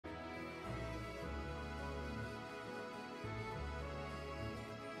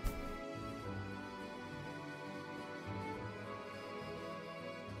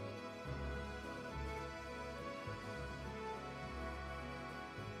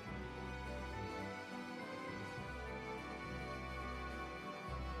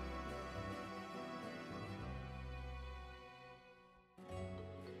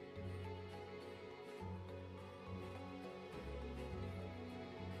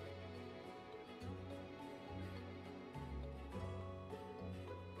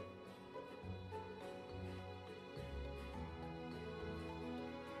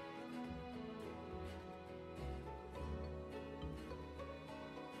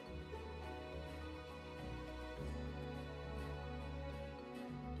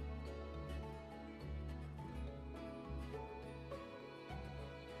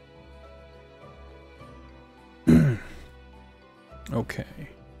Okay,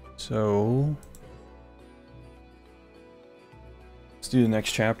 so let's do the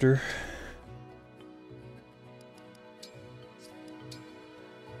next chapter.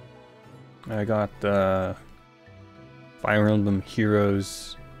 I got the Fire Emblem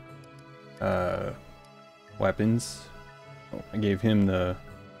Heroes weapons. Oh, I gave him the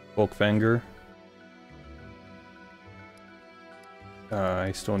Volkfanger.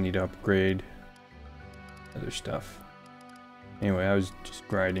 I still need to upgrade other stuff. Anyway, I was just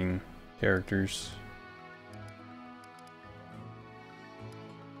grinding characters.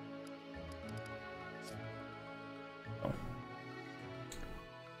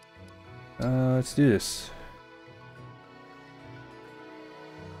 Let's do this.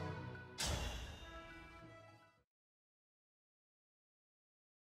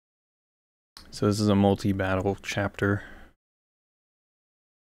 So this is a multi-battle chapter.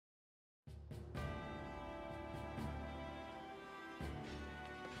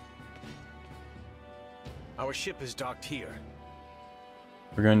 Our ship is docked here.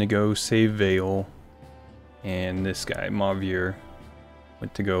 We're going to go save Vale, and this guy, Mavier,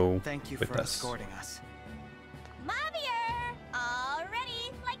 went to go Thank you with for us. escorting us. Mavier! All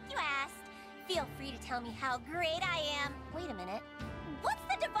ready, like you asked. Feel free to tell me how great I am. Wait a minute. What's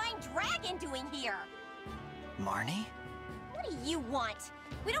the Divine Dragon doing here? Marnie? What do you want?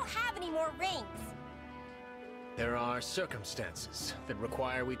 We don't have any more rings. There are circumstances that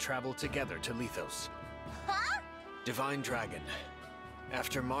require we travel together to Lethos. Huh? Divine Dragon.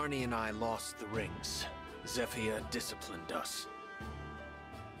 After Marnie and I lost the rings, Zephyr disciplined us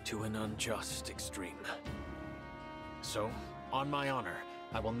to an unjust extreme. So, on my honor,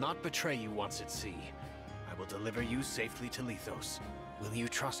 I will not betray you once at sea. I will deliver you safely to Lethos. Will you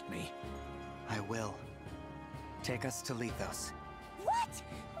trust me? I will. Take us to Lethos. What?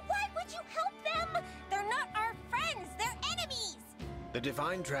 Why would you help them? They're not our friends, they're enemies! The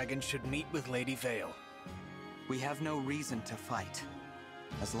Divine Dragon should meet with Lady Vale. We have no reason to fight,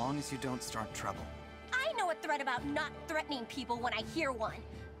 as long as you don't start trouble. I know a threat about not threatening people when I hear one.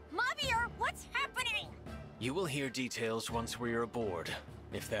 Mavier, what's happening? You will hear details once we're aboard.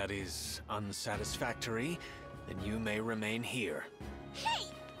 If that is unsatisfactory, then you may remain here. Hey!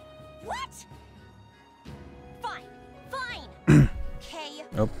 What? Fine, fine. Okay.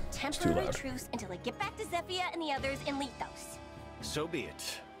 Nope, it's too Temporary loud. truce until I get back to Zephyr and the others in Lethos. So be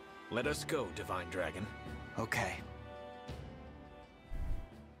it. Let us go, Divine Dragon. Okay.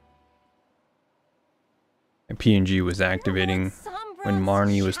 And PNG was activating when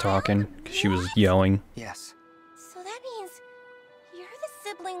Marnie was talking, because she was yelling. Yes. So that means you're the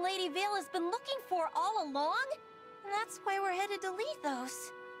sibling Lady Vale has been looking for all along? And that's why we're headed to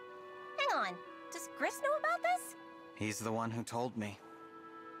Lethos. Hang on, does Gris know about this? He's the one who told me.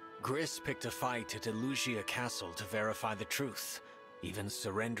 Gris picked a fight at Elusia Castle to verify the truth, even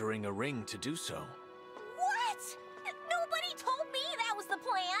surrendering a ring to do so. What? Nobody told me that was the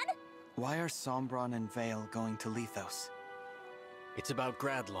plan! Why are Sombron and Vale going to Lethos? It's about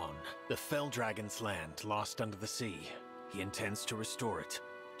Gradlon, the Fell Dragon's land lost under the sea. He intends to restore it.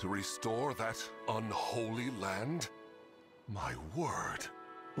 To restore that unholy land? My word.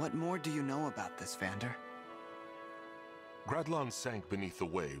 What more do you know about this, Vander? Gradlon sank beneath the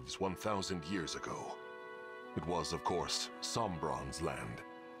waves 1,000 years ago. It was, of course, Sombron's land.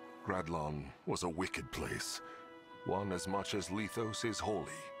 Gradlon was a wicked place, one as much as Lethos is holy.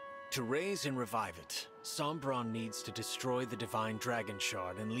 To raise and revive it, Sombron needs to destroy the Divine Dragon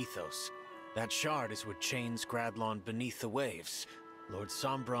Shard in Lethos. That shard is what chains Gradlon beneath the waves. Lord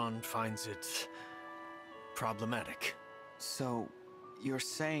Sombron finds it problematic. So, you're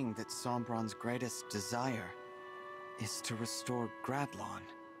saying that Sombron's greatest desire is to restore Gradlon?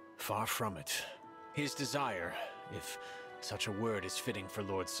 Far from it. His desire, if such a word is fitting for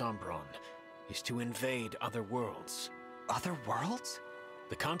Lord Sombron, is to invade other worlds. Other worlds?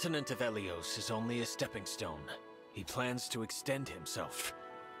 The continent of Elios is only a stepping stone. He plans to extend himself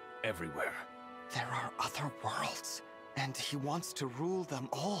everywhere. There are other worlds, and he wants to rule them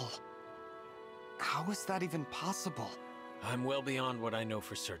all. How is that even possible? I'm well beyond what I know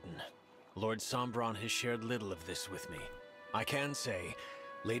for certain. Lord Sombron has shared little of this with me. I can say,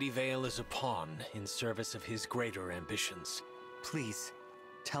 Lady Vale is a pawn in service of his greater ambitions. Please,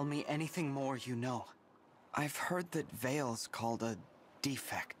 tell me anything more you know. I've heard that Vale's called a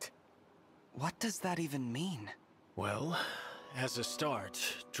defect. What does that even mean? Well, as a start,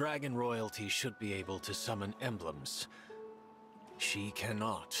 Dragon Royalty should be able to summon emblems. She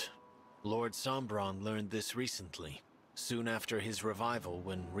cannot. Lord Sombron learned this recently, soon after his revival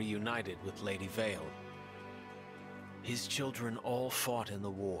when reunited with Lady Vale. His children all fought in the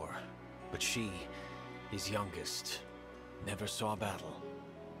war, but she, his youngest, never saw battle.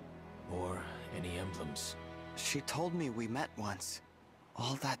 Or any emblems. She told me we met once.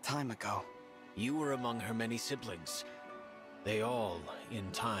 All that time ago. You were among her many siblings. They all,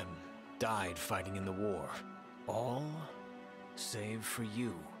 in time, died fighting in the war. All save for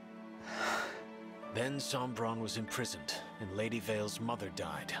you. Then Sombron was imprisoned, and Lady Vale's mother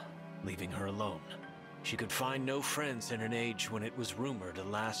died, leaving her alone. She could find no friends in an age when it was rumored a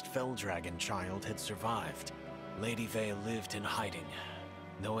last Felldragon child had survived. Lady Vale lived in hiding,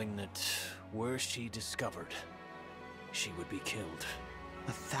 knowing that were she discovered, she would be killed.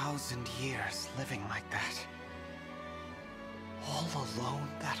 1,000 years living like that. All alone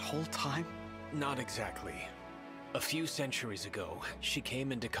that whole time? Not exactly. A few centuries ago, she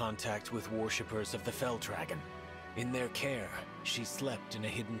came into contact with worshippers of the Felldragon. In their care, she slept in a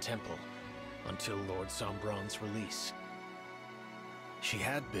hidden temple until Lord Sombron's release. She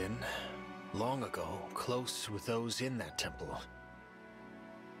had been, long ago, close with those in that temple.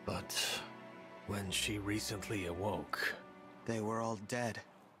 But when she recently awoke... They were all dead,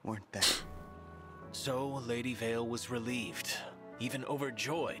 weren't they? So Lady Vale was relieved, even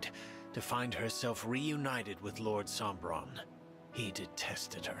overjoyed, to find herself reunited with Lord Sombron. He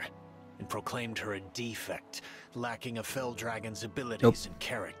detested her, and proclaimed her a defect, lacking a Felldragon's abilities and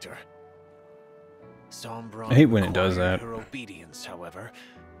character. Sombron I hate when it does required that. her obedience, however,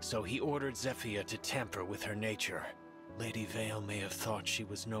 so he ordered Zephyr to tamper with her nature. Lady Vale may have thought she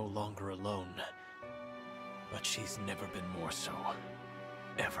was no longer alone, but she's never been more so.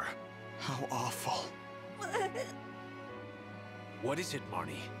 Ever. How awful. What is it,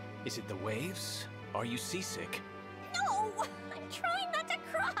 Marnie? Is it the waves? Are you seasick? No! I'm trying not to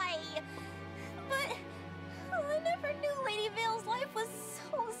cry! But I never knew Lady Vale's life was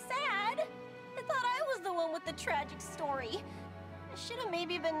so sad. I thought I was the one with the tragic story. I should have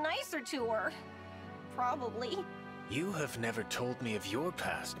maybe been nicer to her. Probably. You have never told me of your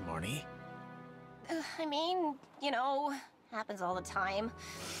past, Marnie. I mean, you know, happens all the time.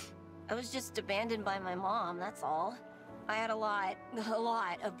 I was just abandoned by my mom, that's all. I had a lot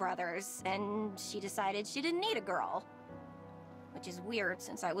of brothers, and she decided she didn't need a girl. Which is weird,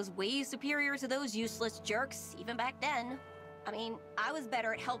 since I was way superior to those useless jerks, even back then. I mean, I was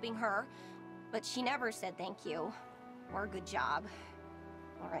better at helping her, but she never said thank you, or good job,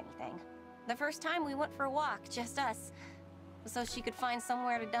 or anything. The first time we went for a walk, just us, so she could find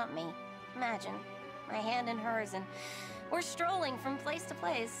somewhere to dump me. Imagine, my hand in hers, and we're strolling from place to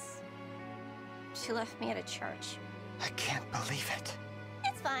place. She left me at a church. I can't believe it.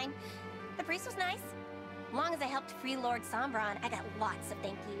 It's fine. The priest was nice. As long as I helped free Lord Sombron, I got lots of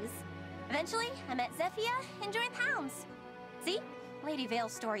thank yous. Eventually, I met Zephyr and joined the Hounds. See? Lady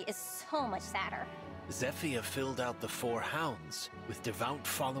Vale's story is so much sadder. Zephyr filled out the 4 hounds with devout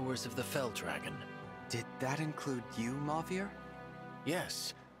followers of the Felldragon. Did that include you, Mavir?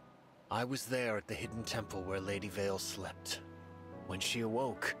 Yes. I was there at the hidden temple where Lady Vale slept. When she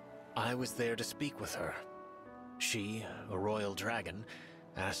awoke, I was there to speak with her. She, a royal dragon,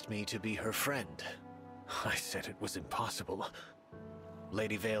 asked me to be her friend. I said it was impossible.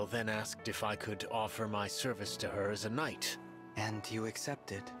 Lady Vale then asked if I could offer my service to her as a knight. And you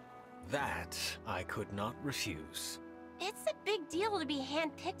accepted? That I could not refuse. It's a big deal to be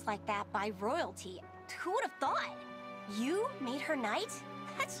handpicked like that by royalty. Who would have thought? You made her knight?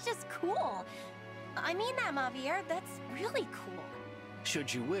 That's just cool. I mean that, Mavir. That's really cool.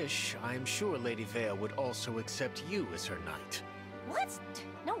 Should you wish, I am sure Lady Vale would also accept you as her knight. What?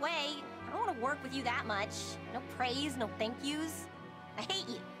 No way. I don't want to work with you that much. No praise, no thank yous. I hate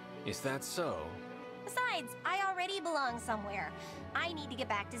you. Is that so? Besides, I already belong somewhere. I need to get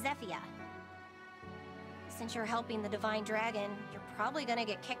back to Zephyr. Since you're helping the Divine Dragon, you're probably gonna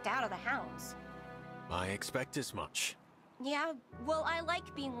get kicked out of the Hounds. I expect as much. Yeah, well, I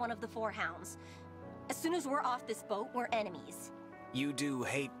like being one of the 4 Hounds. As soon as we're off this boat, we're enemies. You do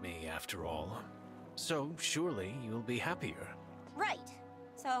hate me, after all. So, surely you'll be happier. Right.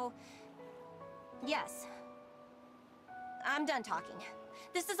 So, yes. I'm done talking.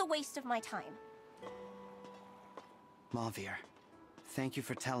 This is a waste of my time. Mavir, thank you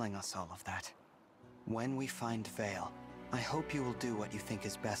for telling us all of that. When we find Vale, I hope you will do what you think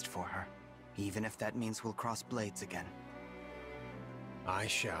is best for her, even if that means we'll cross blades again. I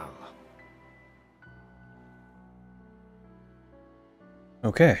shall.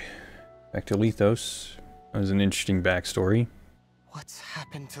 Okay, back to Lethos. That was an interesting backstory. What's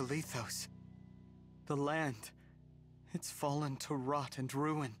happened to Lethos? The land. It's fallen to rot and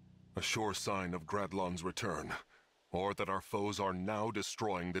ruin. A sure sign of Gradlon's return, or that our foes are now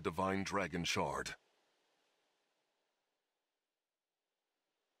destroying the Divine Dragon Shard.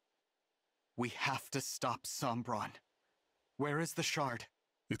 We have to stop Sombron. Where is the shard?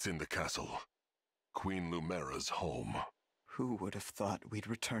 It's in the castle. Queen Lumera's home. Who would have thought we'd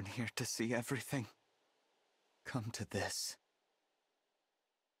return here to see everything come to this?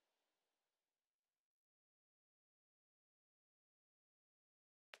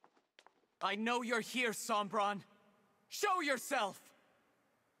 I know you're here, Sombron. Show yourself!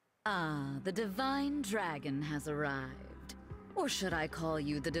 Ah, the Divine Dragon has arrived. Or should I call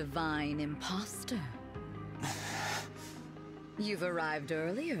you the Divine Imposter? You've arrived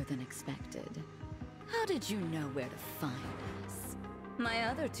earlier than expected. How did you know where to find us? My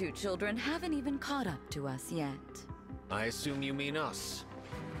other two children haven't even caught up to us yet. I assume you mean us.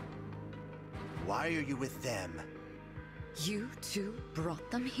 Why are you with them? You two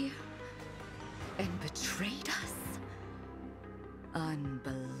brought them here? And betrayed us?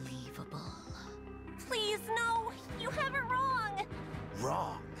 Unbelievable. Please, no! You have it wrong!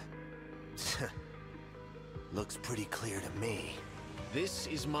 Wrong. Looks pretty clear to me. This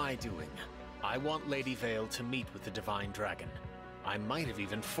is my doing. I want Lady Vale to meet with the Divine Dragon. I might have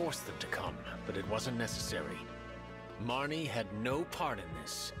even forced them to come, but it wasn't necessary. Marnie had no part in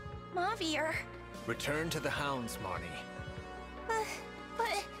this. Mavier. Return to the hounds, Marnie.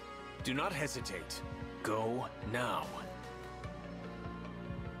 But... Do not hesitate. Go now.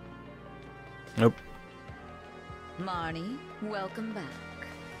 Nope. Marnie, welcome back.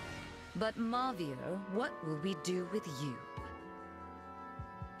 But Mavier, what will we do with you?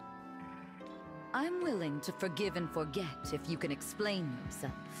 I'm willing to forgive and forget if you can explain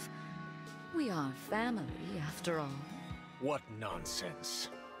yourself. We are family, after all. What nonsense.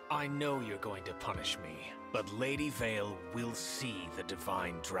 I know you're going to punish me, but Lady Vale will see the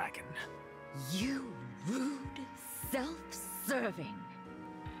Divine Dragon. You rude, self-serving.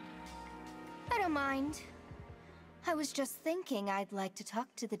 I don't mind. I was just thinking I'd like to talk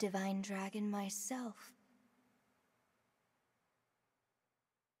to the Divine Dragon myself.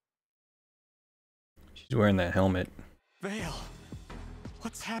 She's wearing that helmet. Vale,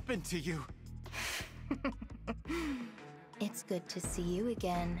 what's happened to you? It's good to see you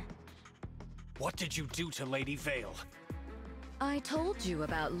again. What did you do to Lady Vale? I told you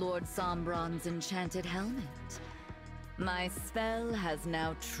about Lord Sombron's enchanted helmet. My spell has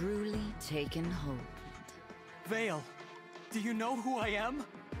now truly taken hold. Vale, do you know who I am?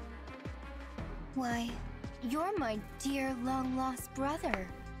 Why, you're my dear long-lost brother.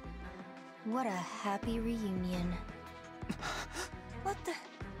 What a happy reunion. What the...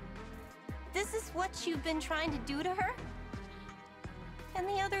 This is what you've been trying to do to her? Can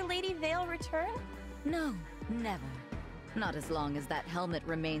the other Lady Vale return? No, never. Not as long as that helmet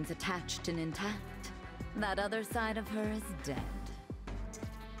remains attached and intact. That other side of her is dead.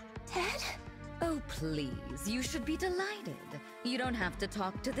 Dead? Oh, please, you should be delighted. You don't have to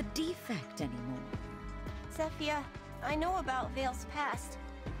talk to the defect anymore. Zephia, I know about Vale's past.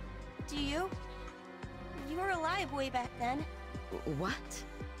 Do you? You were alive way back then. What?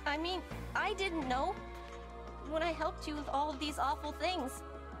 I mean, I didn't know. When I helped you with all of these awful things,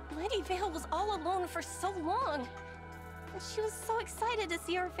 Lady Vale was all alone for so long. And she was so excited to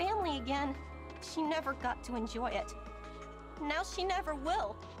see her family again. She never got to enjoy it. Now she never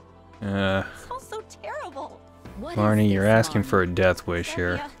will. It's all so terrible. What Marnie, is you're this, asking Marnie? for a death wish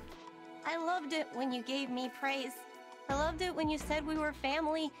here. Zephia, I loved it when you gave me praise. I loved it when you said we were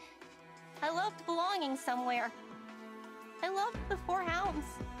family. I loved belonging somewhere. I loved the Four Hounds.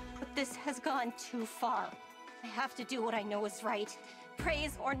 But this has gone too far. I have to do what I know is right.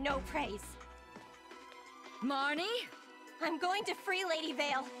 Praise or no praise. Marnie? I'm going to free Lady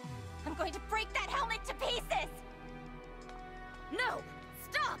Vale. I'm going to break that helmet to pieces! No!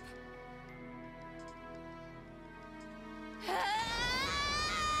 Stop!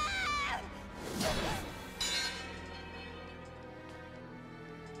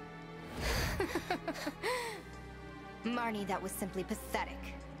 Marnie, that was simply pathetic.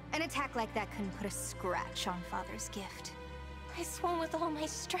 An attack like that couldn't put a scratch on Father's gift. I swung with all my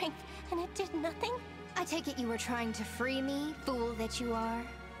strength, and it did nothing? I take it you were trying to free me, fool that you are.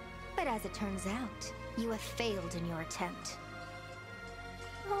 But as it turns out, you have failed in your attempt.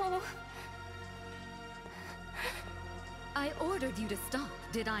 Oh. I ordered you to stop,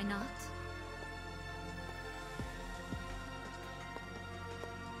 did I not?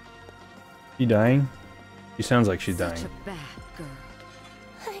 She dying? She sounds like she's Such dying. a bad girl.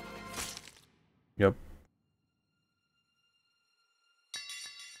 Yep.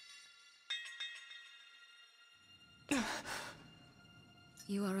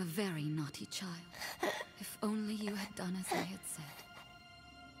 You are a very naughty child. If only you had done as I had said.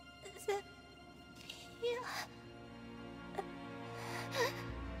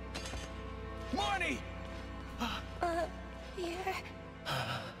 Marnie! Xavier.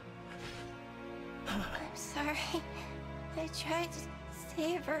 I'm sorry. I tried to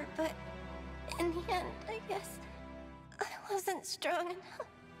save her, but in the end, I guess I wasn't strong enough.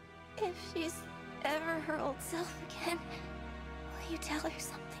 If she's ever her old self again, will you tell her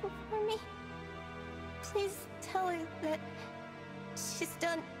something for me? Please tell her that she's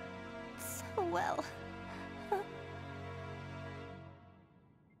done so well.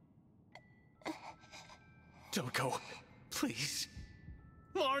 Don't go. Please.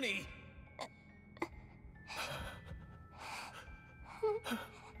 Marnie!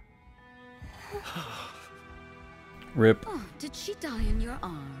 Rip. Oh, did she die in your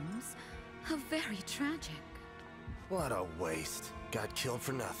arms? How very tragic. What a waste. Got killed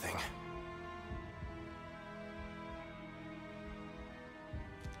for nothing.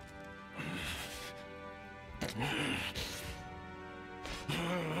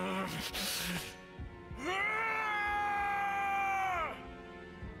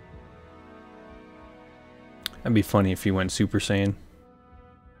 That'd be funny if he went Super Saiyan.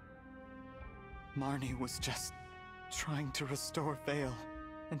 Marnie was just trying to restore Vale,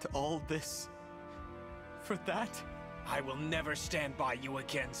 and all this for that? I will never stand by you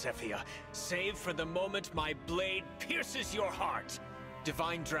again, Zephyr, save for the moment my blade pierces your heart.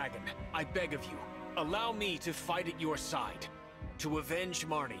 Divine Dragon, I beg of you, allow me to fight at your side, to avenge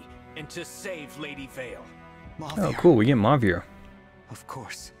Marnie, and to save Lady Vale. Mavir. Oh, cool. We get Mavir. Of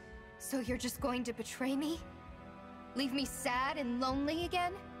course. So you're just going to betray me? Leave me sad and lonely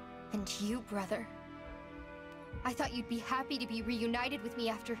again? And you, brother. I thought you'd be happy to be reunited with me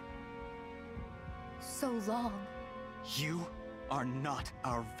after so long. You are not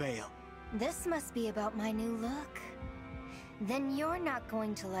our Vale. This must be about my new look. Then you're not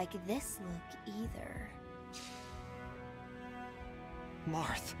going to like this look either.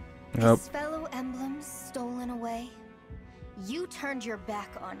 Marth. Nope. His fellow emblems stolen away. You turned your back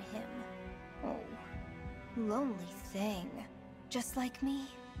on him. Oh, lonely thing. Just like me.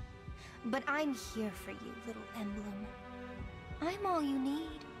 But I'm here for you, little emblem. I'm all you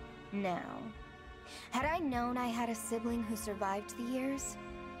need. Now, had I known I had a sibling who survived the years,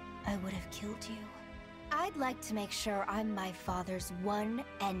 I would have killed you. I'd like to make sure I'm my father's one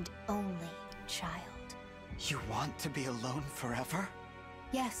and only child. You want to be alone forever?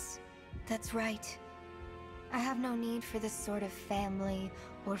 Yes, that's right. I have no need for this sort of family,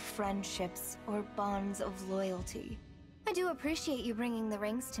 or friendships, or bonds of loyalty. I do appreciate you bringing the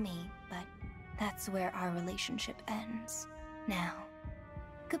rings to me, but that's where our relationship ends. Now,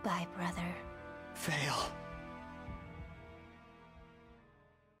 goodbye, brother. Vale.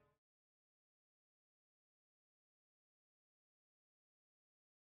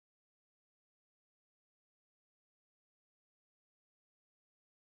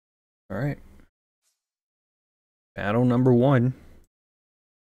 All right. Battle number 1.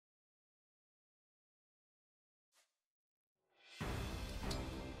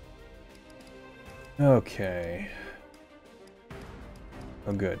 Okay.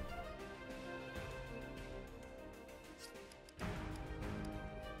 Oh, good.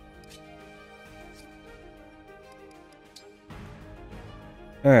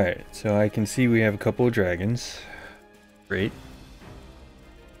 All right, so I can see we have a couple of dragons. Great.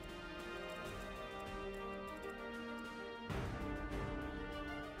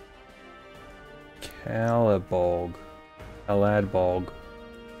 Aladbog.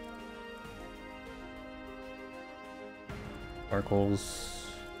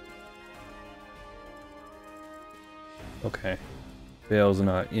 Sparkles. Okay. Vale's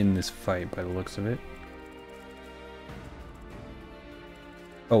not in this fight by the looks of it.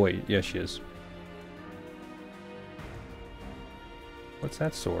 Oh wait, yes she is. What's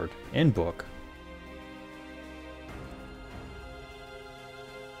that sword? And book.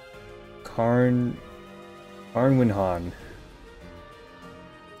 Karnwinhan.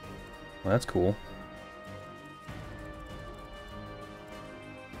 Well, that's cool.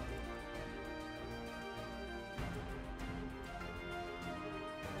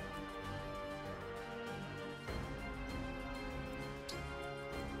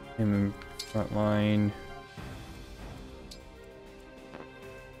 Him in front line.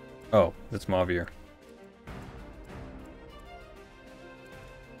 Oh, that's Mavir.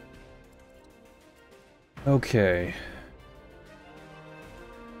 Okay.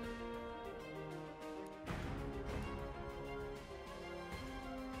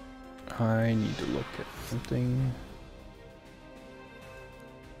 I need to look at something.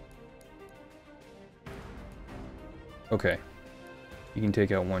 Okay. You can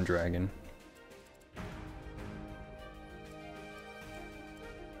take out one dragon.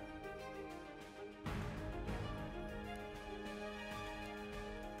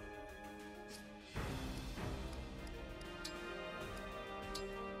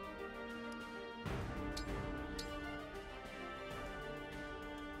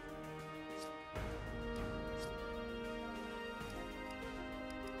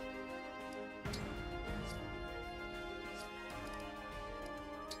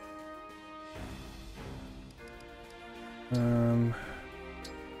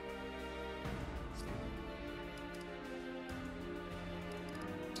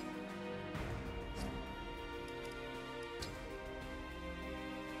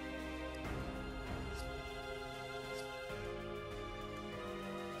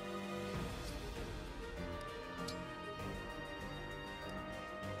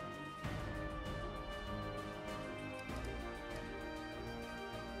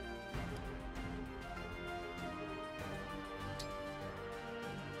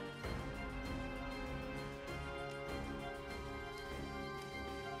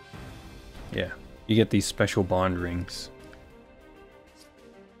 Yeah, you get these special bond rings.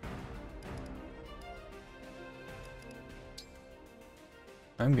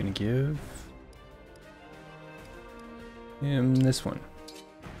 I'm gonna give him this one.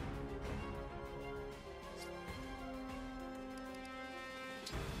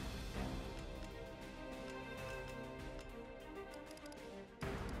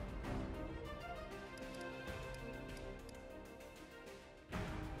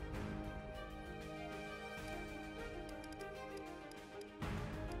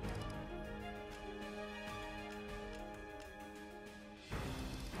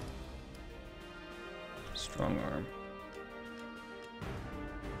 Strong arm.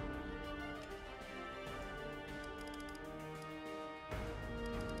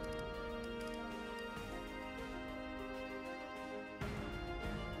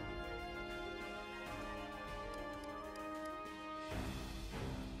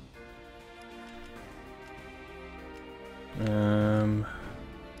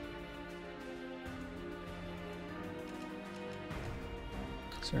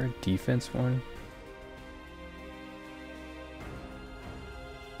 Is there a defense one?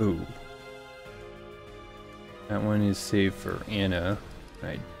 Ooh. That one is saved for Anna.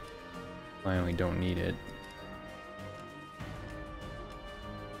 I finally don't need it.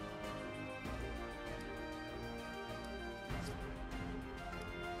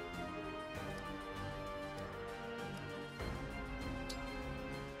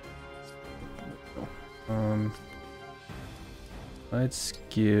 Let's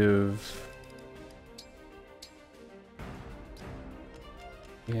give...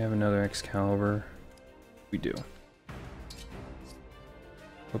 We have another Excalibur. We do.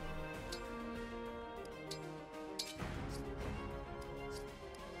 Oop.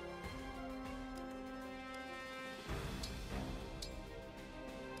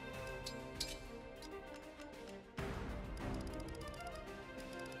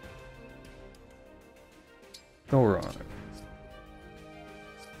 Go wrong.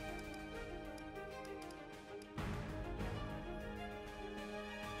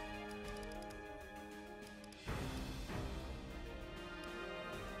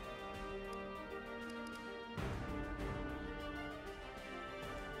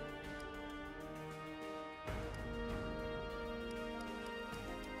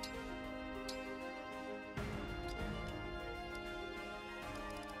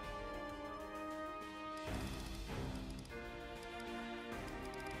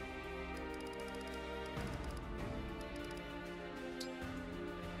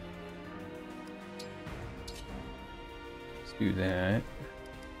 Do that.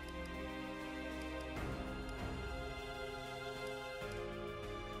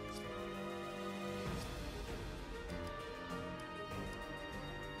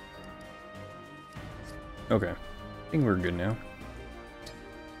 Okay, I think we're good now.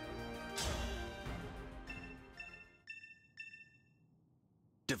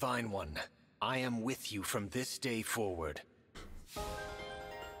 Divine One, I am with you from this day forward.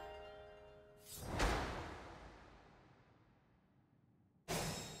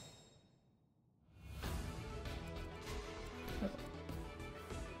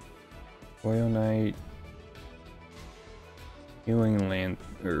 Royal Knight, healing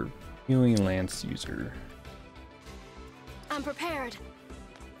lance user. I'm prepared.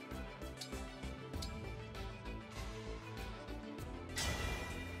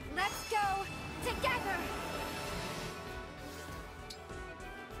 Let's go together.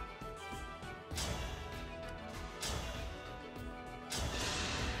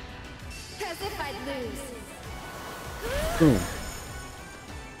 As if I'd lose. Boom.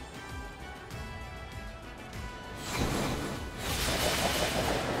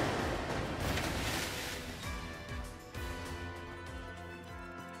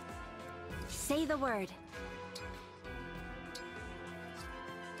 Say the word.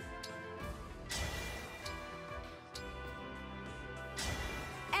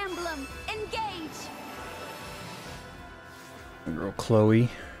 Emblem, engage! Girl Chloe.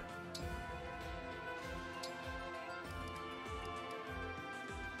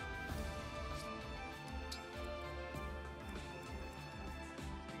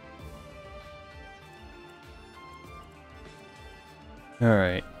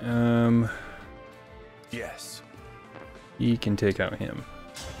 Alright, Yes. he can take out him.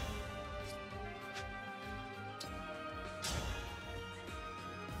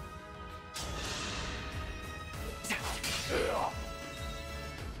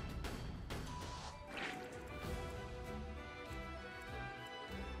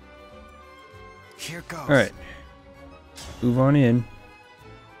 Here goes. Alright. Move on in.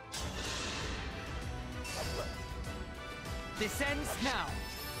 This ends now.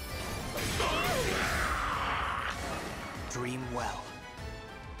 Dream well.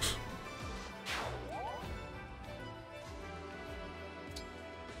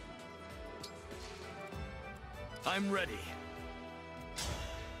 I'm ready.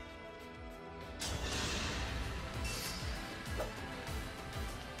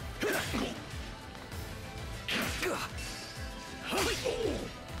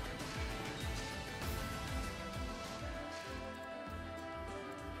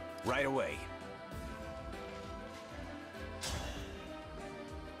 Right away.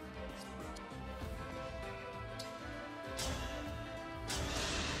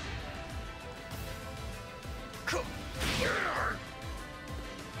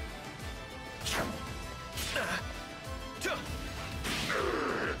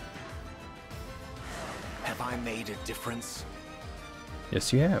 Have I made a difference?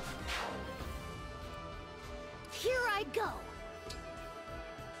 Yes, you have. Here I go.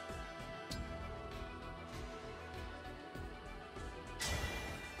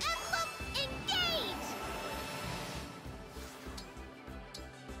 Emblem, engage!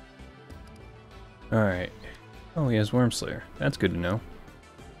 Alright. Oh, he has Wormslayer. That's good to know.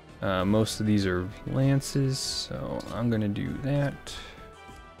 Most of these are lances, so I'm gonna do that.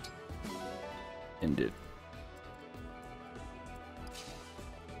 End it.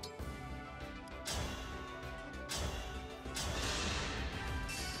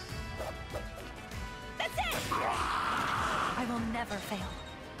 That's it! I will never fail.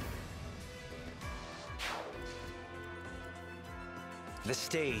 The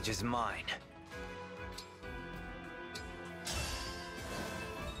stage is mine.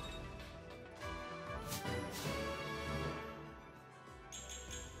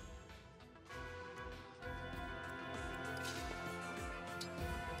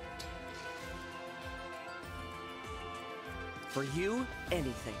 For you,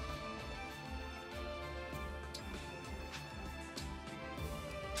 anything.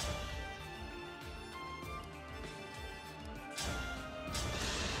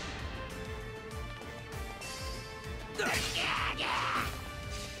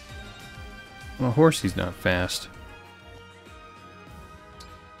 Well, Horsey's not fast.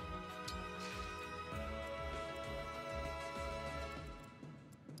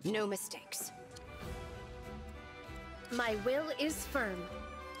 No mistakes. My will is firm.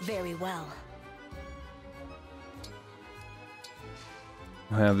 Very well.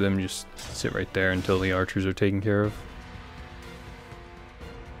 I'll have them just sit right there until the archers are taken care of.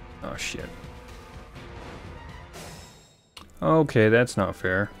 Oh shit. Okay, that's not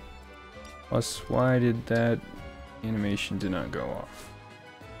fair. Plus, why did that animation did not go off?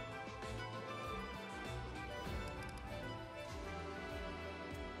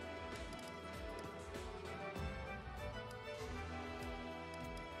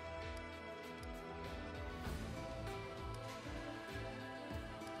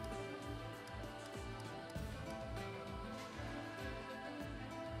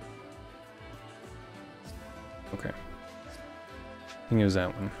 Okay. I think it was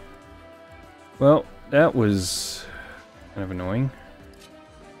that one. Well, that was kind of annoying.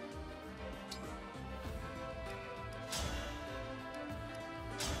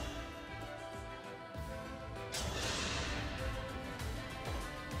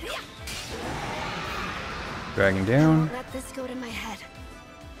 Dragging down. Don't let this go to my head.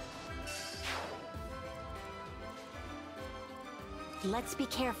 Let's be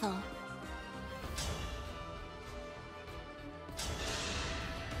careful.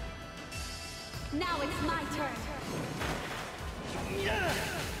 Now it's my turn.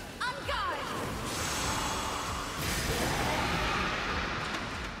 On guard.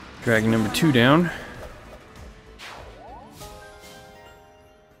 Dragging number 2 down.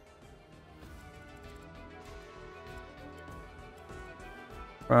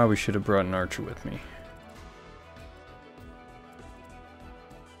 Probably should have brought an archer with me.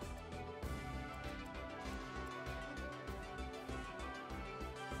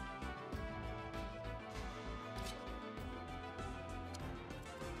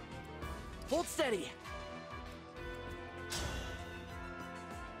 Hold steady.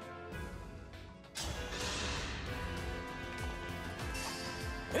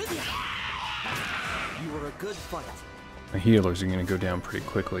 a good fight. My healers are gonna go down pretty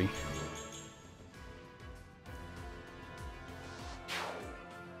quickly.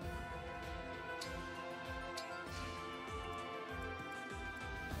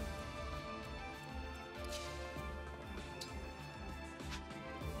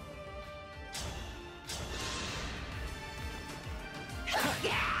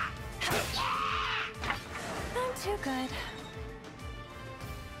 Not too good.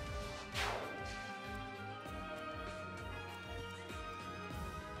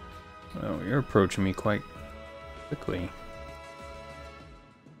 Oh, you're approaching me quite quickly.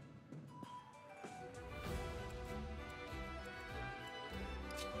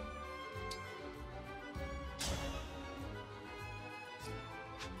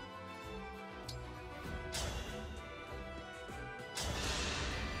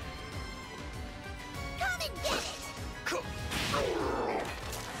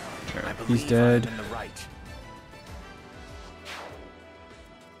 I He's believe dead. I'm in the right.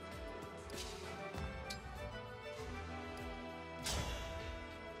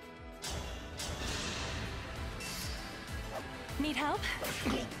 Need help?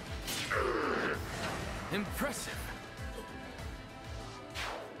 Impressive.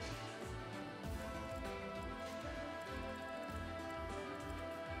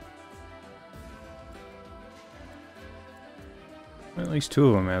 At least two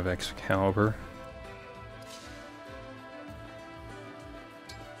of them have Excalibur.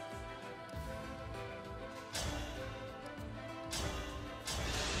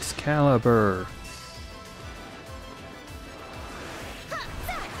 Excalibur.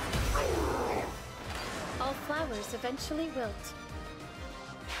 All flowers eventually wilt.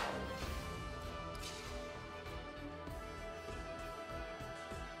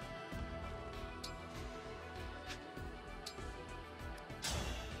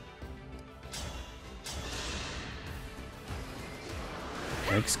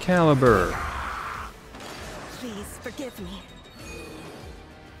 Excalibur. Please forgive me.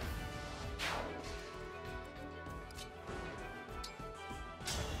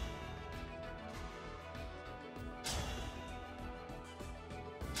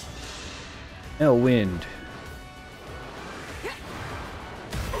 Elwind.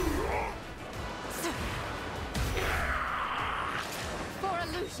 For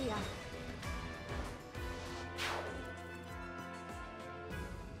Lucia.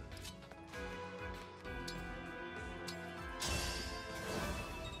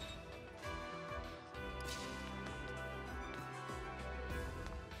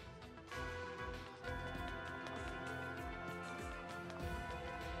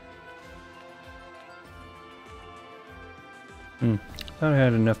 Thought I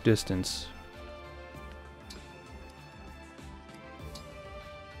had enough distance.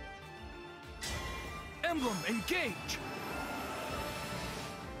 Emblem, engage!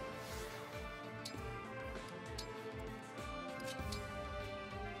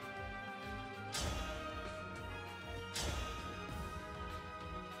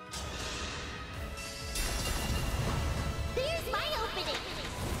 Here's my opening.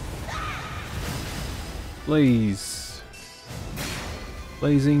 Blaze.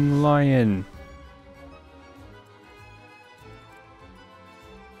 Blazing Lion.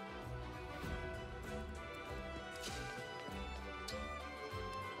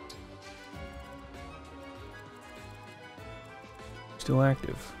 Still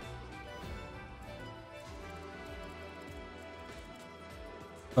active.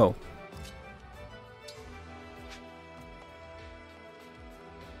 Oh.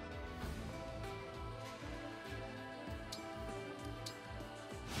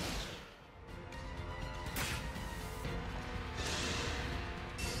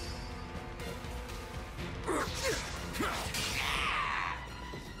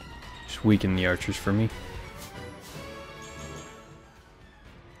 Just weaken the archers for me.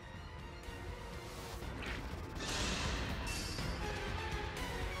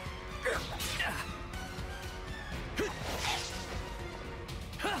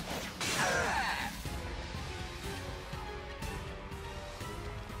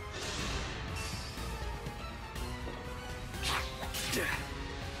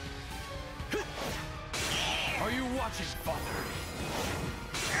 Are you watching, Father?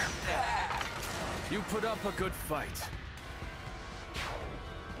 You put up a good fight.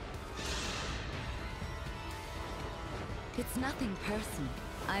 It's nothing personal.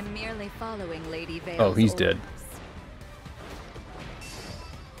 I'm merely following Lady Vale's Oh, he's dead.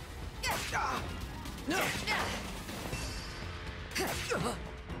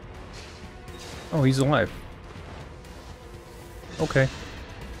 Oh, he's alive. Okay.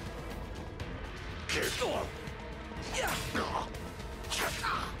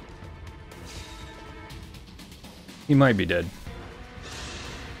 He might be dead.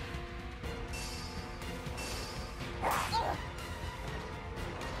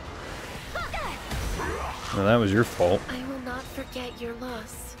 Well, that was your fault. I will not forget your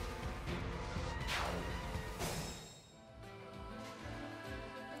loss.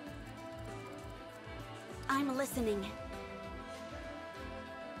 I'm listening.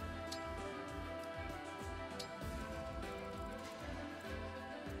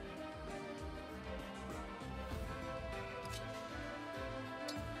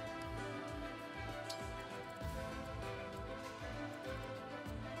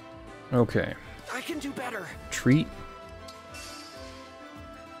 Okay. I can do better. Treat.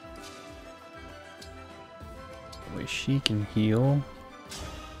 That way she can heal.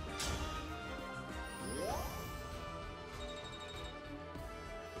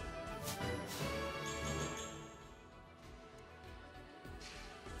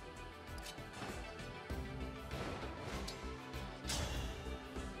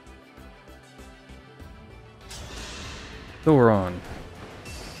 So we're on.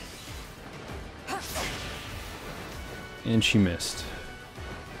 And she missed.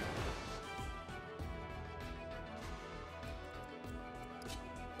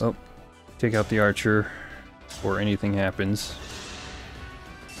 Oh, take out the archer before anything happens.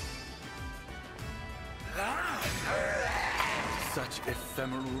 Such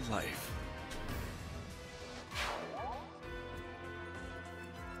ephemeral life.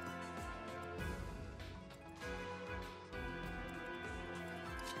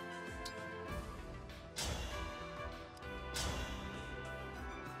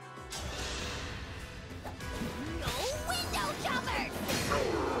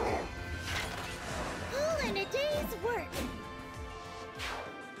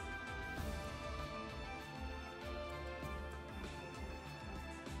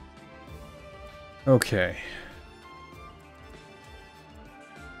 Okay.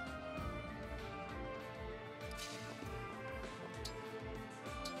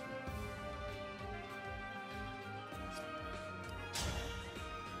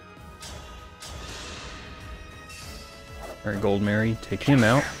 Alright, Gold Mary, take him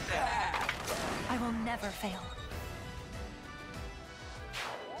out. I will never fail.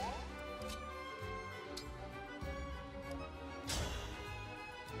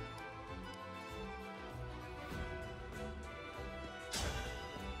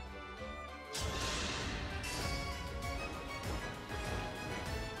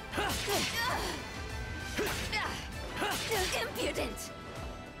 Impudent!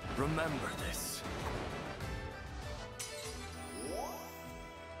 Remember this.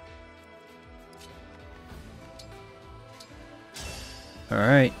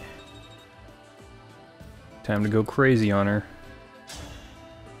 Alright. Time to go crazy on her.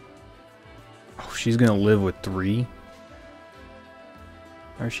 Oh, she's gonna live with 3?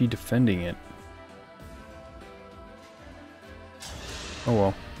 How is she defending it? Oh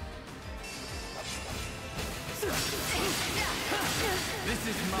well. This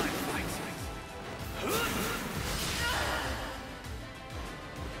is my fight.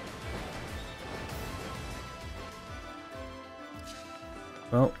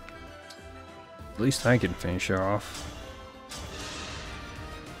 Well, at least I can finish her off.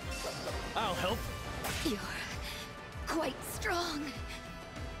 I'll help. You're quite strong.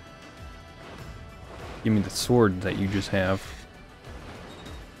 Give me the sword that you just have.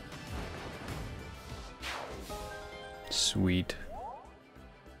 Sweet.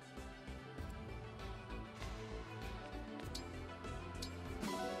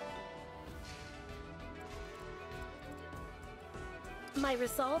 My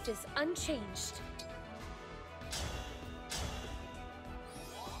resolve is unchanged.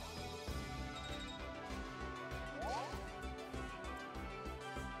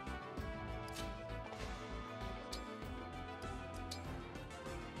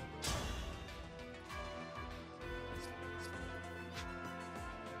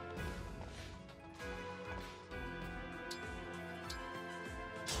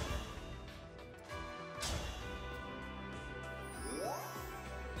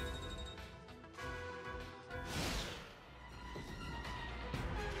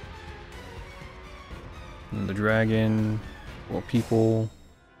 And the dragon, more people.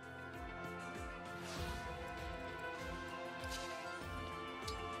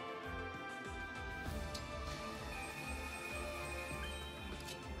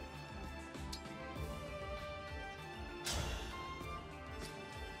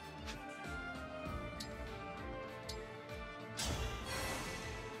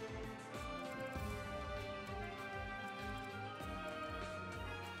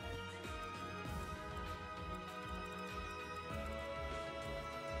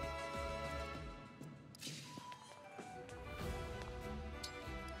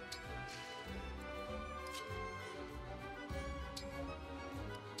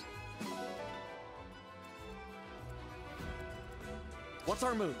 What's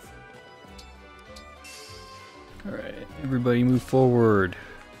our move? Alright, everybody move forward.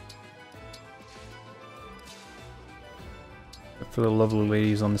 Except for the lovely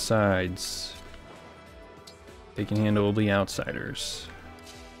ladies on the sides. They can handle the outsiders.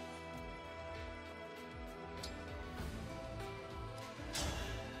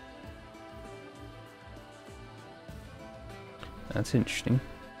 That's interesting.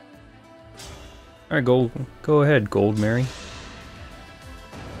 Alright, go ahead, Gold Mary.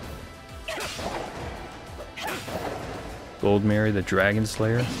 Gold Mary, the Dragon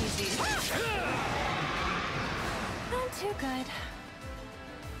Slayer. Not too good.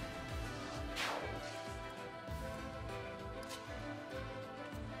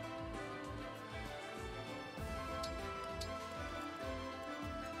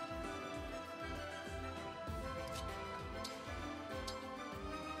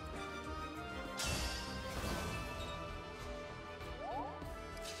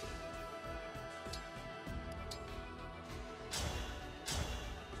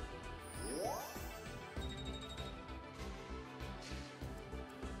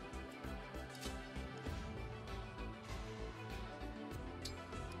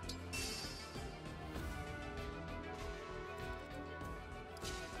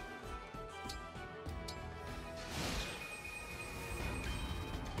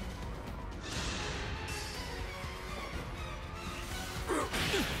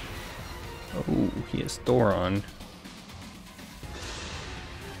 Oh, he has Thoron.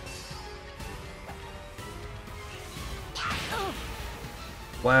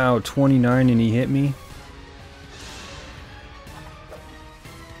 Wow, 29 and he hit me?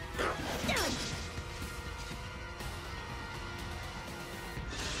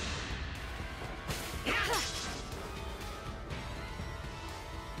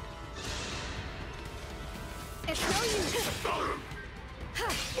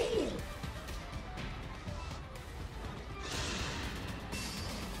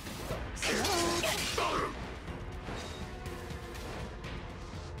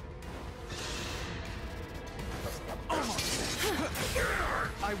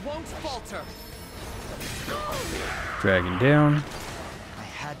 I won't falter. Dragon down. I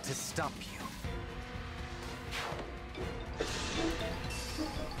had to stop you.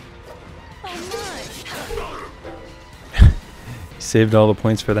 Saved all the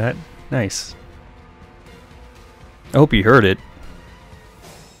points for that. Nice. I hope you heard it.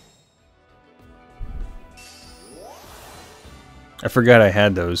 I forgot I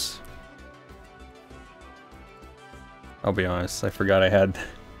had those. I'll be honest, I forgot I had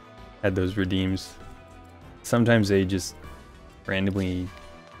those redeems. Sometimes they just randomly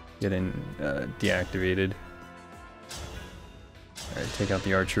get deactivated. Alright, take out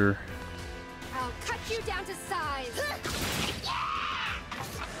the archer. I'll cut you down to size.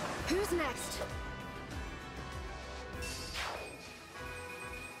 Who's next?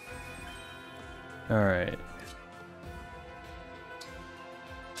 Alright.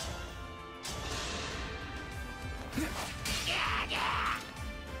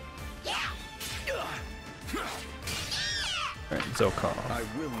 Alright, Zokar. I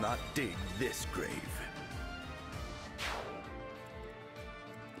will not dig this grave.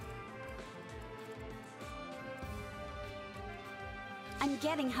 I'm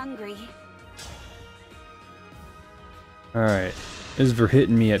getting hungry. Alright. This is for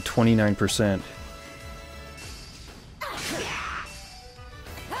hitting me at 29%.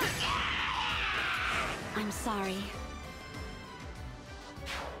 I'm sorry.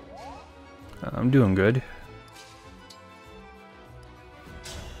 I'm doing good.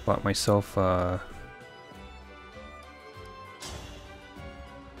 Bought myself foot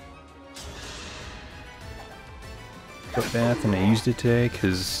bath and I used it today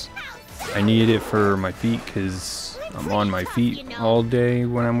because I needed it for my feet because I'm on my feet all day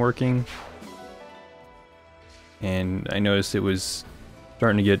when I'm working. And I noticed it was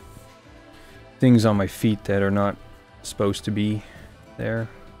starting to get things on my feet that are not supposed to be there.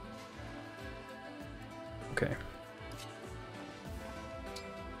 Okay.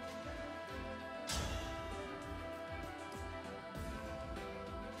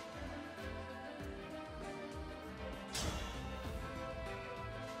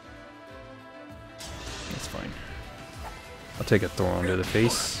 That's fine. I'll take a Thoron to the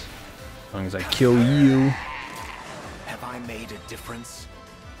face. As long as I kill you. Have I made a difference?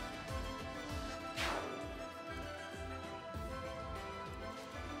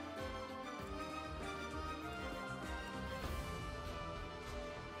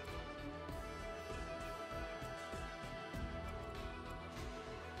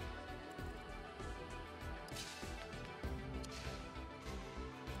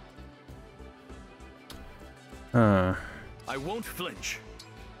 Huh. I won't flinch.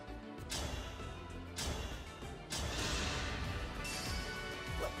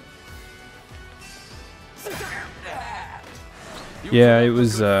 Yeah, it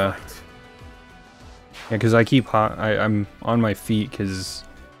was yeah, because I'm on my feet because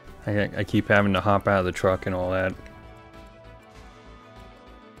I keep having to hop out of the truck and all that.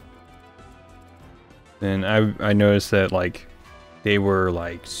 And I noticed that like they were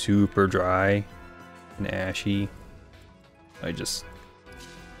like super dry and ashy. I just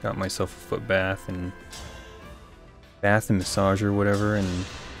got myself a foot bath and massage or whatever and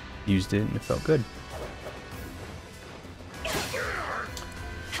used it and it felt good.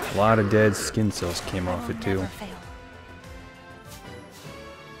 A lot of dead skin cells came off it too.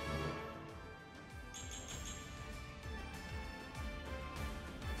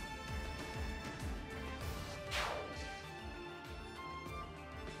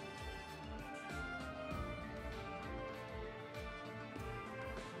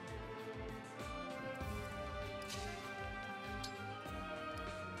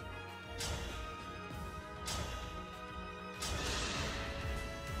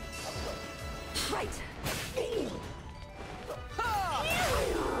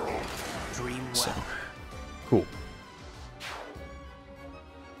 Dream well. So, cool.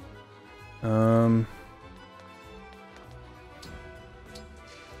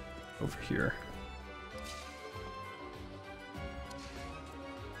 Over here.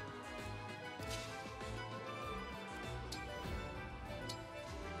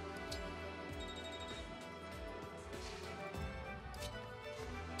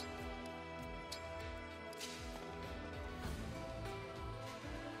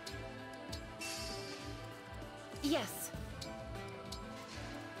 Yes.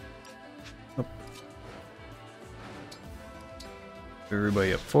 Oh.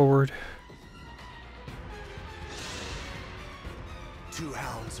 Everybody up forward. 2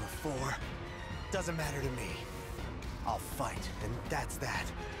 hounds or 4, doesn't matter to me. I'll fight, and that's that.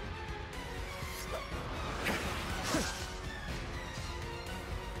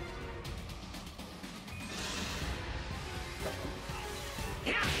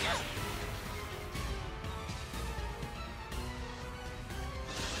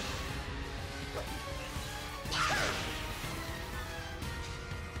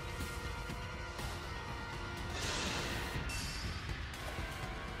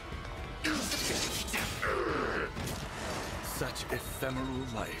 Such ephemeral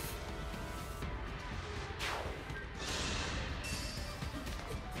life.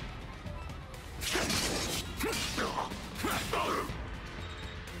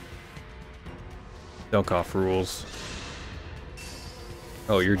 Delkoff rules.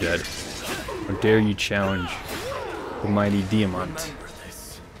 Oh, you're dead. How dare you challenge the mighty Diamant? Remember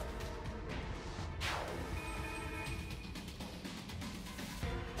this.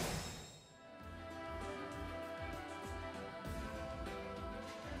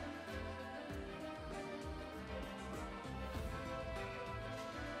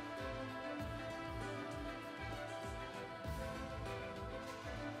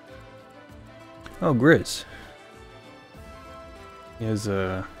 Oh, Grizz. He has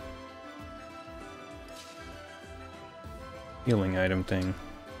a healing item thing.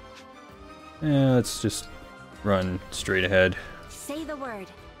 Yeah, let's just run straight ahead. Say the word.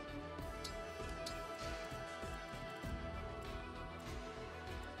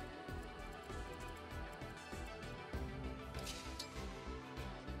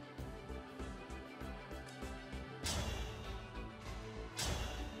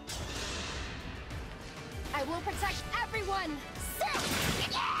 I will protect everyone!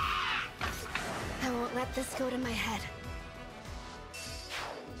 I won't let this go to my head.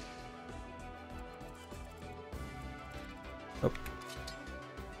 Oh.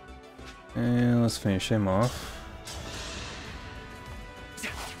 And let's finish him off.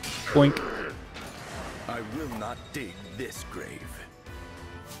 Boink. I will not dig this grave.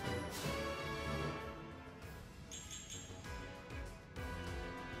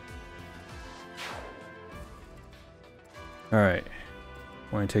 Alright.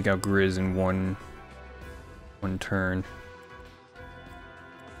 Want to take out Grizz in one turn.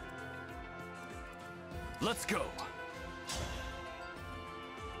 Let's go.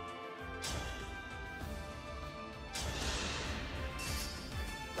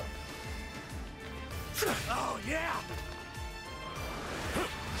 Oh yeah.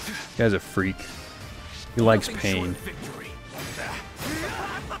 Guy's a freak. He likes pain.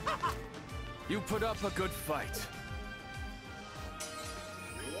 You put up a good fight.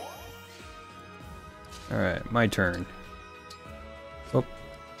 Alright, my turn. Oh.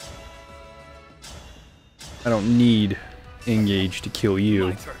 I don't need engage to kill you.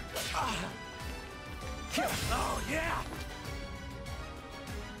 My turn. Oh, yeah!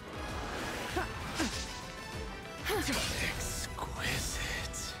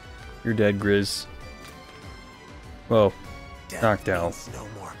 Exquisite. You're dead, Grizz. Well, Death knocked out. means no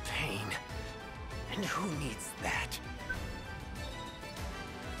more pain. And who needs that?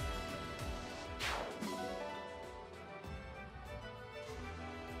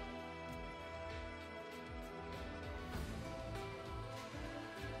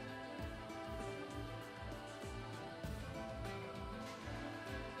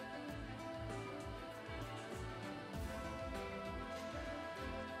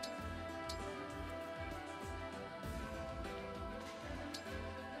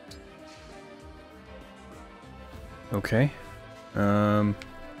 Okay.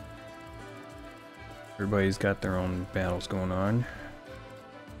 Everybody's got their own battles going on.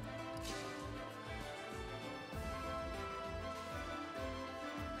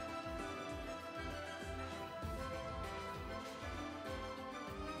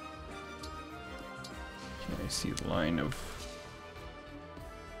 Okay, I see the line of...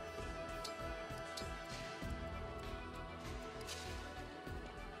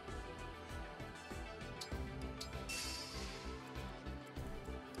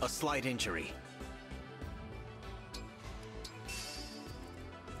 A slight injury.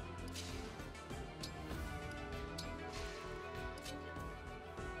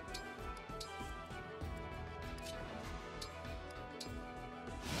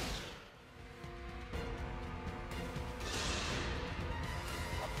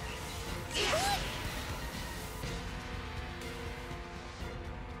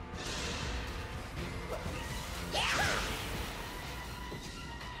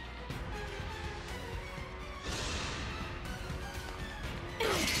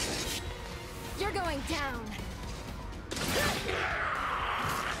 You're going down.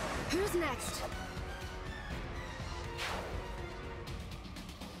 Who's next?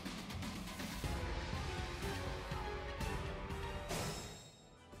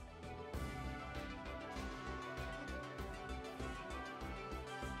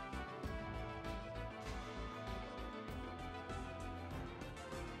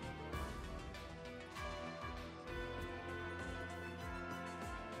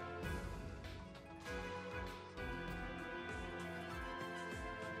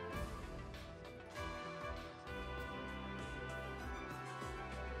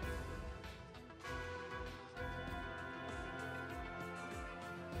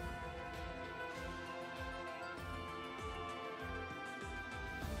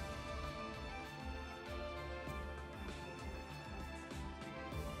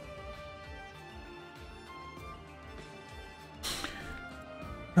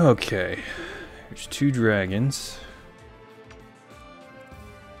 Okay, there's 2 dragons.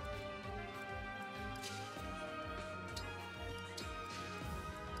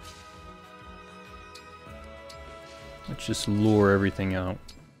 Let's just lure everything out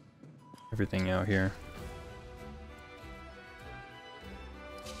here.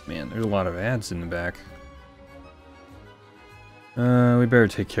 Man, there's a lot of ads in the back. We better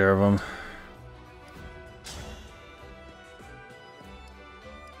take care of them.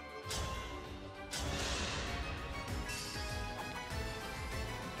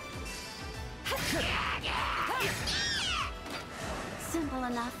 Simple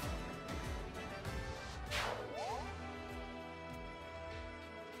enough.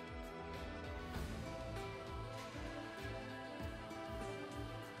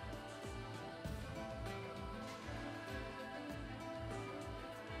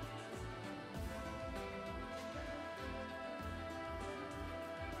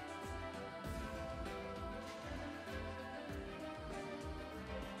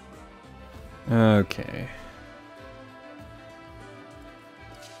 Okay.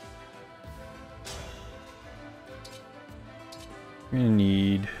 We're gonna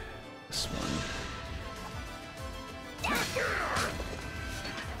need this one.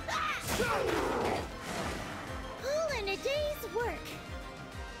 All in a day's work.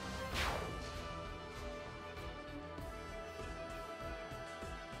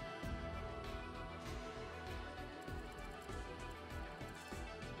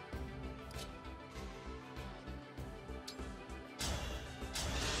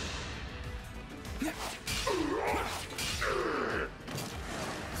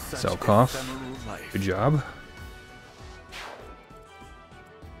 Selkoff. Good job.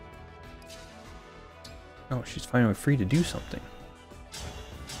 Oh, she's finally free to do something.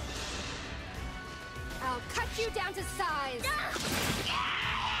 I'll cut you down to size.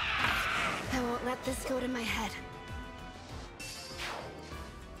 I won't let let this go to my head.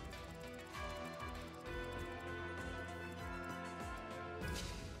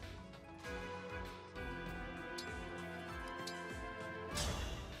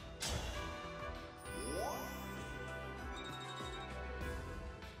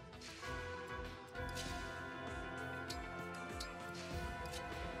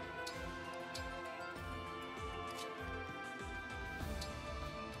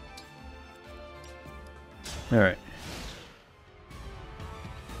 All right.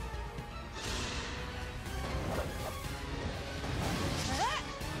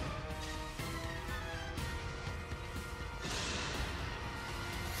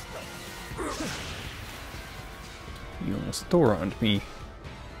 You almost Thoroned me,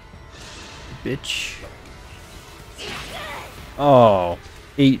 bitch. Oh,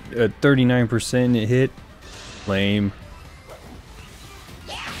 39% it hit. Lame.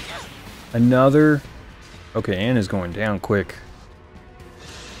 Another. Okay, Anna's going down quick.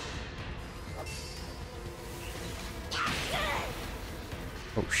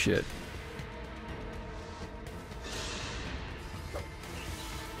 Oh shit.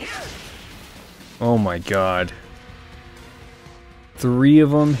 Oh my god. 3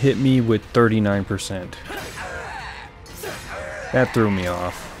 of them hit me with 39%. That threw me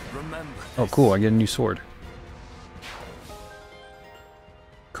off. Oh cool, I get a new sword.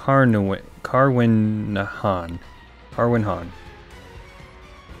 Carwin-Han.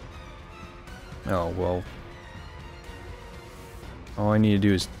 Oh, well. All I need to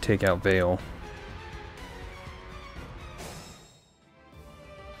do is take out Vale.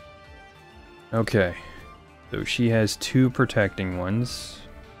 Okay. So she has 2 protecting ones.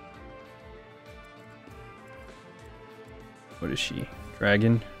 What is she?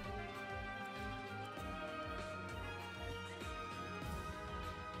 Dragon?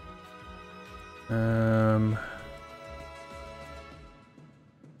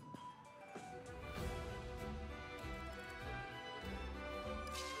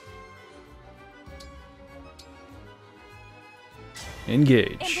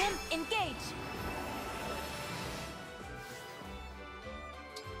 Engage. Emblem, engage.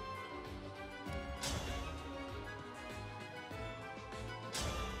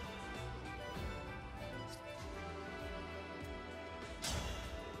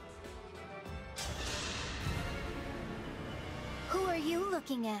 Who are you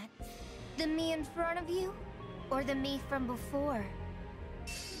looking at? The me in front of you? Or the me from before?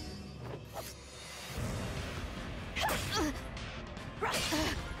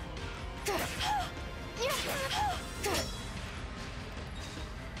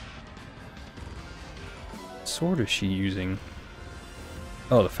 Sword is she using?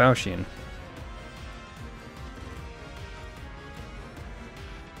 Oh, the Falchion.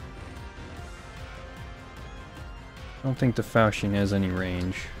 I don't think the Falchion has any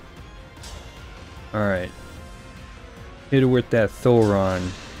range. Alright. Hit her with that Thoron,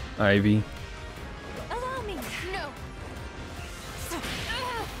 Ivy. Allow me. No.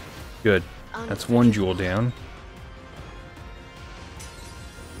 Good. That's 1 jewel down.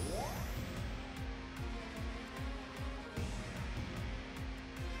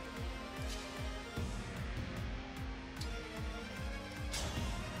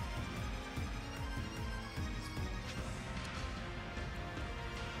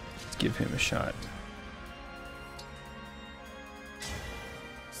 Let's give him a shot.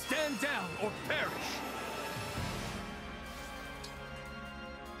 Stand down or perish!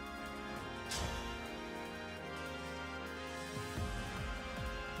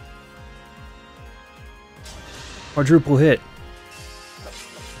 Quadruple hit.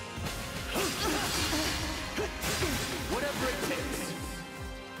 Whatever it takes.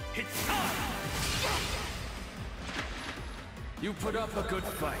 It's time! You put up a good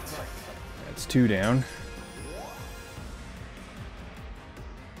fight. That's 2 down.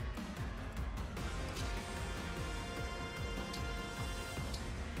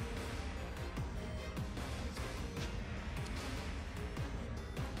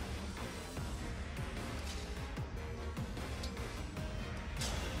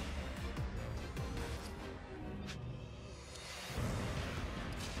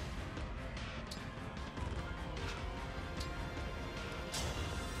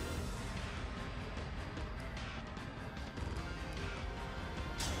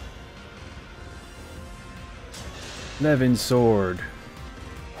 Levin sword.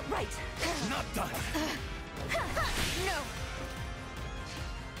 Right. Not done. No.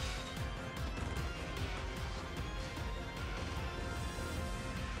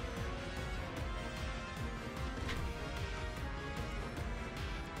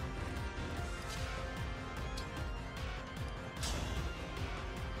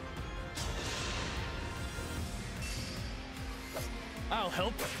 I'll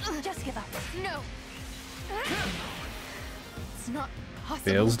help. Just give up. No. It's not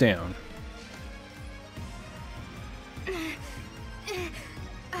possible. Fails down.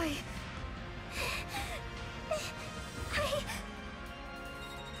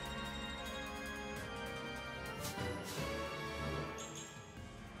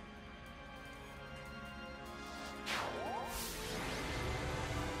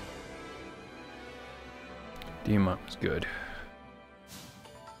 Demon was good.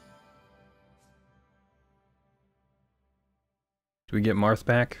 Do we get Marth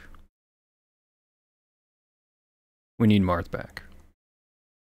back? We need Marth back.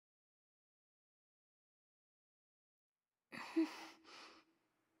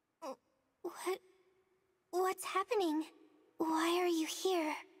 What's happening? Why are you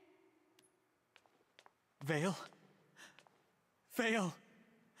here? Vale? Vale!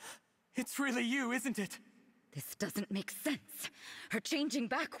 It's really you, isn't it? This doesn't make sense. Her changing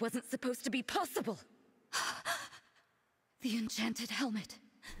back wasn't supposed to be possible. The enchanted helmet.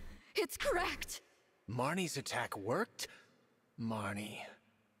 It's correct. Marnie's attack worked? Marnie.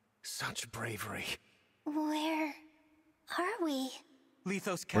 Such bravery. Where are we?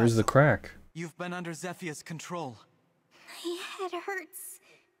 Lithos Castle. Where's the crack? You've been under Zephia's control. My head hurts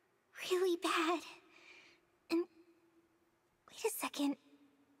really bad. And wait a second.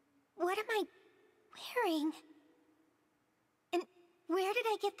 What am I wearing? And where did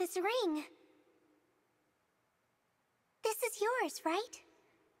I get this ring? This is yours, right?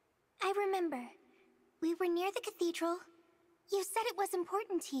 I remember. We were near the cathedral. You said it was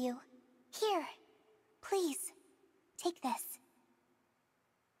important to you. Here, please, take this.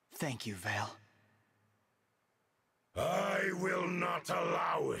 Thank you, Vale. I will not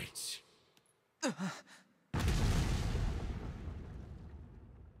allow it.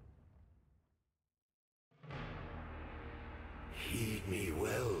 Heed me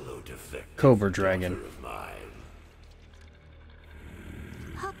well, O defective Cobra Dragon. daughter of mine.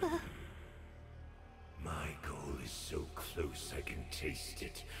 Papa. My goal is so close I can taste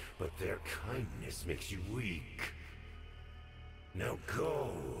it, but their kindness makes you weak. Now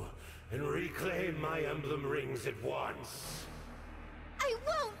go and reclaim my emblem rings at once. I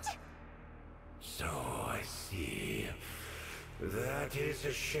won't! So I see. That is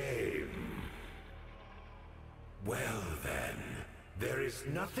a shame. Well then, there is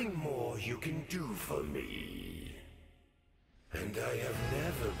nothing more you can do for me. And I have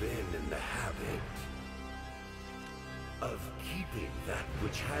never been in the habit of keeping that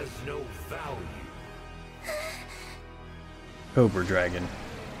which has no value. Cobra Dragon.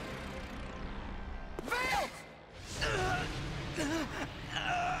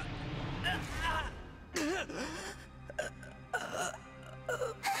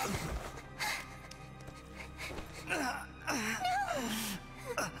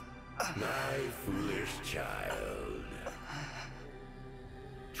 My foolish child.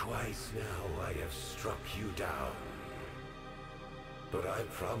 Twice now I have struck you down. But I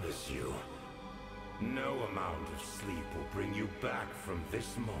promise you, no amount of sleep will bring you back from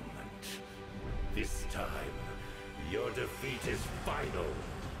this moment. This time, your defeat is final.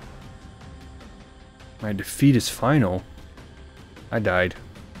 My defeat is final. I died.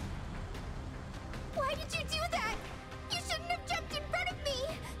 Why did you do that? You shouldn't have jumped in front of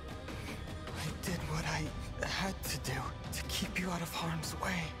me! I did what I had to do to keep you out of harm's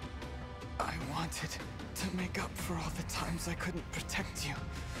way. I wanted to make up for all the times I couldn't protect you.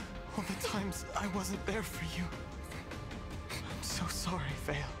 All the times I wasn't there for you. I'm so sorry,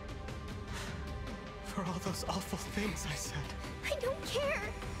 Vale. For all those awful things I said. I don't care!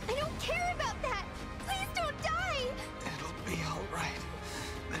 I don't care about that! Please don't die! It'll be alright.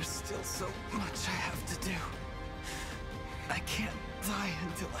 There's still so much I have to do. I can't die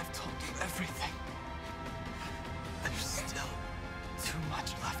until I've told you everything. There's still too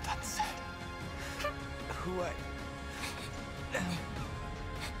much left unsaid. Who I am.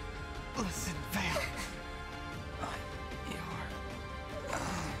 Listen, Vale.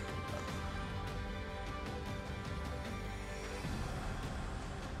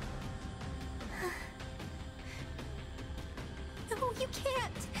 No, you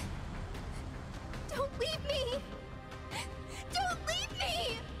can't! Don't leave me! Don't leave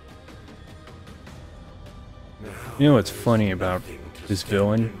me! You know what's funny about this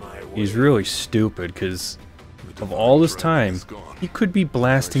villain? He's really stupid because of all this time, he could be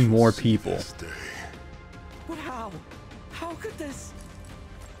blasting more people. But how? How could this?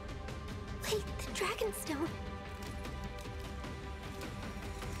 Wait, the Dragonstone.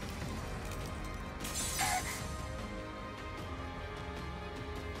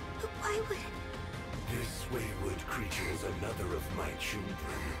 But why would... This wayward creature is another of my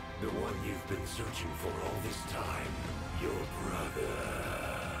children. The one you've been searching for all this time. Your brother.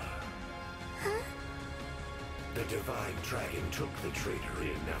 Huh? The Divine Dragon took the traitor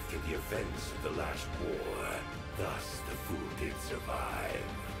in after the events of the last war. Thus, the fool did survive.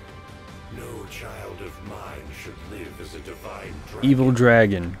 No child of mine should live as a Divine Dragon. Evil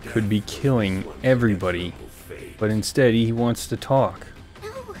dragon could be killing everybody, but instead he wants to talk.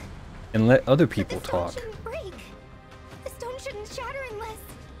 No. And let other people talk. The stone shouldn't break. The stone shouldn't shatter unless...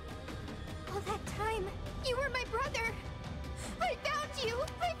 All that time, you were my brother. I found you.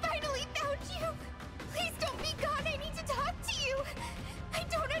 I finally found you. Please don't be gone. I need to talk to you. I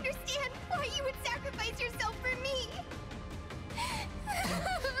don't understand why you would sacrifice yourself for me.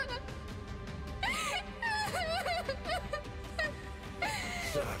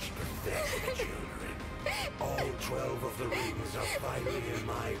 Such pathetic children. All 12 of the rings are finally in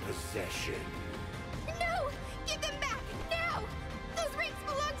my possession. No! Give them back, now! Those rings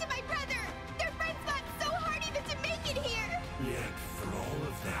belong to my brother! Their friends fought so hard even to make it here! Yet, for all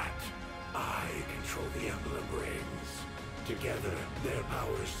of that, I control the Emblem rings. Together, their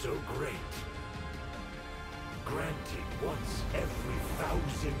power is so great. Granted once every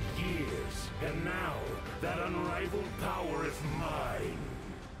 1,000 years, and now that unrivaled power is mine.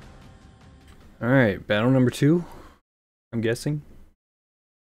 Alright, battle number 2, I'm guessing.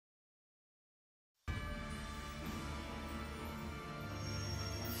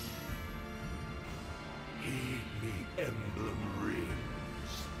 Heed me, Emblem rings.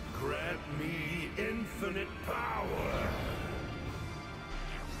 Grant me infinite power.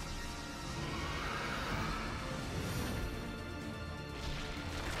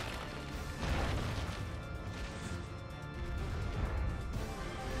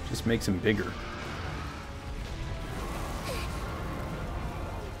 Just makes him bigger.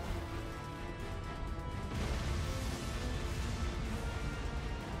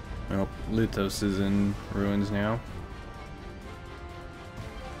 Well, Luthos is in ruins now.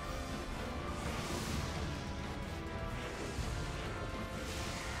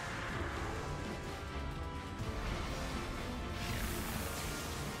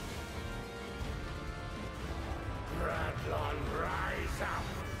 Gradlon, rise up!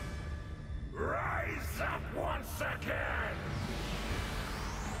 Rise up once again!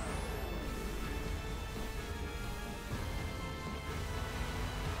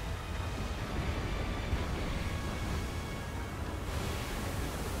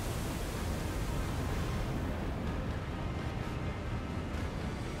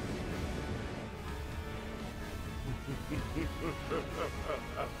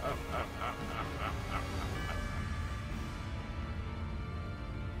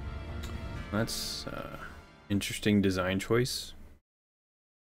 That's interesting design choice.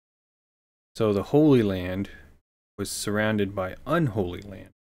 So the Holy Land was surrounded by unholy land,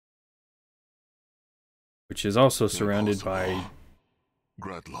 which is also surrounded by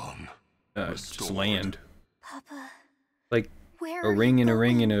Gradlon, just land. Papa, Like where a are ring you and a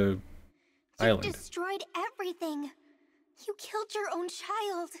ring going? and a island. You destroyed everything. You killed your own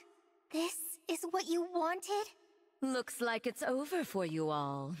child. This is what you wanted? Looks like it's over for you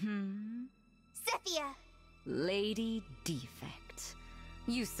all, hmm? Zephia! Lady Defect.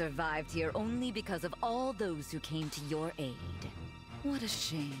 You survived here only because of all those who came to your aid. What a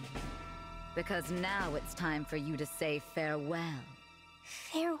shame. Because now it's time for you to say farewell.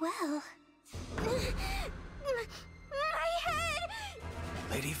 Farewell? My head!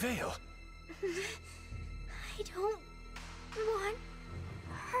 Lady Vale. I don't want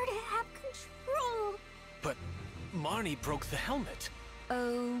her to have control. But Marnie broke the helmet.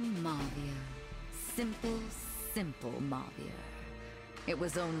 Oh, Mavia. Simple, simple Mavia. It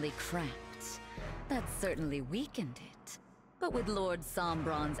was only cracked. That certainly weakened it. But with Lord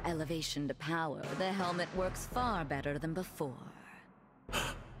Sombron's elevation to power, the helmet works far better than before.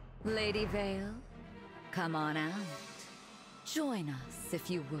 Lady Vale, come on out. Join us if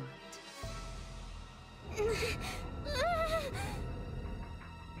you would.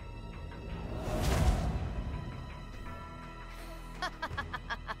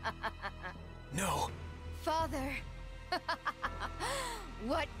 No. Father.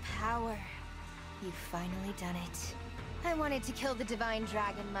 What power. You've finally done it. I wanted to kill the Divine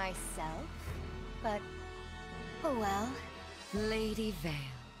Dragon myself, but oh well. Lady Vale,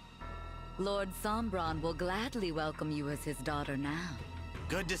 Lord Sombron will gladly welcome you as his daughter now.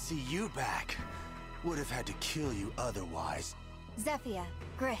 Good to see you back. Would have had to kill you otherwise. Zephia,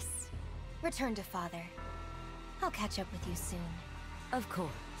 Gris, return to Father. I'll catch up with you soon. Of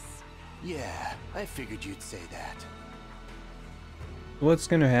course. Yeah, I figured you'd say that. What's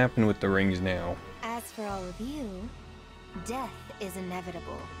gonna happen with the rings now? As for all of you, death is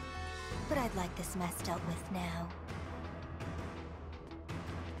inevitable. But I'd like this mess dealt with now.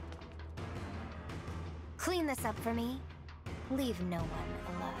 Clean this up for me. Leave no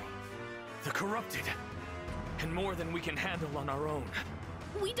one alive. The corrupted. And more than we can handle on our own.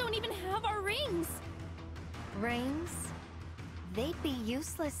 We don't even have our rings. Rings? They'd be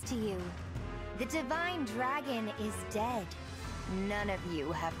useless to you. The divine dragon is dead. None of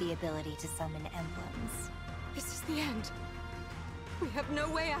you have the ability to summon emblems. This is the end. We have no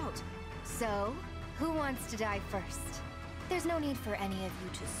way out. So, who wants to die first? There's no need for any of you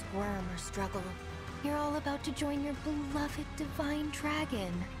to squirm or struggle. You're all about to join your beloved divine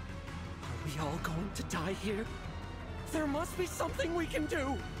dragon. Are we all going to die here? There must be something we can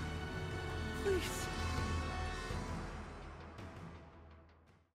do. Please.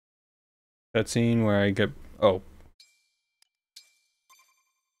 That scene where I get... Oh.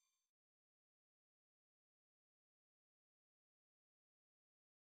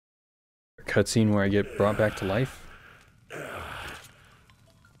 A cutscene where I get brought back to life?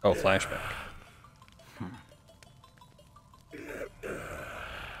 Oh, flashback.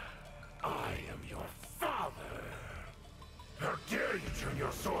 I am your father. How dare you turn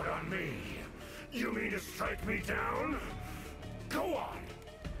your sword on me? You mean to strike me down? Go on.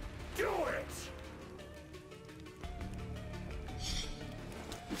 Do it!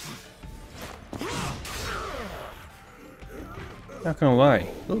 Not gonna lie,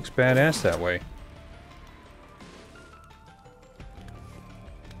 it looks badass that way.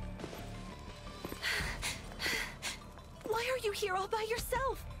 Why are you here all by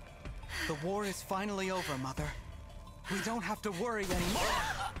yourself? The war is finally over, Mother. We don't have to worry anymore.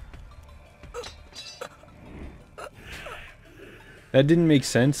 That didn't make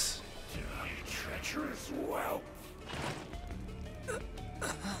sense. Treacherous whelp.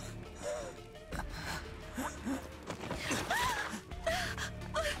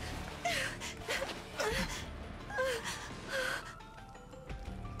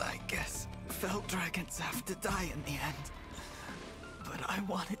 I guess fell dragons have to die in the end. But I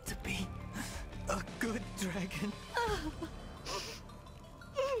want it to be a good dragon.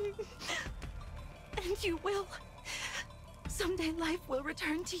 And you will. Someday life will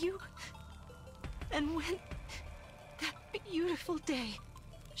return to you. And when that beautiful day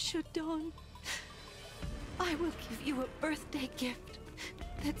should dawn, I will give you a birthday gift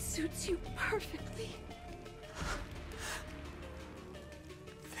that suits you perfectly.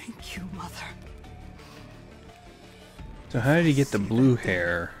 Thank you, Mother. So how did he get the blue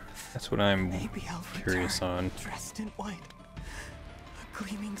hair? That's what I'm Maybe I'll curious return, on. dressed in white, a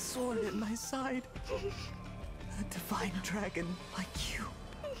gleaming sword at my side, a divine dragon like you,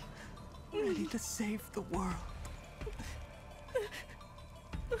 ready to save the world.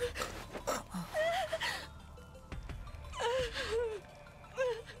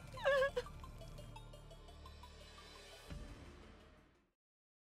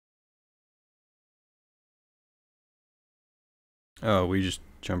 Oh, we just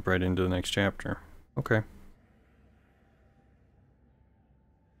jump right into the next chapter. Okay.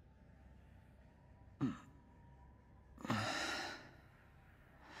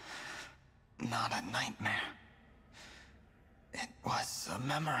 Not a nightmare. It was a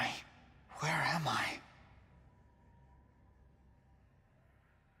memory. Where am I?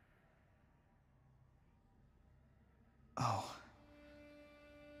 Oh.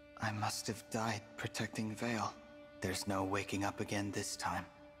 I must have died protecting Vale. There's no waking up again this time.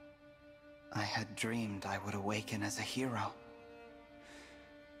 I had dreamed I would awaken as a hero.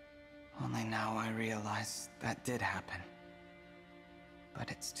 Only now I realize that did happen.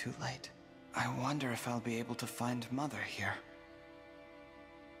 But it's too late. I wonder if I'll be able to find Mother here.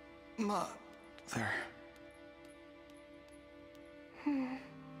 Mother.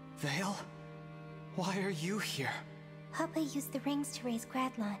 Vale? Why are you here? Papa used the rings to raise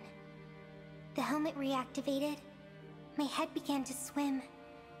Gradlon. The helmet reactivated. My head began to swim.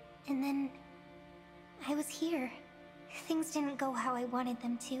 And then... I was here. Things didn't go how I wanted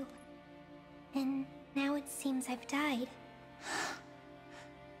them to. And now it seems I've died.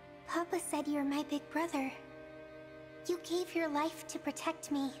 Papa said you're my big brother. You gave your life to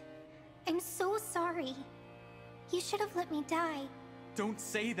protect me. I'm so sorry. You should have let me die. Don't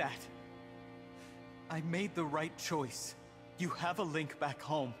say that. I made the right choice. You have a link back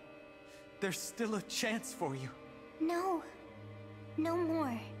home. There's still a chance for you. No. No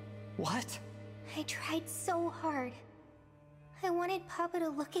more. What? I tried so hard. I wanted Papa to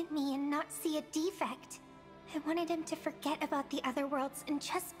look at me and not see a defect. I wanted him to forget about the other worlds and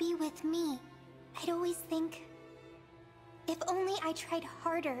just be with me. I'd always think, if only I tried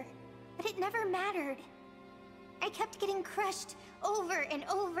harder, but it never mattered. I kept getting crushed over and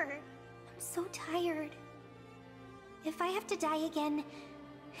over. I'm so tired. If I have to die again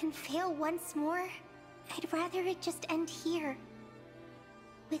and fail once more, I'd rather it just end here.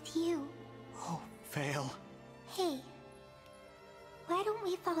 With you. Oh, Vale. Hey, why don't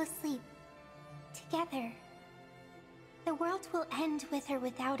we fall asleep together? The world will end with or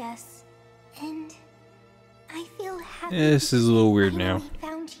without us, and I feel happy. This is a little weird now.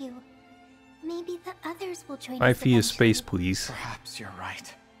 Found you. Maybe the others will join us. I feel space, please. Perhaps you're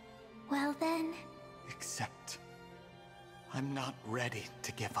right. Well then. Except, I'm not ready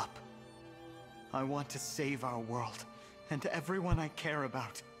to give up. I want to save our world and everyone I care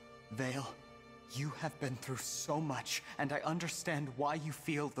about. Vale, you have been through so much, and I understand why you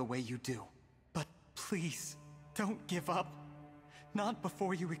feel the way you do. But please, don't give up. Not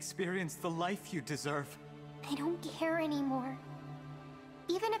before you experience the life you deserve. I don't care anymore.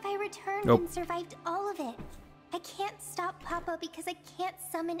 Even if I returned Nope. and survived all of it, I can't stop Papa because I can't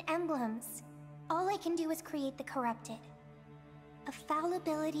summon emblems. All I can do is create the corrupted. A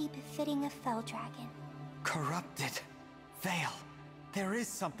fallibility befitting a fell dragon. Corrupted. Vale, there is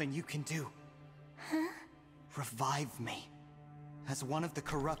something you can do. Huh? Revive me. As one of the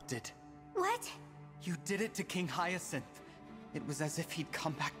corrupted. What? You did it to King Hyacinth. It was as if he'd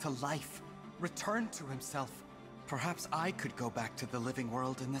come back to life, returned to himself. Perhaps I could go back to the living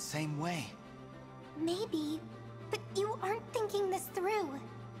world in the same way. Maybe, but you aren't thinking this through.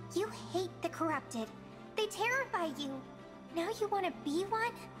 You hate the corrupted. They terrify you. Now you want to be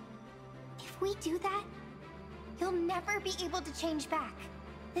one? If we do that, you'll never be able to change back.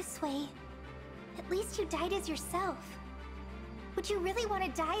 This way, at least you died as yourself. Would you really want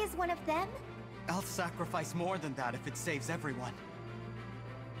to die as one of them? I'll sacrifice more than that if it saves everyone.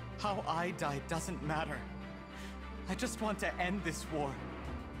 How I die doesn't matter. I just want to end this war.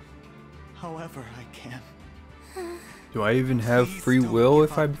 However I can. Do I even have free will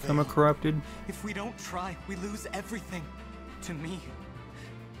if I become a corrupted? If we don't try, we lose everything. To me,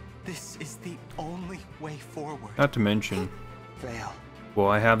 this is the only way forward. Not to mention, Vale. will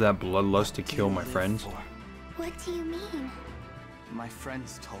I have that bloodlust to kill my friends? What do you mean? My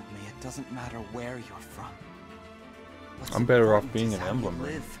friends told me it doesn't matter where you're from. What's I'm better off important being is an how you emblem.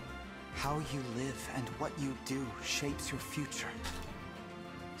 live. How you live and what you do shapes your future.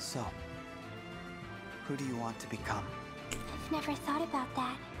 So, who do you want to become? I've never thought about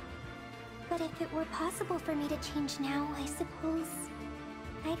that. But if it were possible for me to change now, I suppose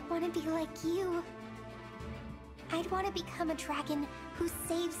I'd want to be like you. I'd want to become a dragon who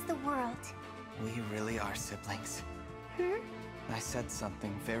saves the world. We really are siblings. I said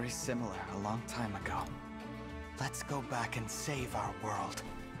something very similar a long time ago. Let's go back and save our world.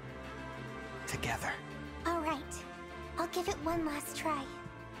 Together. All right. I'll give it one last try.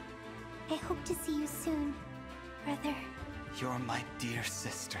 I hope to see you soon, brother. You're my dear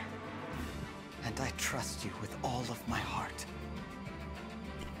sister. And I trust you with all of my heart.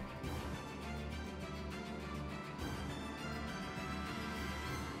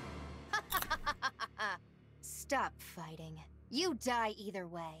 Stop fighting. You die either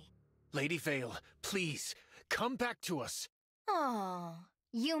way. Lady Vale, please, come back to us. Oh,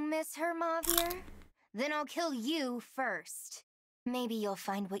 you miss her, Mavier? Then I'll kill you first. Maybe you'll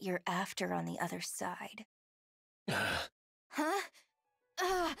find what you're after on the other side. Huh?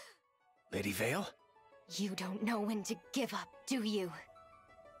 Lady Vale? You don't know when to give up, do you?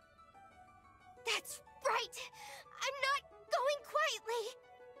 That's right! I'm not going quietly!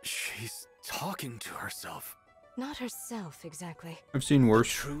 She's talking to herself. Not herself, exactly. I've seen worse.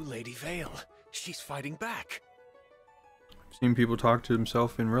 True Lady Vale. She's fighting back. I've seen people talk to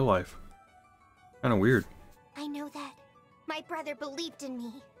themselves in real life. Kind of weird. I know that. My brother believed in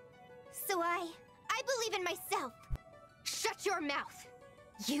me. So I believe in myself. Shut your mouth!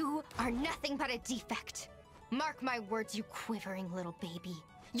 You are nothing but a defect. Mark my words, you quivering little baby.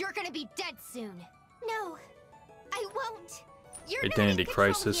 You're gonna be dead soon. No, I won't. You're not in Identity control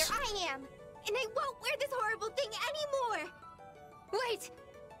crisis. here, I am. And I won't wear this horrible thing anymore. Wait,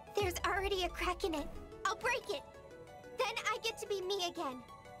 there's already a crack in it. I'll break it. Then I get to be me again.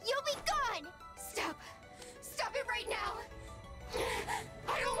 You'll be gone. Stop. Stop it right now.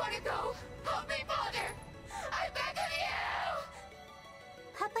 I don't want to go. Help me, Father. I beg of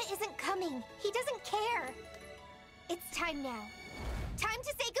you. Papa isn't coming. He doesn't care. It's time now. Time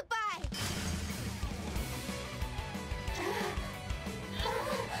to say goodbye.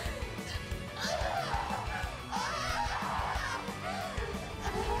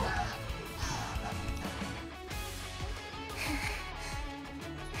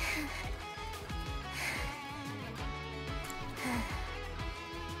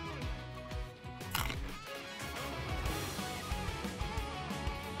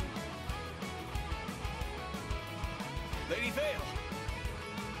 Lady Vale!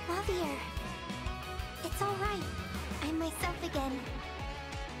 Javier. It's alright. I'm myself again.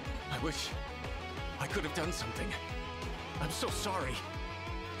 I wish I could have done something. I'm so sorry.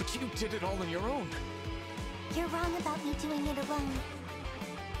 But you did it all on your own. You're wrong about me doing it alone.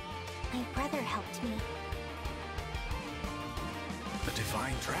 My brother helped me. The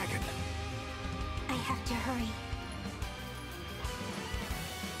Divine Dragon. I have to hurry.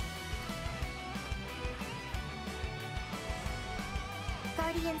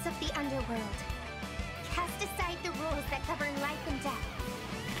 Guardians of the Underworld, cast aside the rules that govern life and death,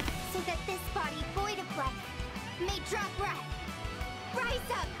 so that this body void of life may draw breath.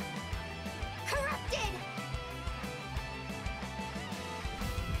 Rise up! Corrupted!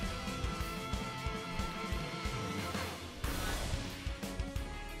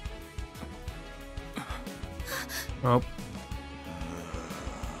 Oh.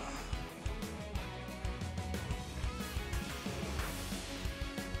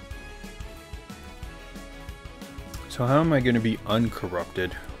 So how am I going to be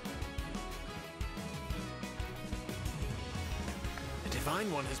uncorrupted? The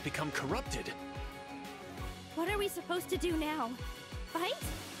Divine One has become corrupted. What are we supposed to do now? Fight?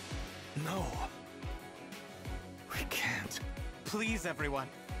 No. We can't. Please, everyone,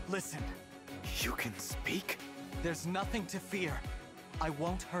 listen. You can speak? There's nothing to fear. I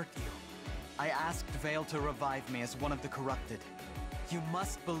won't hurt you. I asked Vale to revive me as one of the corrupted. You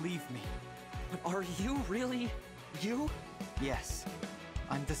must believe me. But are you really... you? Yes.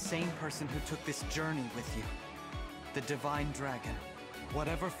 I'm the same person who took this journey with you. The Divine Dragon.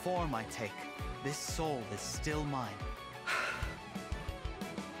 Whatever form I take, this soul is still mine.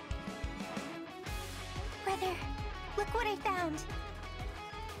 Brother, look what I found.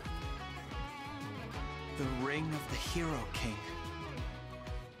 The Ring of the Hero King.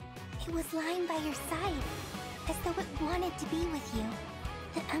 It was lying by your side, as though it wanted to be with you.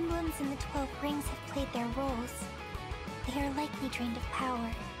 The emblems in the 12 rings have played their roles. They are likely drained of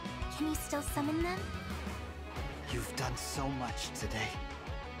power. Can you still summon them? You've done so much today.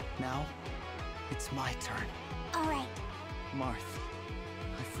 Now, it's my turn. All right. Marth,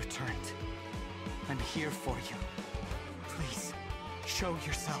 I've returned. I'm here for you. Please, show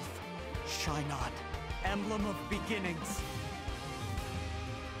yourself. Shine on. Emblem of Beginnings.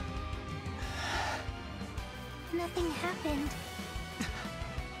 Nothing happened.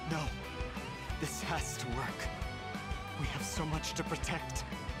 No, this has to work. We have so much to protect.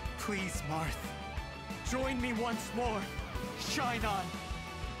 Please, Marth, join me once more. Shine on.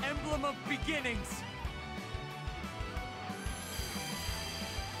 Emblem of Beginnings.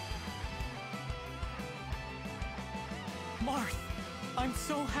 Marth, I'm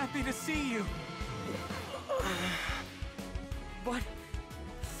so happy to see you. But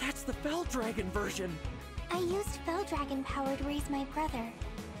that's the Fell Dragon version. I used Fell Dragon power to raise my brother.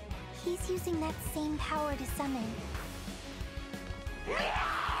 He's using that same power to summon.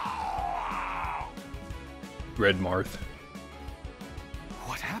 Red Marth.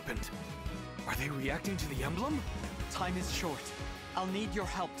 What happened? Are they reacting to the emblem? Time is short. I'll need your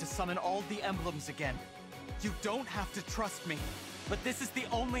help to summon all the emblems again. You don't have to trust me, but this is the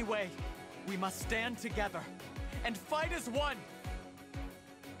only way. We must stand together and fight as one.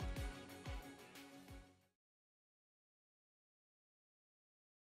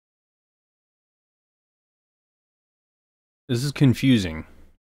 This is confusing.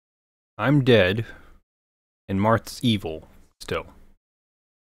 I'm dead, and Marth's evil, still.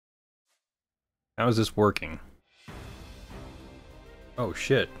 How is this working? Oh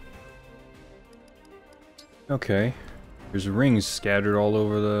shit. Okay. There's rings scattered all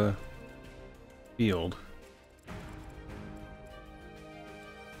over the field.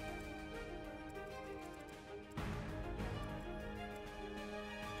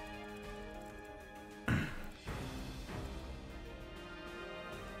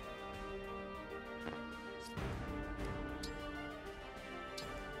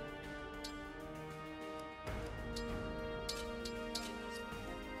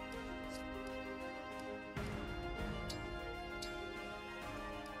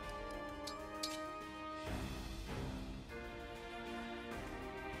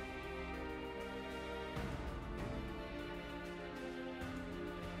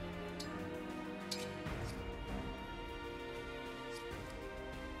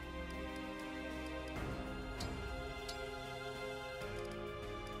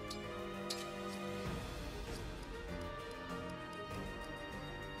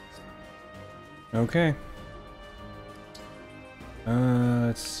 Okay.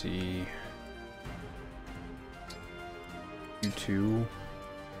 Let's see. You two.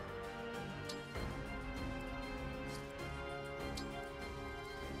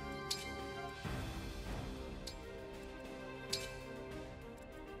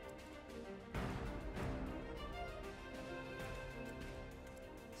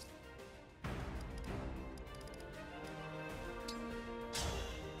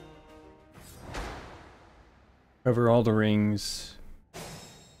 Cover all the rings.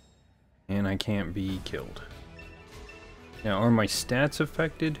 And I can't be killed. Now, are my stats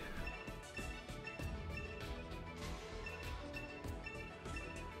affected?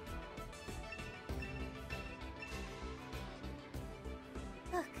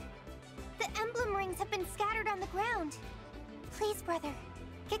 Look, the emblem rings have been scattered on the ground. Please, brother,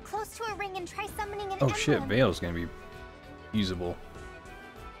 get close to a ring and try summoning an emblem. Oh shit, Veil's gonna be usable.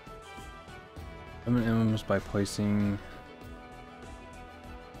 Summon emblems by placing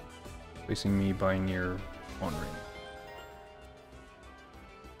me by near one ring.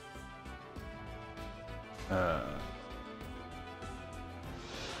 Oh,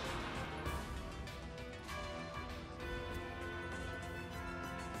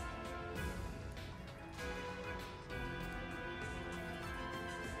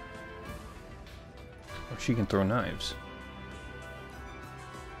 she can throw knives.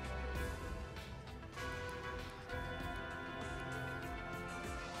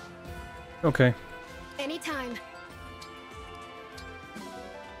 Okay. Anytime.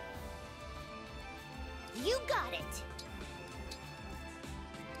 You got it.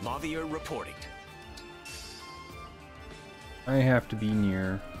 Mavia reporting. I have to be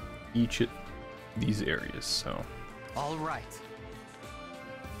near each of these areas, so. All right.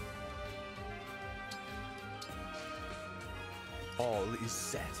 All is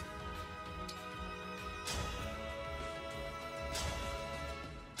set.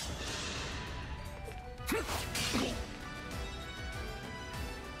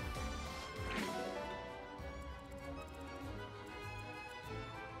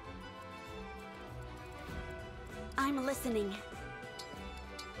 I'm listening.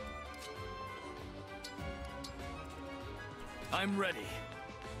 I'm ready.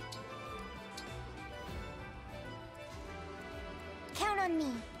 Count on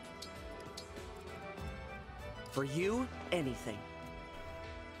me. For you, anything.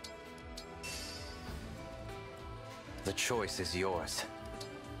 The choice is yours.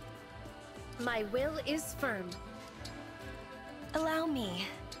 My will is firm. Allow me.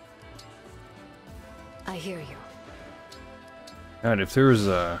 I hear you. God, if there was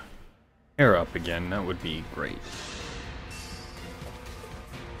a air up again, that would be great.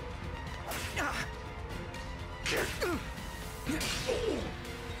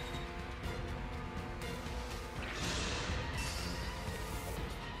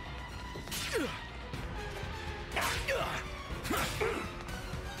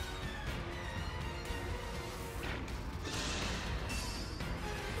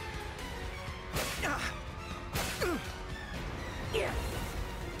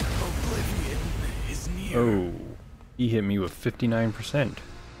 Oblivion is near. Oh, he hit me with 59%.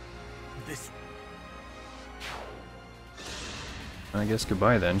 This I guess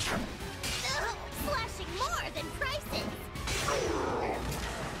goodbye then. Slashing more than prices.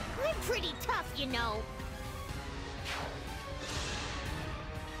 I'm pretty tough, you know.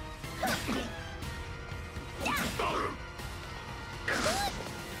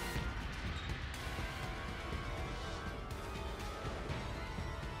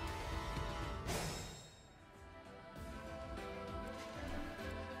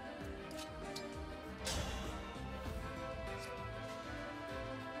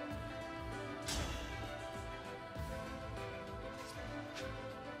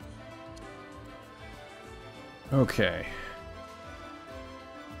 Okay.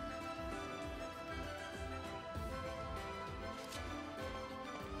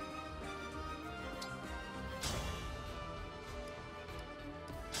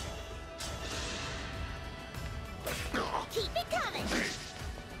 Keep it coming.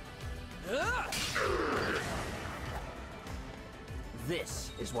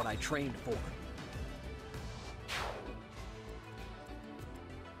 This is what I trained for.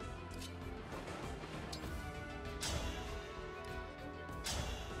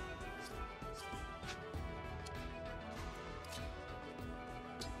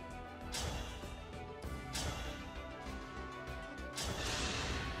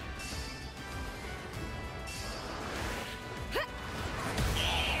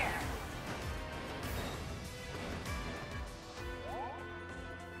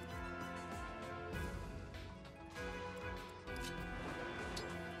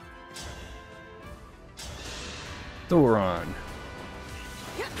 Thoron.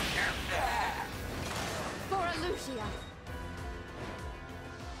 For Alucia.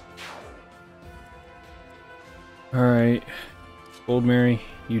 Alright. Old Mary,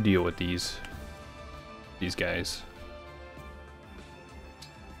 you deal with these guys.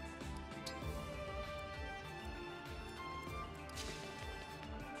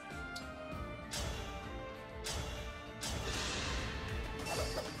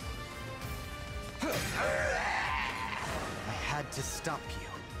 I had to stop you.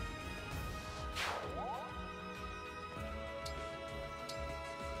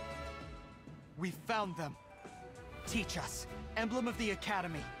 We found them. Teach us. Emblem of the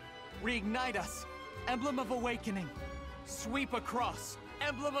Academy. Reignite us. Emblem of Awakening. Sweep across.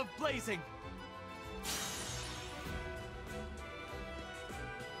 Emblem of Blazing.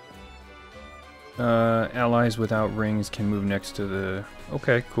 Allies without rings can move next to the...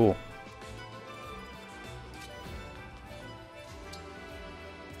 Okay, cool.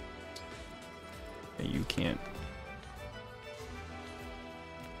 Yeah, you can't.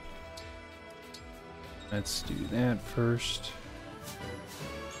 Let's do that first.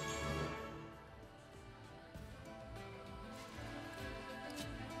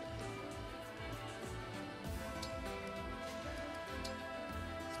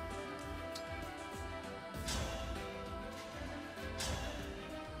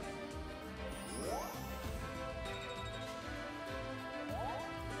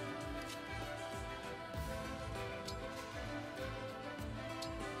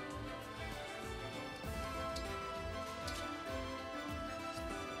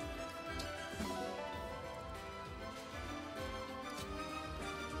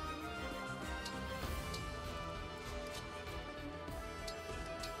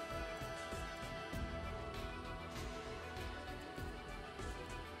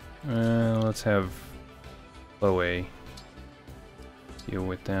 Let's have Chloe deal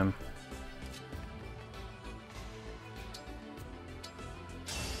with them.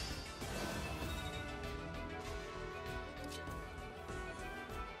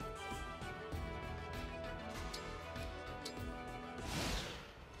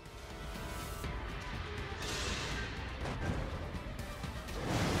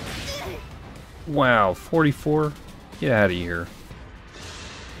 Wow, 44? Get out of here.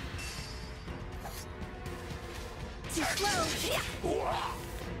 Too slow.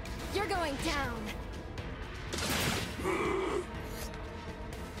 You're going down.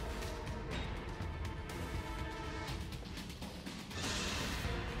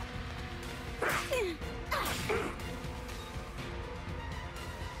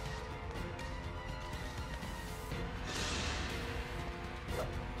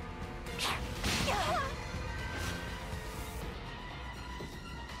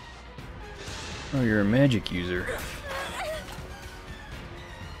 Oh, you're a magic user.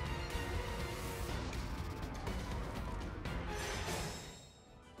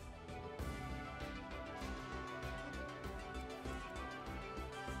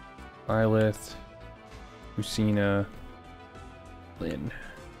 Byleth, Lucina, Lynn.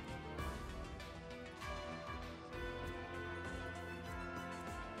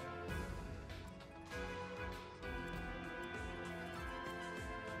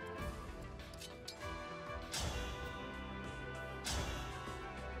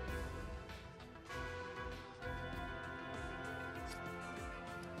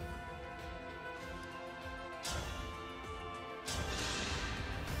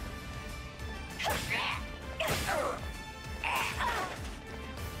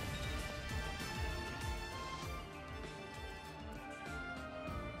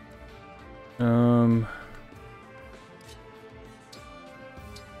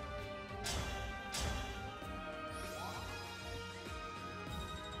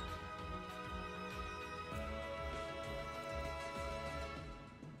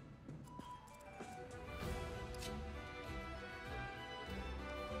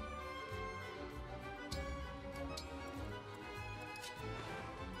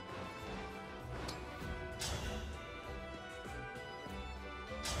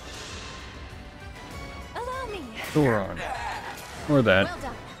 Thoron. Or that. Well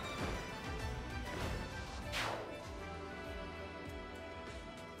done.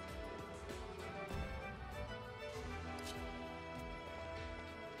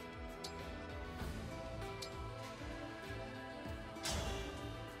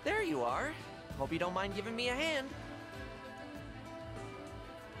 There you are. Hope you don't mind giving me a hand.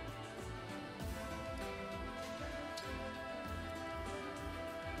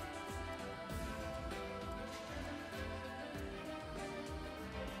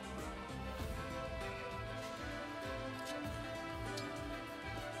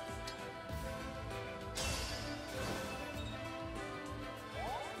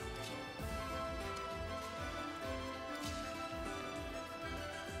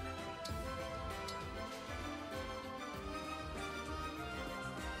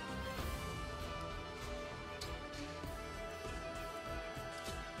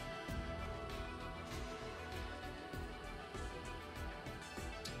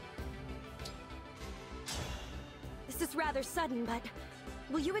 was rather sudden, but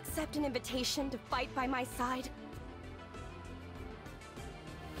will you accept an invitation to fight by my side?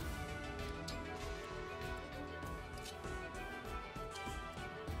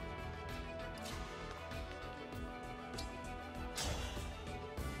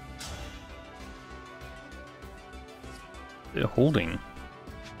 They're holding.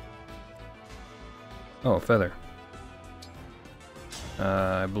 Oh, a feather.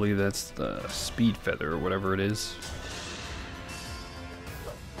 I believe that's the speed feather or whatever it is.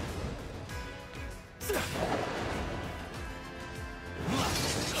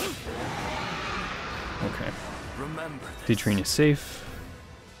 Okay. Citrine is safe.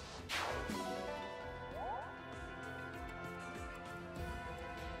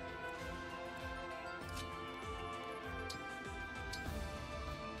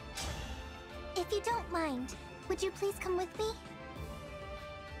 If you don't mind, would you please come with me?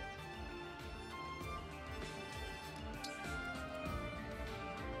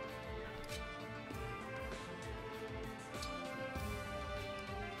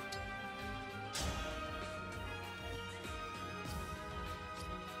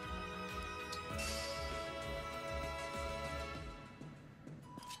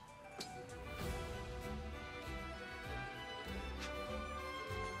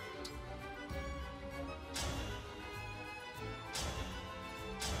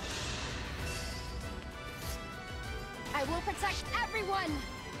 I will protect everyone!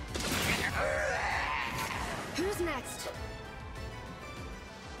 Who's next?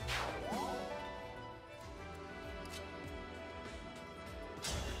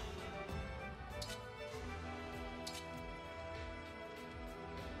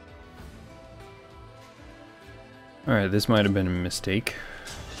 Alright, this might have been a mistake.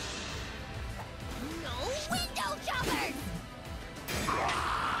 No window jumpers!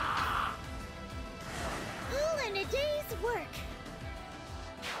 All in a day's work.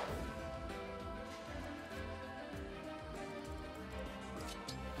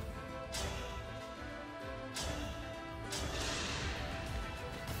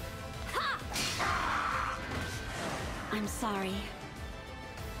 I'm sorry.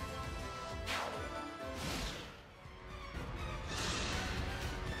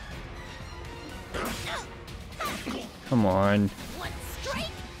 Come on. One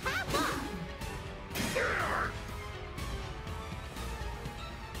straight half up.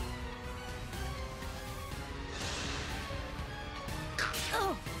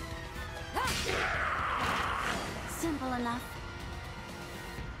 Oh. Simple enough.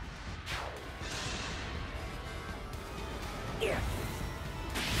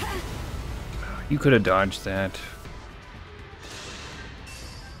 You could have dodged that.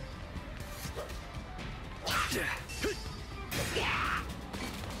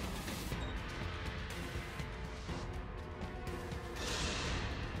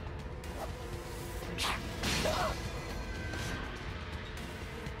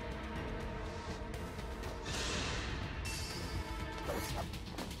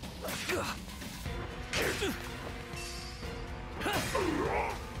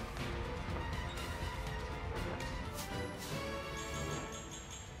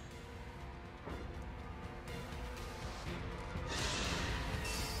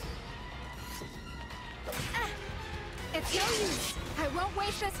 It's no use. I won't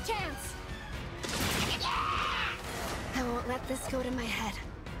waste this chance. I won't let this go to my head.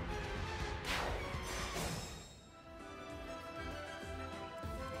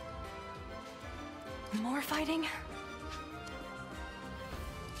 More fighting?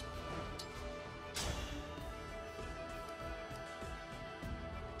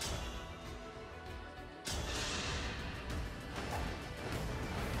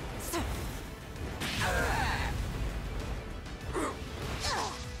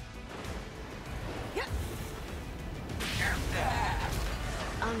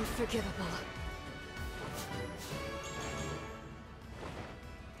 Unforgivable.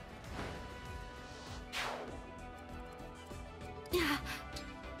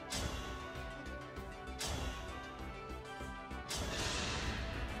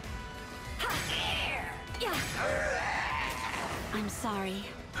 I'm sorry.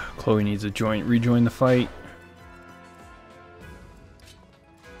 Chloe needs a rejoin the fight.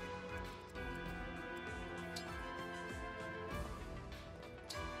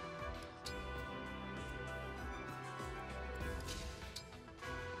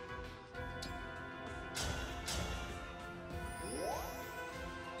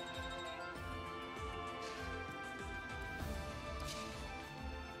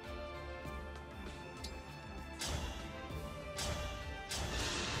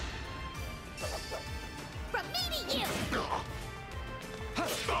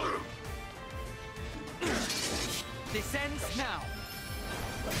 This ends now.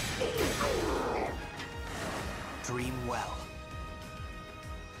 Dream well.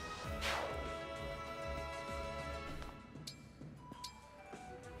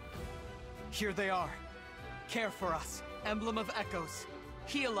 Here they are. Care for us, Emblem of Echoes.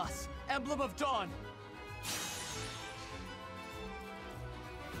 Heal us, Emblem of Dawn.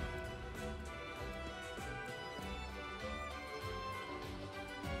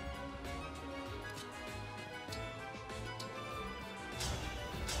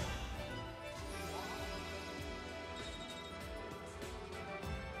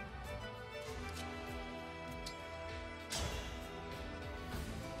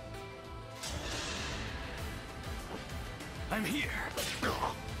 I'm here.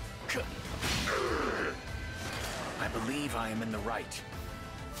 I believe I am in the right.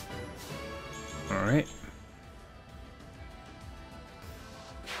 All right.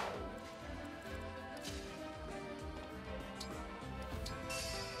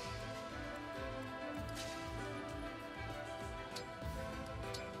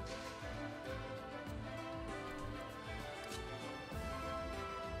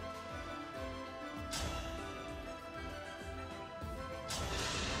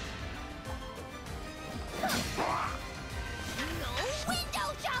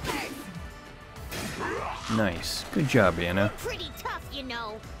 Nice. Good job, Anna. Pretty tough, you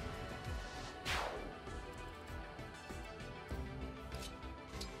know.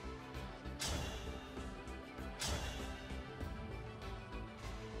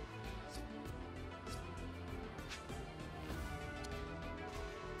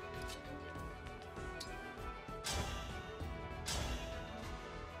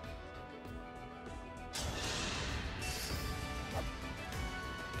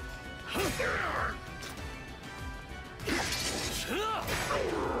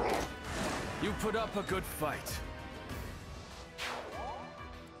 You put up a good fight.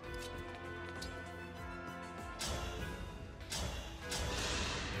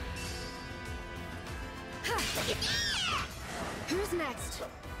 Who's next?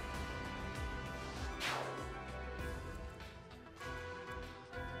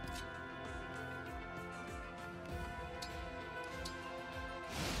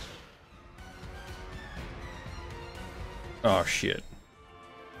 Oh shit.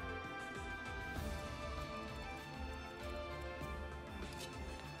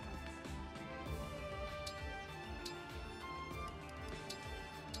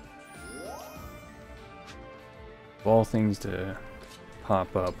 Of all things to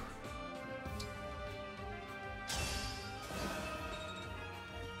pop up.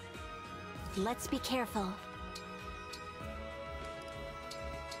 Let's be careful.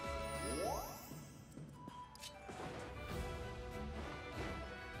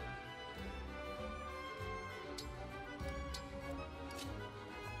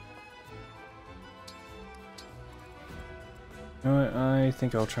 You know what? I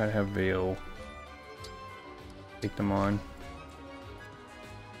think I'll try to have Vale take them on.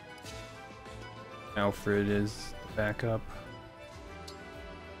 Alfred is the backup.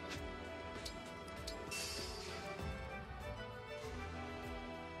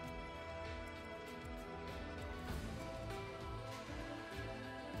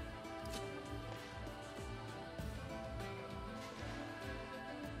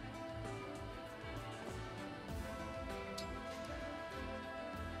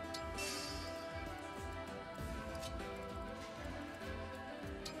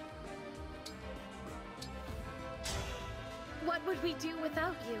 What would we do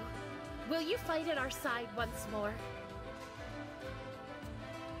without you? Will you fight at our side once more?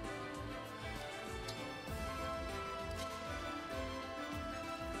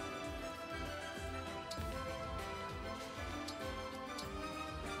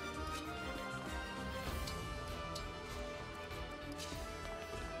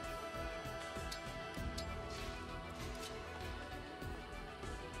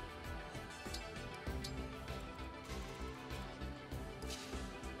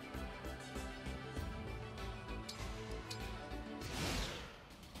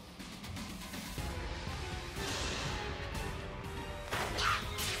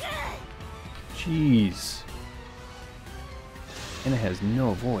 Jeez. And it has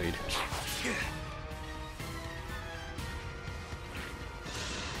no void.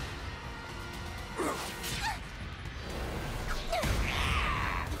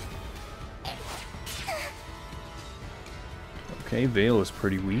 Okay, Vale is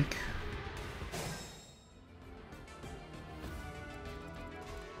pretty weak.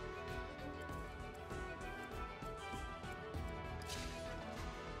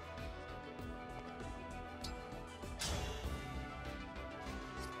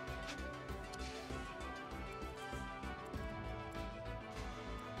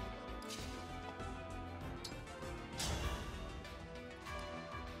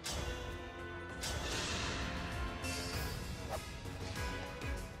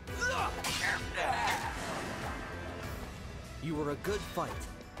 You were a good fight.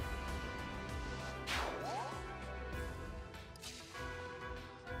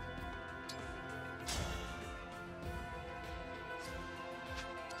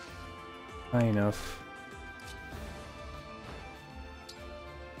 High enough.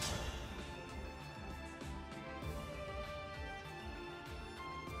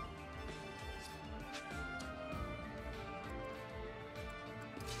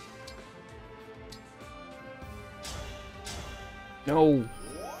 No!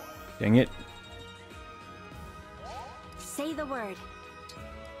 Dang it. Say the word.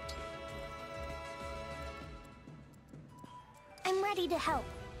 I'm ready to help.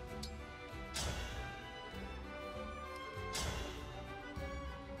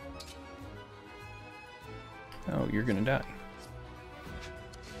 Oh, you're gonna die.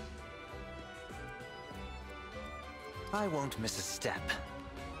 I won't miss a step.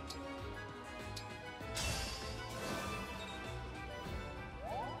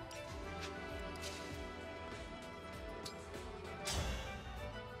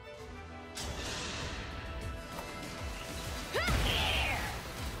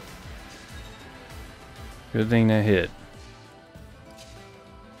 Good thing that hit.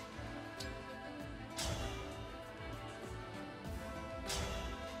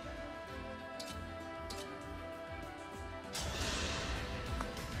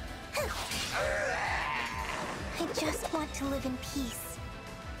 I just want to live in peace.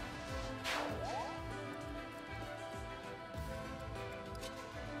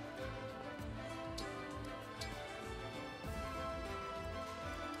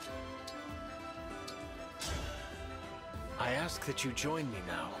 I ask that you join me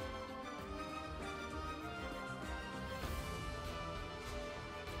now.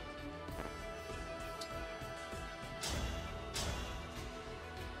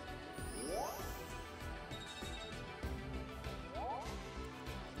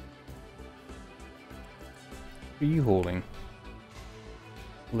 What are you holding?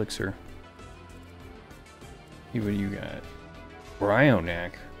 Elixir. See what you got.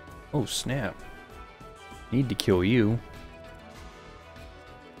 Bryonac. Oh snap. Need to kill you.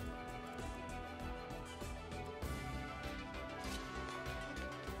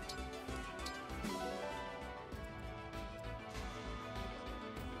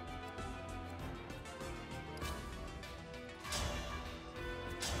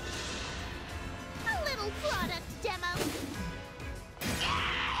 A little product demo.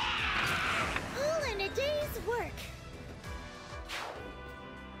 All in a day's work.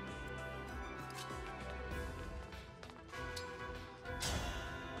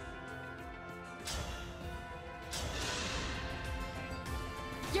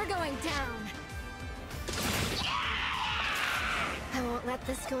 You're going down. I won't let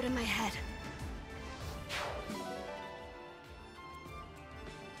this go to my head.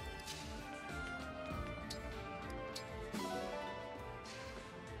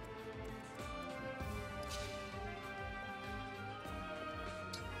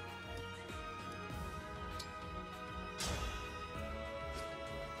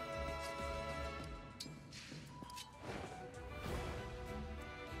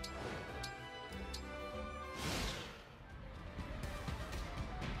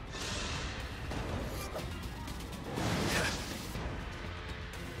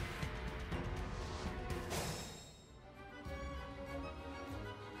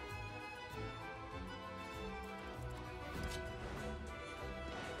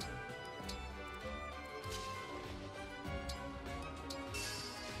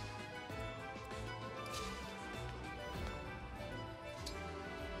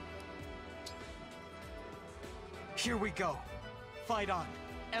 Here we go. Fight on.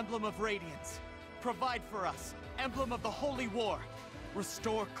 Emblem of Radiance. Provide for us. Emblem of the Holy War.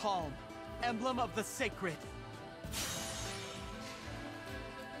 Restore calm. Emblem of the Sacred.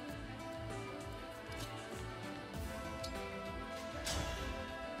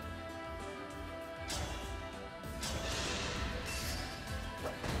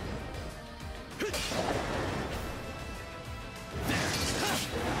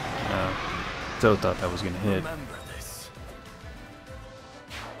 So thought that was gonna hit. Remember this.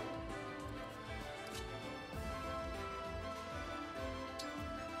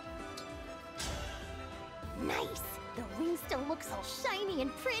 Nice. The ring still looks all shiny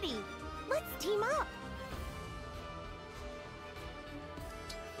and pretty. Let's team up.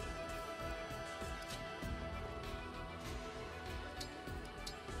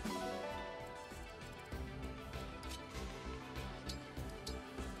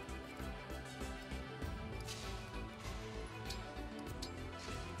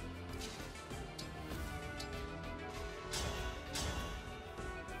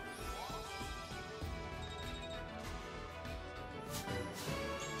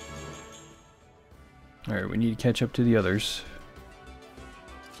 Alright, we need to catch up to the others.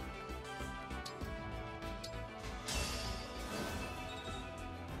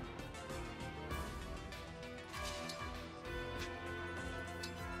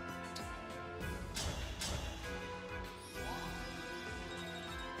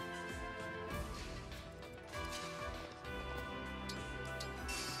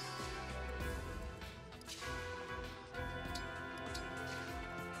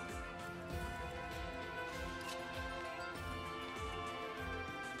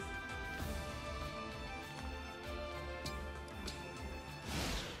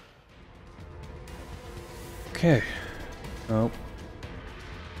 Okay. Oh.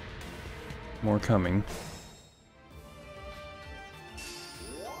 More coming.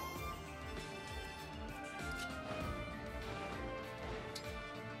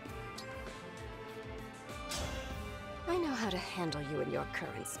 I know how to handle you in your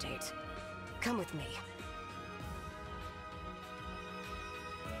current state. Come with me.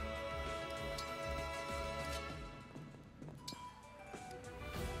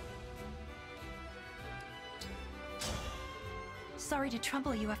 Sorry to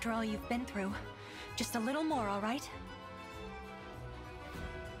trouble you after all you've been through. Just a little more, all right?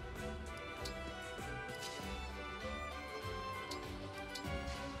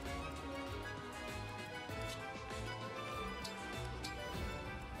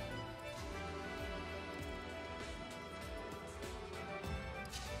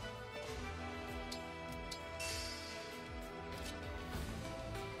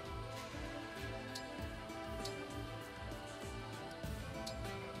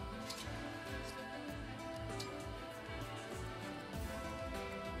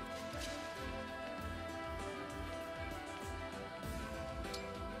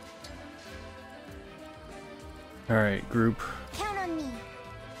 Alright, group. Count on me.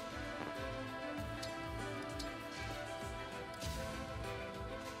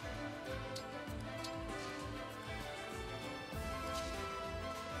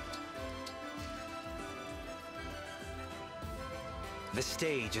 The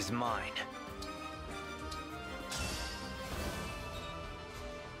stage is mine.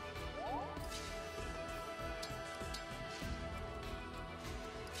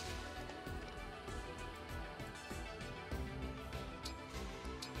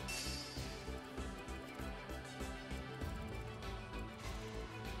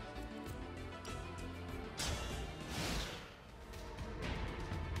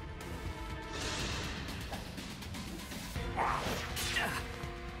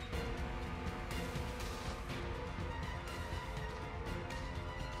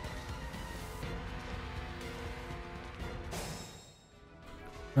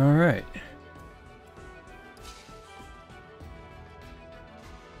 All right.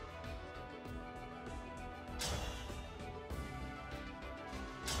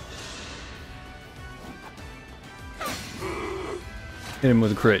 Hit him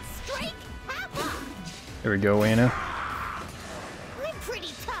with a crit. There we go, Anna. I'm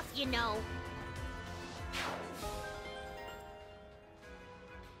pretty tough, you know.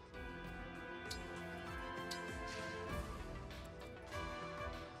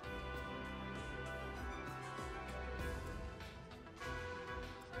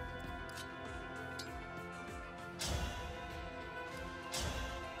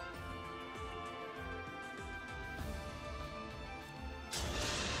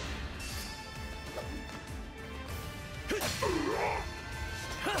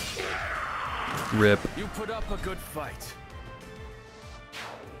 Rip. You put up a good fight.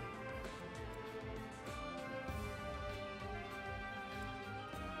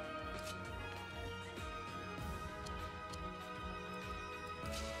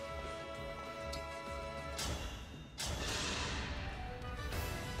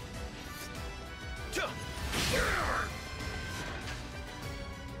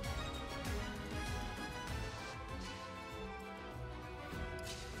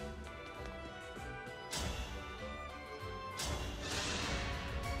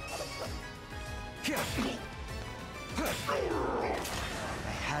 I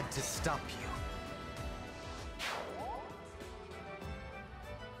had to stop you.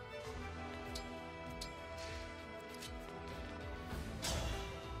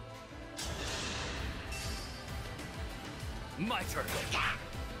 My turn.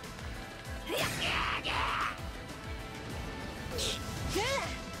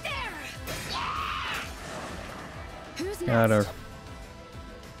 Who's Got her. next?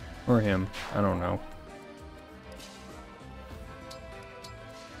 Or him. I don't know.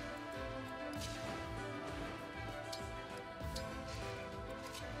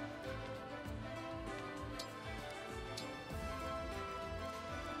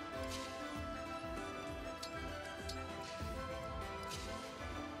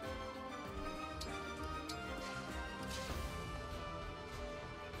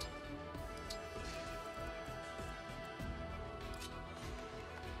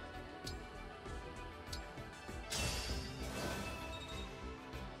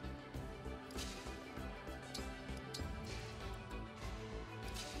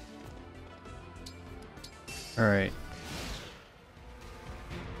 Alright.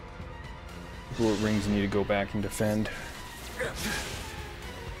 Bullet rings need to go back and defend.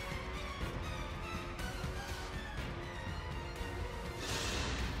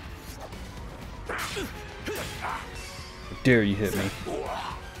 How dare you hit me?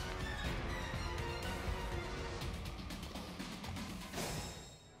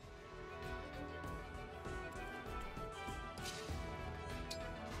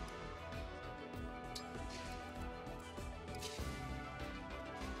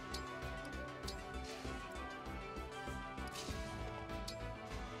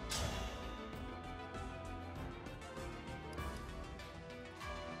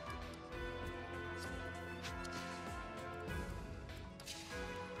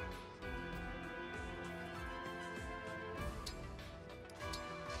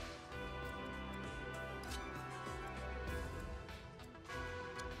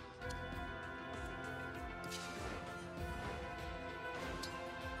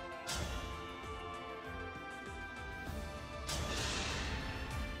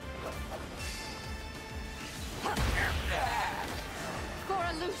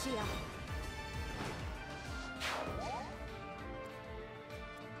 Lucia.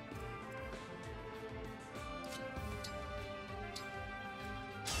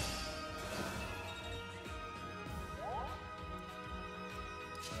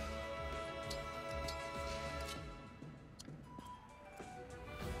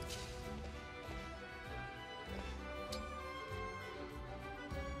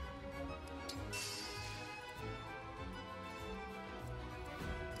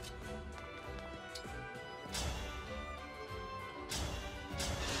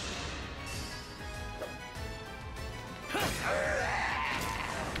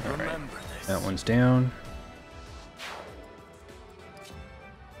 Remember this. That one's down.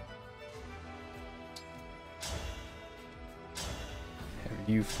 Have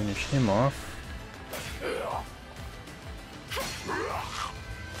you finish him off?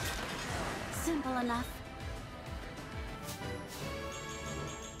 Simple enough.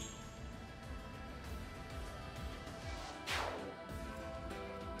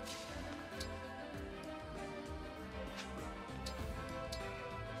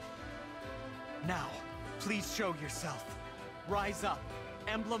 Now, please show yourself. Rise up,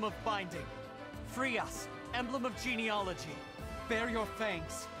 Emblem of Binding. Free us, Emblem of Genealogy. Bear your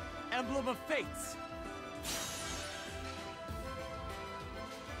fangs, Emblem of Fates.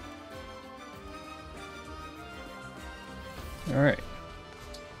 All right.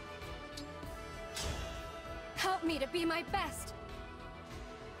 Help me to be my best.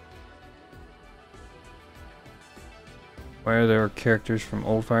 Why are there characters from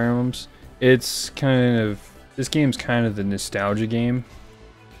old Fire Emblems? It's kind of... This game's kind of the nostalgia game.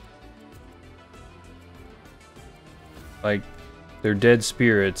 Like, they're dead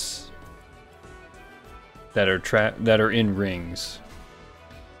spirits that are in rings.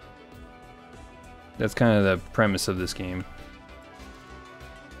 That's kind of the premise of this game.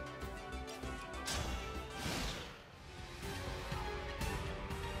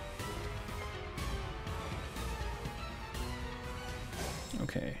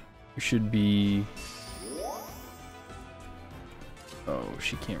 Okay, you should be... Oh,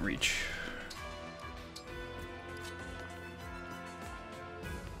 she can't reach.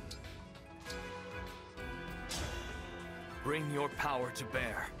 Bring your power to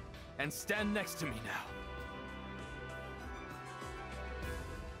bear, and stand next to me now.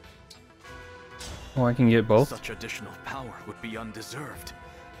 Oh, I can get both? Such additional power would be undeserved.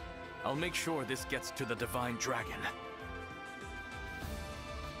 I'll make sure this gets to the Divine Dragon.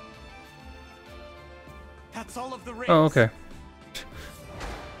 That's all of the rings. Oh, okay.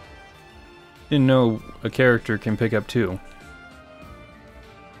 Didn't know a character can pick up two.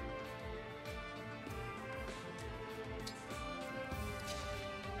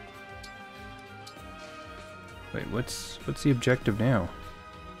 Wait, what's the objective now?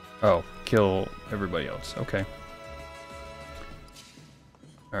 Oh, kill everybody else. Okay.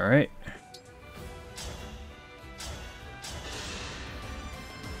 All right.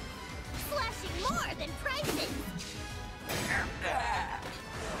 Slashing more than prices.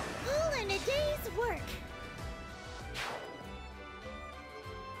 All in a day's work.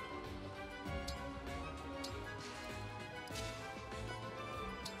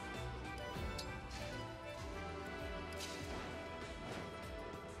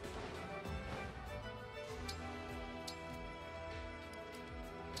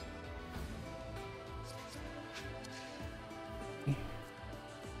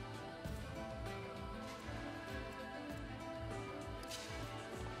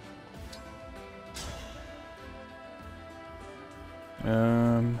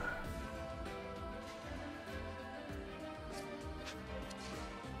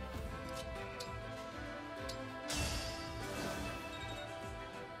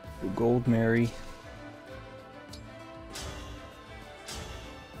 Gold Mary.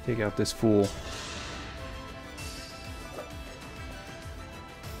 Take out this fool.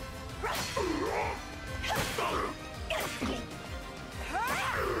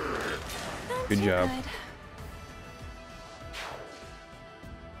 Good job.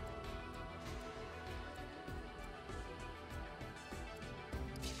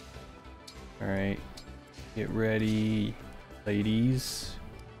 Alright. Get ready, ladies.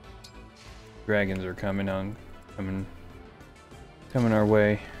 Dragons are coming our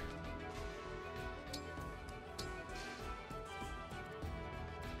way.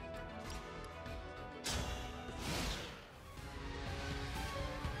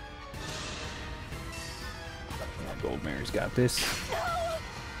 Gold Mary's got this.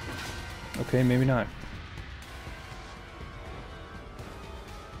 Okay, maybe not.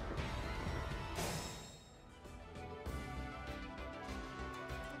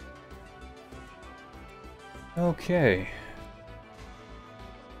 Okay.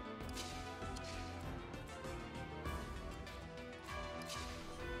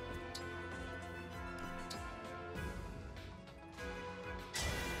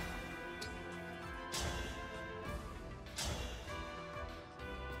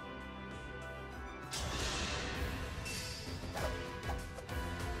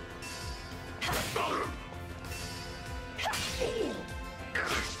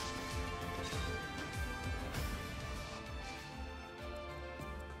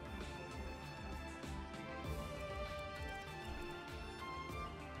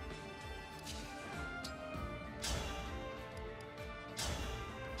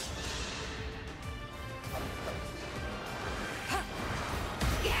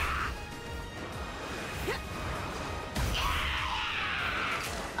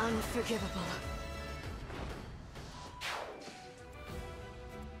 Unforgivable.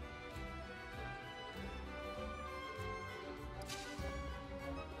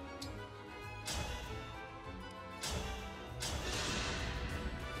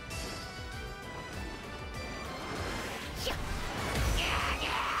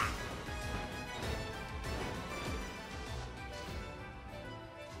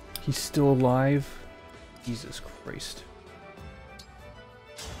 He's still alive? Jesus Christ.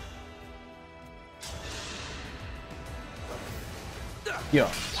 Yeah.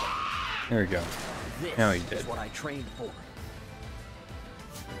 There we go. Now he did. This is what I trained for.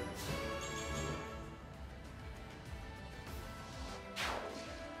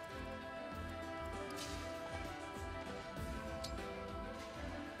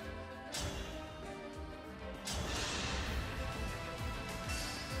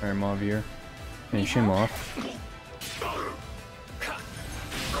 Alright, Mavier. Finish him off.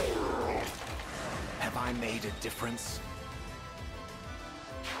 Have I made a difference?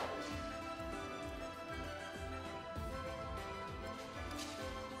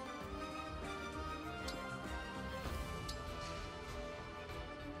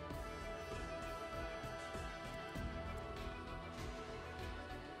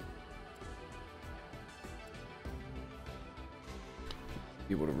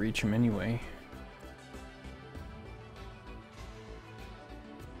 Able to reach him anyway.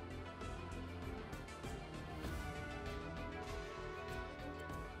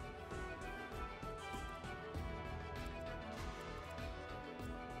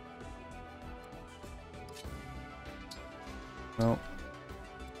 Well,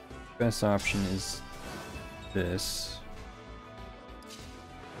 best option is this.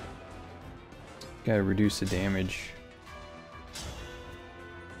 Gotta reduce the damage.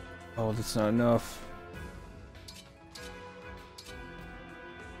 Oh, that's not enough.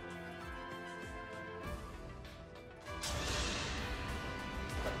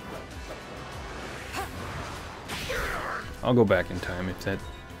 I'll go back in time if it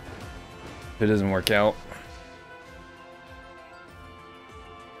doesn't work out.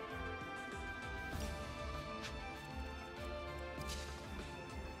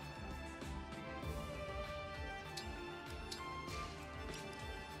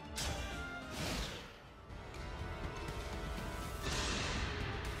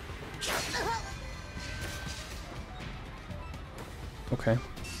 Okay,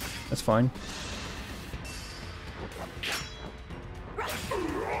 that's fine.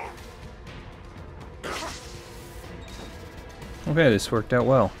 Okay, this worked out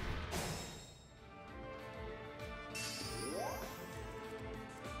well.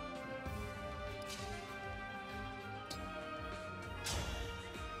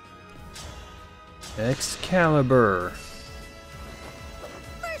 Excalibur.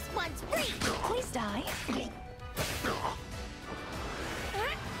 First one's free. Please die.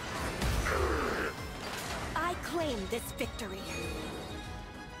 I claim this victory.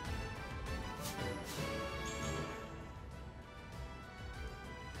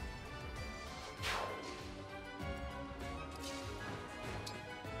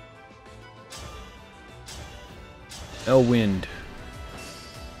 Elwind.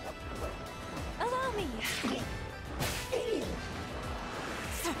 Allow me.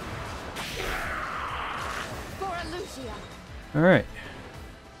 For Lucia. Alright.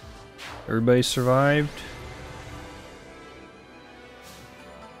 Everybody survived.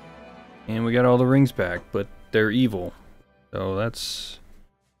 And we got all the rings back, but they're evil. So that's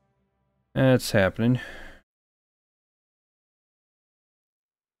happening.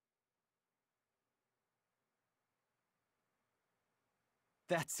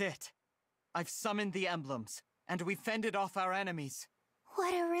 That's it. I've summoned the emblems, and we fended off our enemies.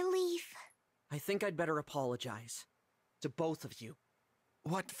 What a relief. I think I'd better apologize. To both of you.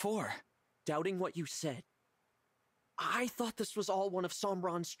 What for? Doubting what you said. I thought this was all one of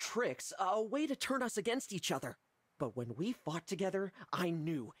Sombron's tricks, a way to turn us against each other. But when we fought together, I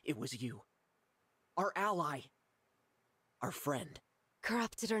knew it was you. Our ally. Our friend.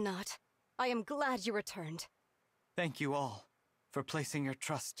 Corrupted or not, I am glad you returned. Thank you all for placing your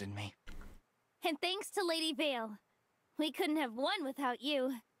trust in me. And thanks to Lady Vale. We couldn't have won without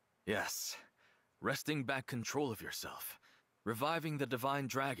you. Yes. Wresting back control of yourself. Reviving the divine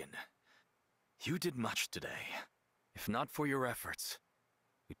dragon. You did much today. If not for your efforts,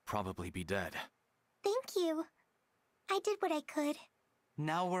 we'd probably be dead. Thank you. I did what I could.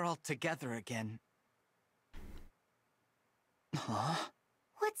 Now we're all together again. Huh?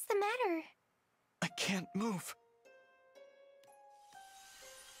 What's the matter? I can't move.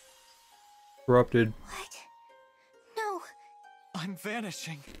 Corrupted. What? No. I'm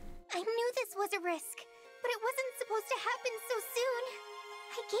vanishing. I knew this was a risk, but it wasn't supposed to happen so soon.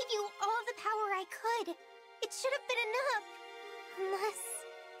 I gave you all the power I could. It should have been enough. Unless...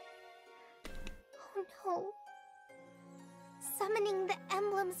 Oh no. Summoning the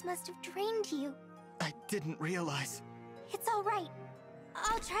emblems must have drained you. I didn't realize. It's all right.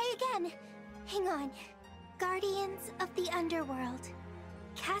 I'll try again. Hang on. Guardians of the Underworld.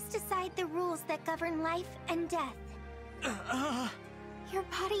 Cast aside the rules that govern life and death. Your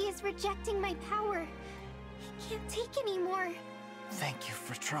body is rejecting my power. It can't take anymore. Thank you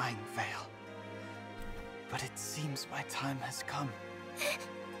for trying, Vale. But it seems my time has come.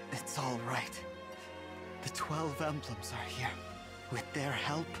 It's all right. The 12 emblems are here. With their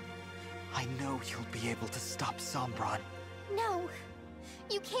help, I know you'll be able to stop Sombron. No.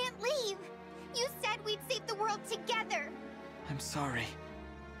 You can't leave. You said we'd save the world together. I'm sorry.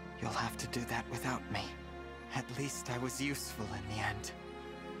 You'll have to do that without me. At least I was useful in the end.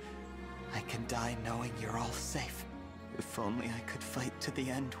 I can die knowing you're all safe. If only I could fight to the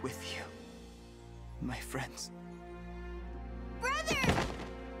end with you. My friends. Brother!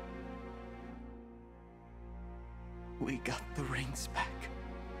 We got the rings back.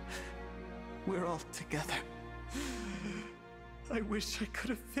 We're all together. I wish I could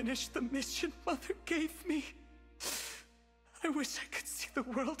have finished the mission Mother gave me. I wish I could see the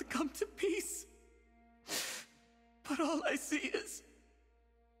world come to peace. But all I see is...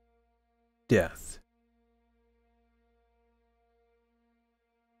 death.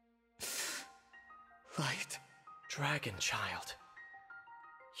 Light. Dragon Child,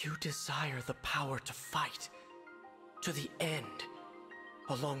 you desire the power to fight to the end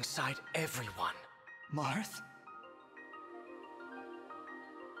alongside everyone. Marth?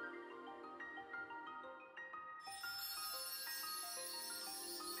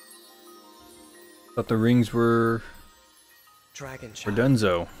 Thought the rings were Dragon for Child,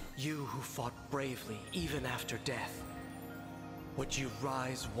 Dunzo. you who fought bravely even after death, would you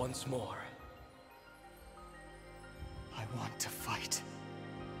rise once more? I want to fight.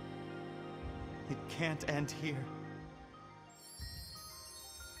 It can't end here.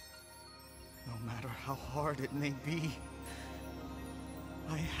 No matter how hard it may be,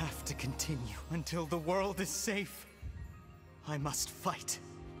 I have to continue until the world is safe. I must fight.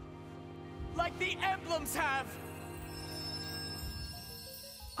 Like the emblems have!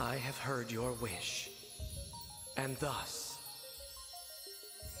 I have heard your wish, and thus,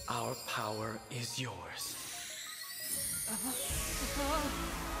 our power is yours.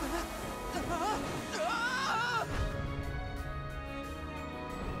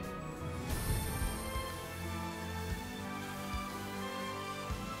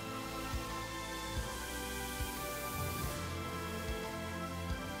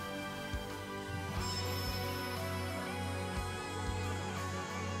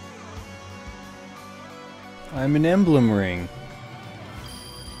 I'm an emblem ring.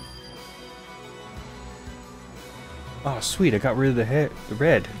 Oh, sweet, I got rid of the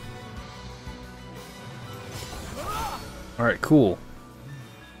red. Alright, cool.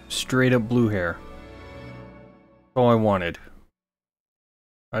 Straight up blue hair. That's all I wanted.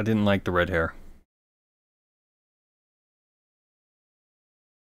 I didn't like the red hair.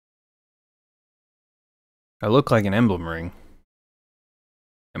 I look like an emblem ring.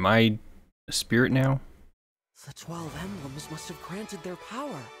 Am I a spirit now? The 12 emblems must have granted their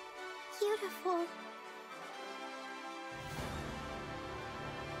power. Beautiful.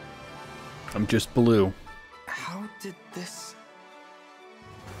 I'm just blue. How did this...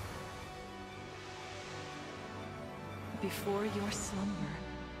 Before your slumber,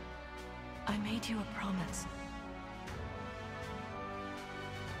 I made you a promise.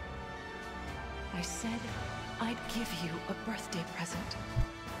 I said I'd give you a birthday present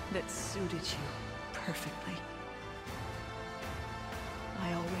that suited you perfectly.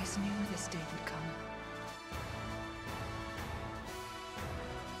 I always knew this day would come.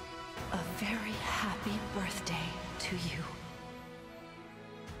 A very happy birthday to you.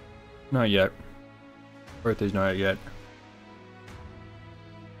 Not yet. Birthday's not yet.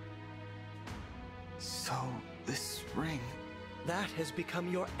 So, this ring... That has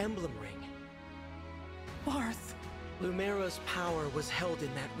become your emblem ring. Marth! Lumera's power was held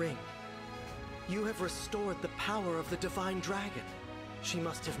in that ring. You have restored the power of the divine dragon. She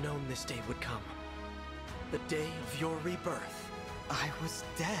must have known this day would come. The day of your rebirth. I was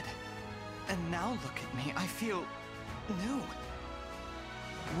dead. And now look at me, I feel... new.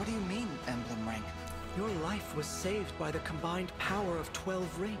 What do you mean, emblem ring? Your life was saved by the combined power of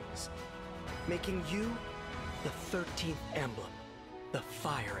 12 rings, making you the 13th emblem, the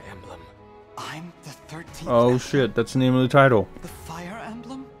Fire Emblem. I'm the 13th Oh emblem? shit, that's the name of the title. The Fire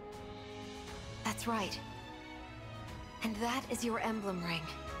Emblem? That's right. And that is your emblem ring,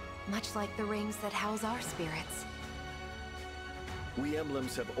 much like the rings that house our spirits. We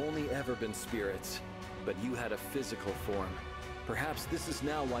emblems have only ever been spirits, but you had a physical form. Perhaps this is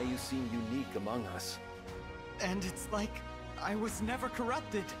now why you seem unique among us. And it's like I was never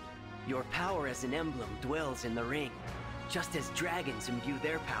corrupted. Your power as an emblem dwells in the ring, just as dragons imbue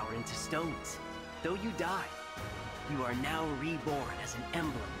their power into stones. Though you die, you are now reborn as an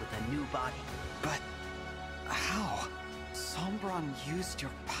emblem with a new body. But how? Sombron used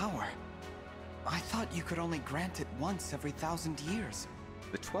your power. I thought you could only grant it once every 1,000 years.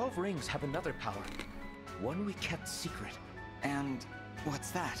 The 12 rings have another power, one we kept secret. And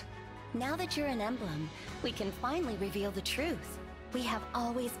what's that? Now that you're an emblem, we can finally reveal the truth. We have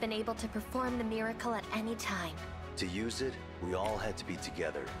always been able to perform the miracle at any time. To use it, we all had to be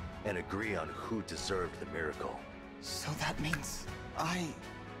together and agree on who deserved the miracle. So that means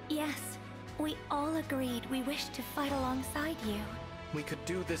Yes, we all agreed we wished to fight alongside you. We could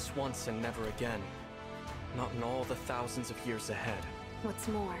do this once and never again. Not in all the thousands of years ahead. What's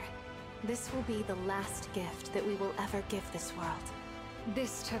more, this will be the last gift that we will ever give this world.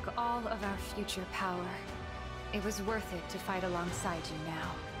 This took all of our future power. It was worth it to fight alongside you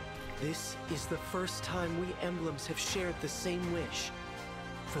now. This is the first time we emblems have shared the same wish.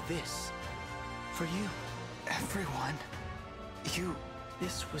 For this. For you. Everyone. You...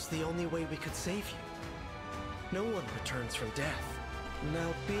 This was the only way we could save you. No one returns from death.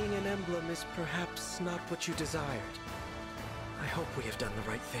 Now, being an emblem is perhaps not what you desired. I hope we have done the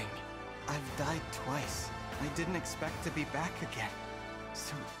right thing. I've died twice. I didn't expect to be back again.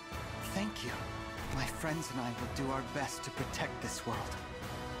 So, thank you. My friends and I will do our best to protect this world.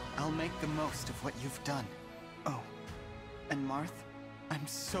 I'll make the most of what you've done. Oh, and Marth, I'm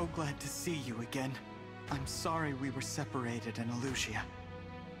so glad to see you again. I'm sorry we were separated in Elusia.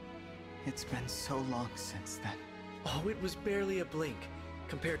 It's been so long since then. Oh, it was barely a blink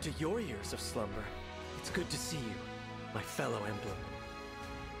compared to your years of slumber. It's good to see you, my fellow emblem.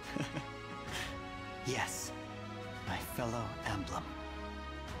 Yes, my fellow emblem.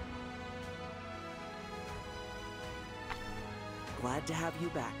 Glad to have you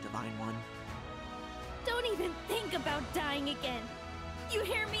back, Divine One. Don't even think about dying again. You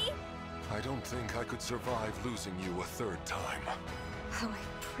hear me? I don't think I could survive losing you a third time. How I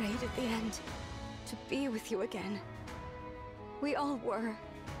prayed at the end to be with you again. We all were,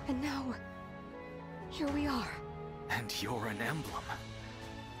 and now, here we are. And you're an emblem.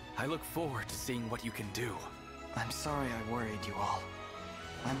 I look forward to seeing what you can do. I'm sorry I worried you all.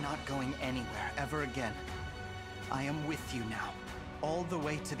 I'm not going anywhere ever again. I am with you now, all the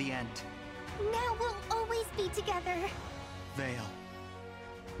way to the end. Now we'll always be together. Vale,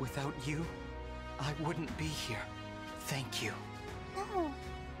 without you, I wouldn't be here. Thank you. No,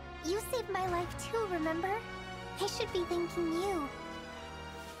 you saved my life too, remember? I should be thanking you.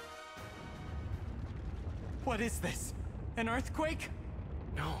 What is this? An earthquake?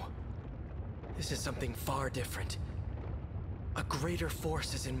 No. This is something far different. A greater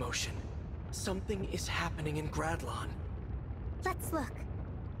force is in motion. Something is happening in Gradlon. Let's look.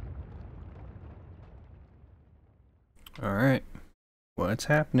 Alright. What's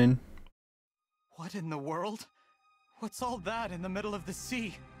happening? What in the world? What's all that in the middle of the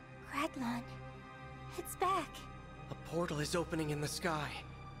sea? Gradlon. It's back. A portal is opening in the sky.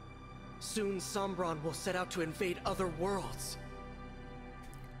 Soon Sombron will set out to invade other worlds.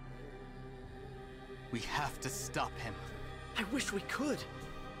 We have to stop him. I wish we could,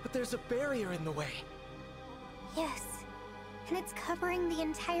 but there's a barrier in the way. Yes, and it's covering the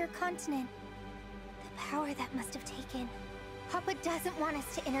entire continent. The power that must have taken. Papa doesn't want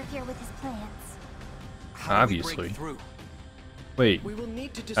us to interfere with his plans. Obviously. Wait,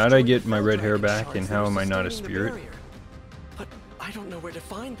 how'd I get my red hair back and how am I not a spirit? But I don't know where to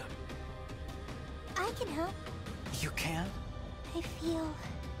find them. I can help. You can? I feel...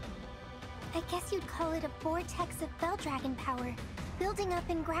 I guess you'd call it a vortex of Bell Dragon power, building up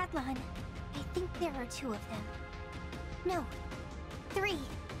in Gradlon. I think there are 2 of them. No, 3.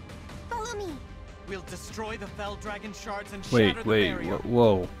 Follow me. We'll destroy the Fell Dragon shards and shatter the barrier.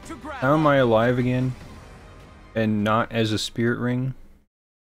 Whoa. How am I alive again? And not as a spirit ring?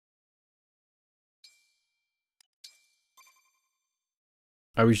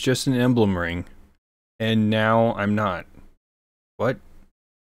 I was just an emblem ring, and now I'm not. What?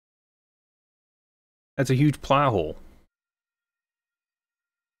 That's a huge plot hole.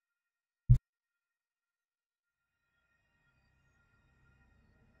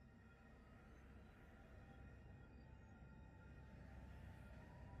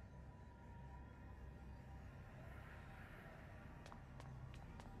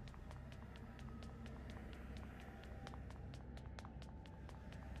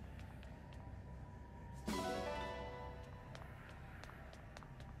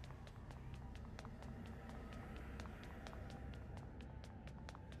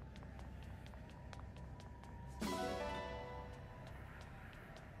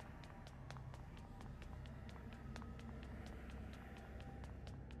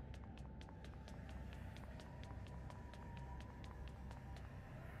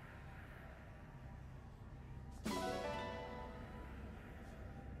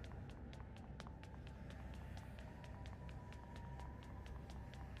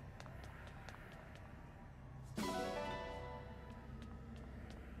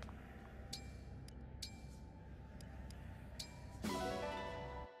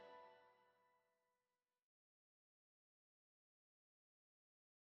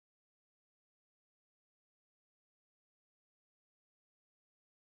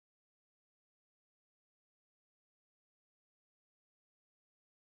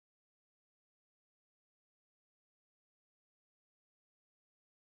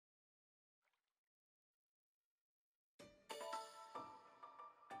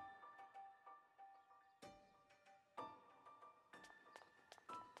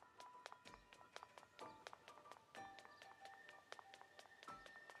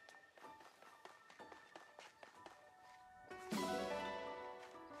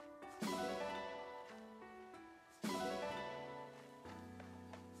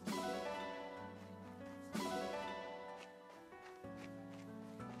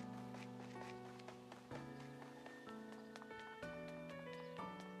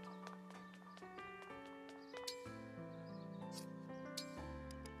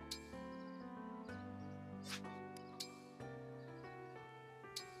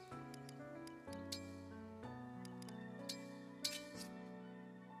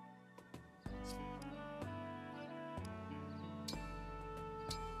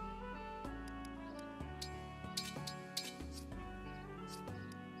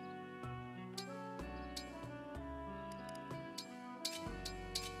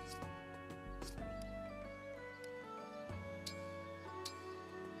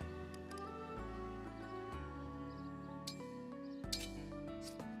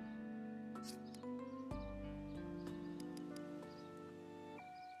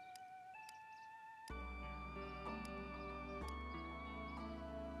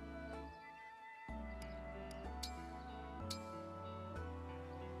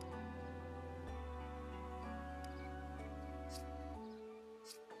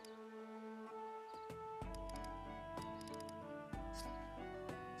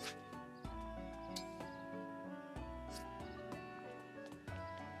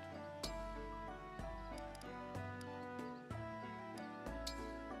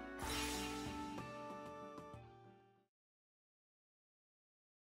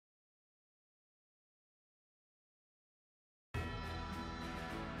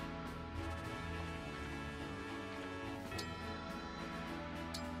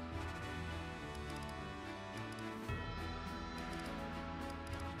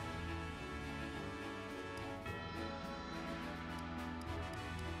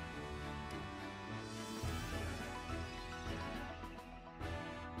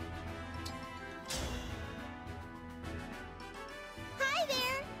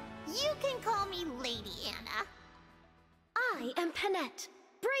 forget.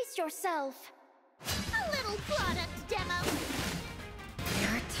 Brace yourself. A little product demo.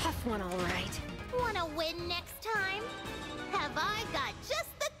 You're a tough one, all right. Wanna win next time? Have I got just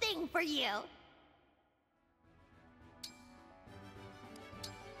the thing for you?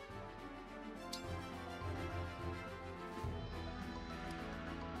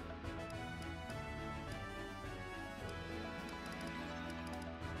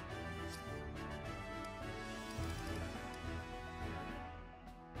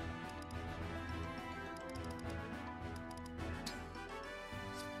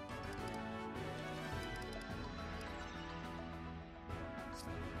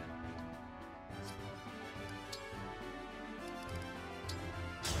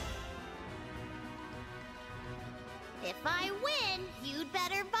 If I win, you'd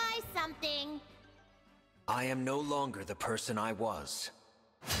better buy something. I am no longer the person I was.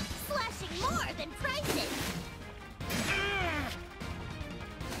 Slashing more than prices.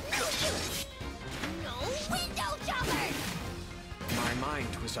 No window jumpers! My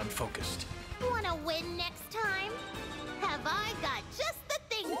mind was unfocused. Wanna win next time? Have I got just the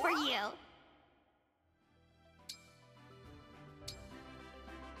thing for you?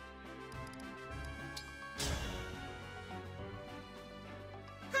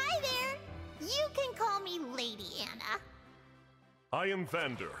 Hi there! You can call me Lady Anna. I am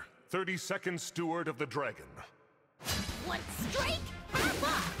Vander, 32nd Steward of the Dragon. One strike, half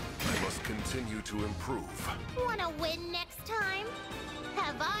off! I must continue to improve. Wanna win next time?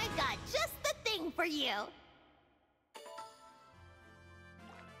 Have I got just the thing for you?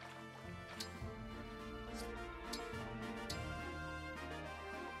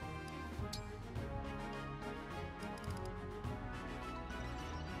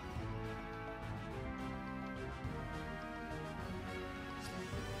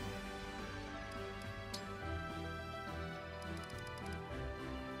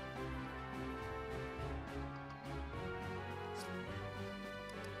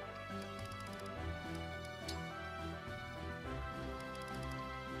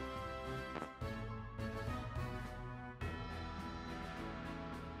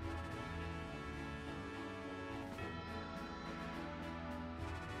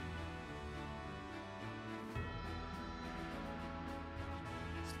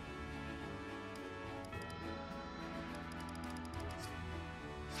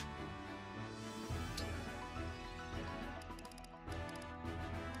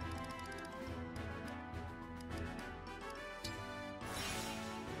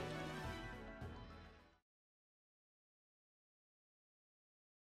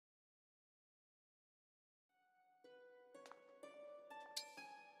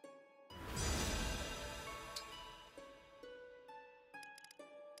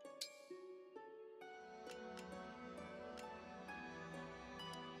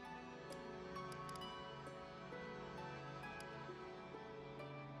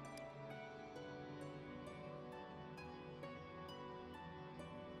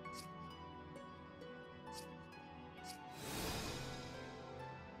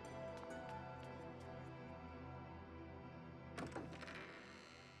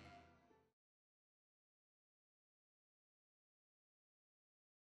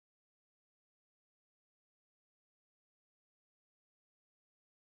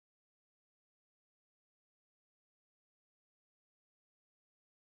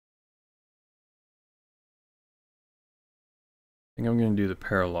 I think I'm gonna do the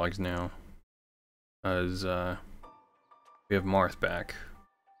paralogs now, as we have Marth back.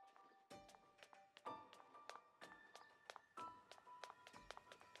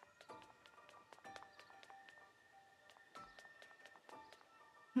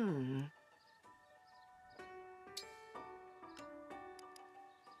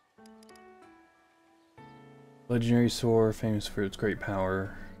 Legendary sword, famous for its great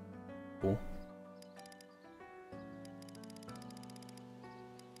power. Cool.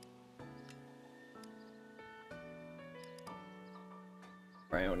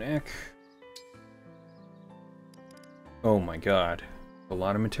 Cryonic. Oh my god. A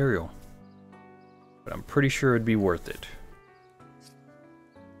lot of material. But I'm pretty sure it'd be worth it.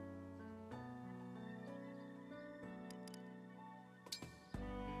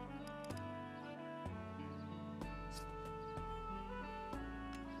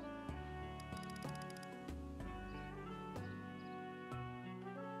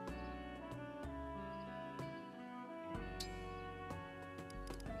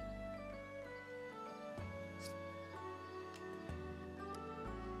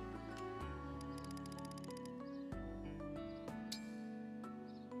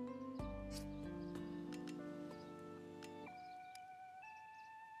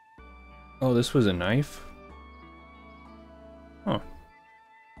 Oh, this was a knife? Huh.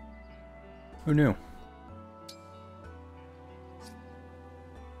 Who knew?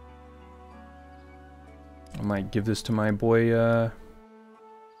 I might give this to my boy,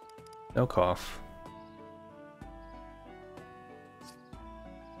 Elkoff.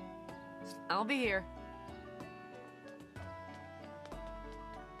 I'll be here.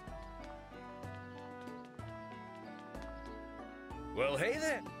 Well, hey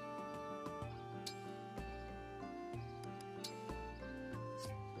there.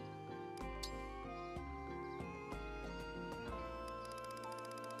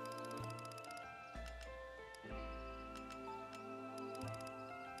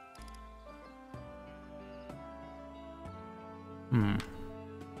 Hmm.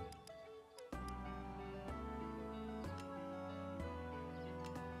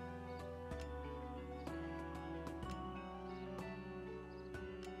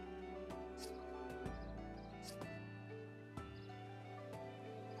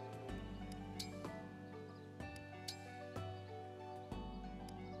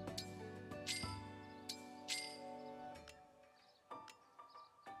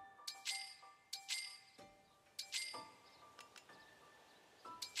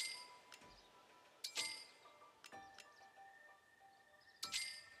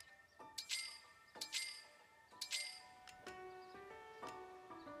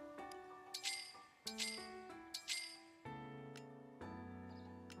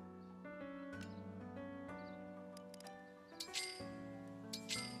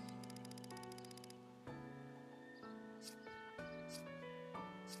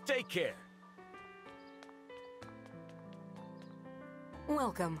 Take care.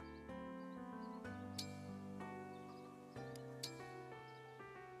 Welcome.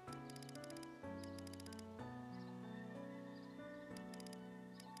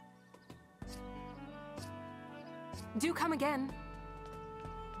 Do come again.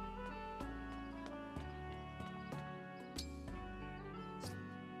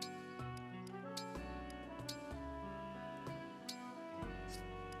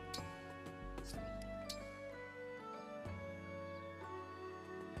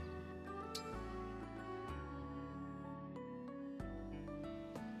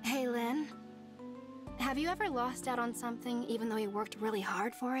 Hey, Lynn. Have you ever lost out on something even though you worked really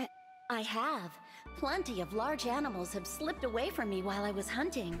hard for it? I have. Plenty of large animals have slipped away from me while I was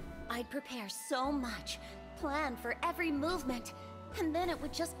hunting. I'd prepare so much, plan for every movement, and then it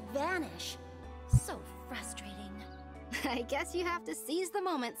would just vanish. So frustrating. I guess you have to seize the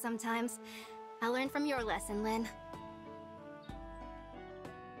moment sometimes. I learned from your lesson, Lynn.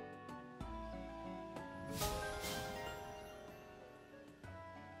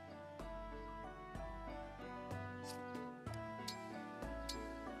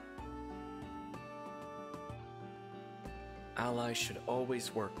 Allies should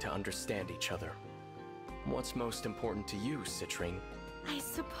always work to understand each other. What's most important to you, Citrine? I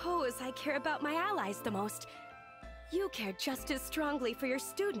suppose I care about my allies the most. You care just as strongly for your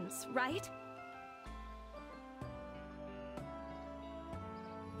students, right?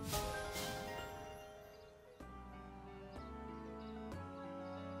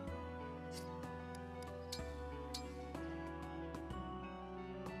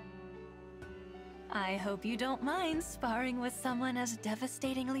 I hope you don't mind sparring with someone as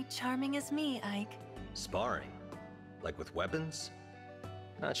devastatingly charming as me, Ike. Sparring? Like with weapons?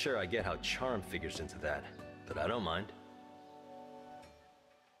 Not sure I get how charm figures into that, but I don't mind.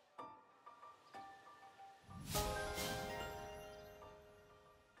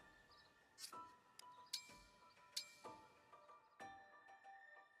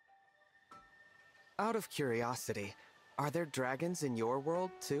 Out of curiosity, are there dragons in your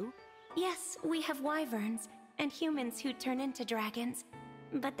world too? Yes, we have wyverns, and humans who turn into dragons.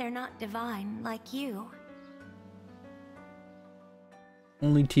 But they're not divine like you.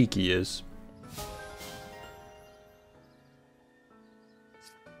 Only Tiki is.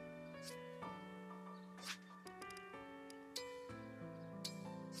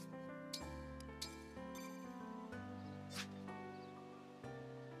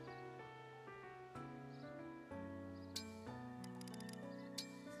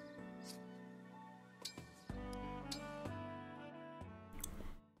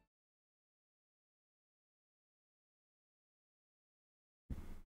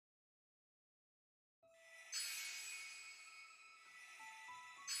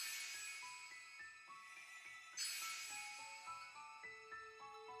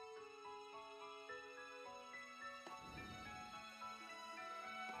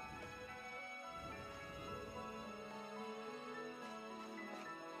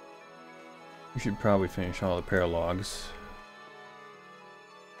 We should probably finish all the paralogs.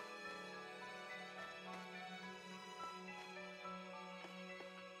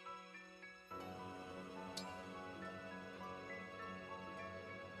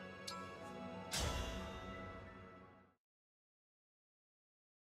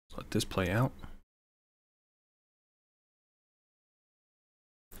 Let this play out.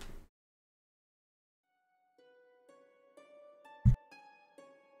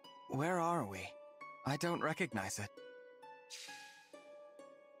 Where are we? I don't recognize it.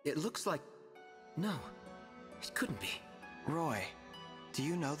 It looks like... No, it couldn't be. Roy, do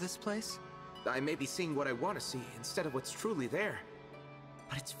you know this place? I may be seeing what I want to see instead of what's truly there.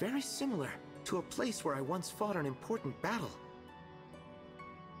 But it's very similar to a place where I once fought an important battle.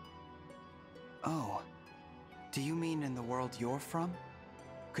 Oh. Do you mean in the world you're from?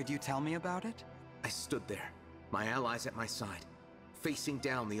 Could you tell me about it? I stood there, my allies at my side, facing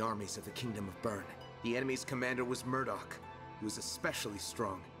down the armies of the Kingdom of Byrne. The enemy's commander was Murdoch, who was especially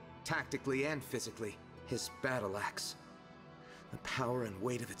strong, tactically and physically. His battle axe. The power and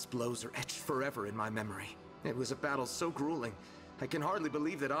weight of its blows are etched forever in my memory. It was a battle so grueling, I can hardly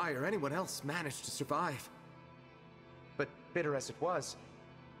believe that I or anyone else managed to survive. But bitter as it was,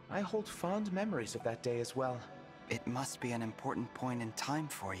 I hold fond memories of that day as well. It must be an important point in time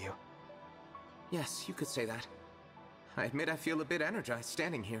for you. Yes, you could say that. I admit I feel a bit energized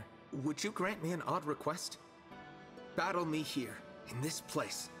standing here. Would you grant me an odd request? Battle me here, in this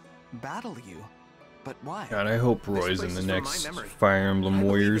place. Battle you? But why? God, I hope Roy's in the next Fire Emblem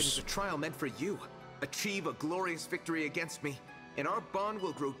Warriors. It is a trial meant for you. Achieve a glorious victory against me, and our bond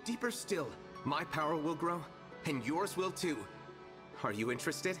will grow deeper still. My power will grow, and yours will too. Are you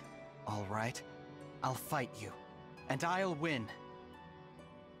interested? All right. I'll fight you, and I'll win.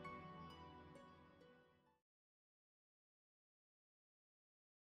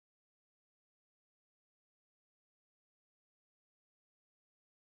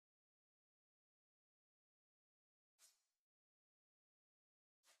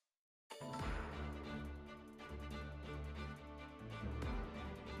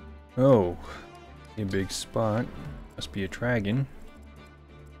 Oh, a big spot. Must be a dragon.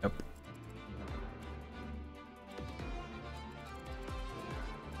 Yep.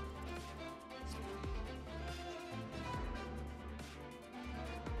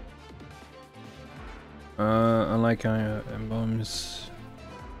 Unlike emblems,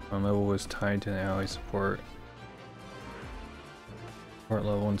 one level was tied to the ally support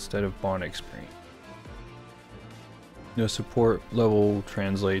level instead of bond experience. The support level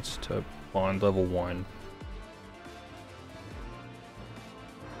translates to bond level 1.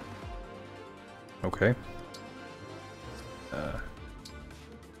 Okay.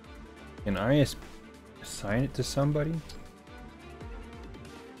 Can I assign it to somebody?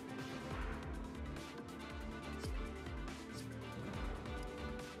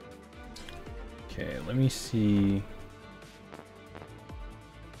 Okay, let me see.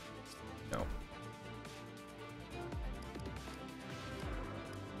 No.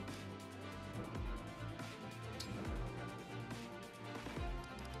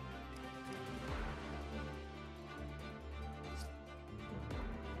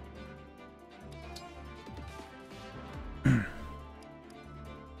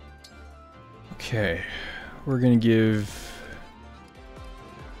 Okay, we're gonna give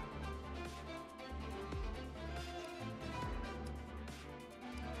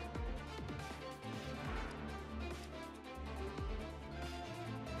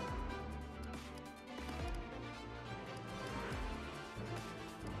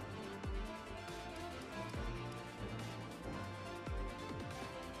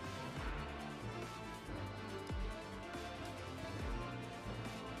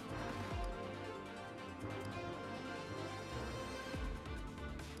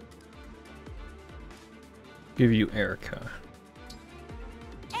you Erica.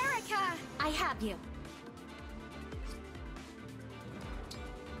 Erica, I have you.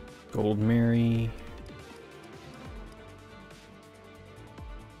 Gold Mary.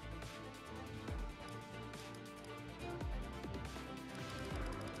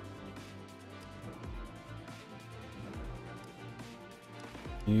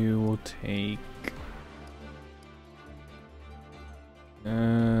 You will take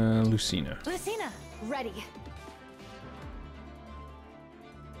Lucina. Lucina, ready.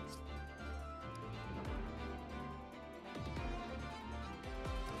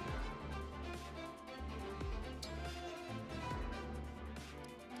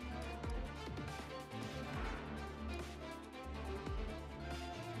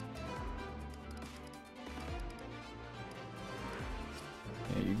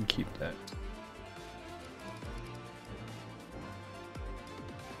 Yeah, you can keep that.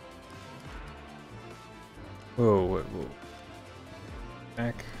 Whoa, whoa, whoa.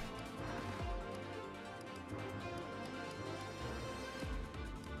 Back.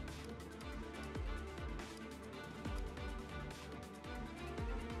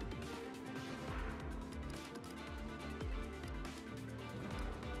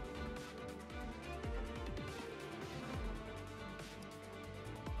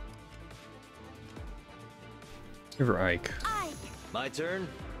 River Ike. My turn.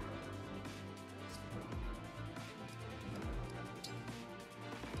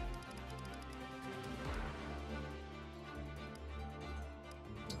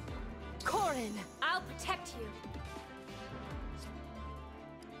 Corin, I'll protect you.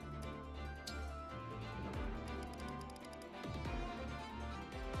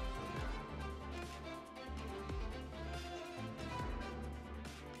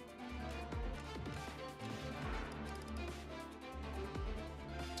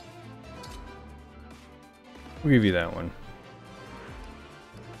 We'll give you that one.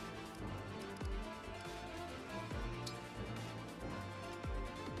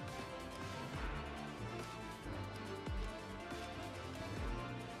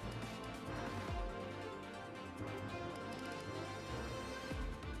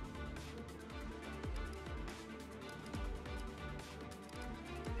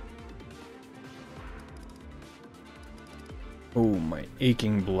 Oh, my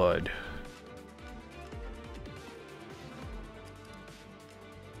aching blood.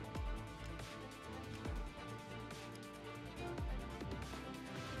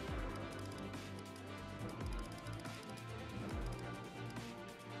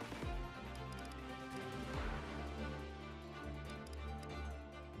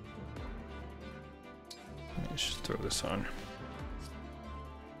 Let's just throw this on.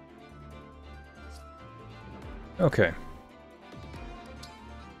 Okay.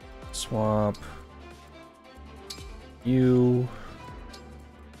 Swap. You.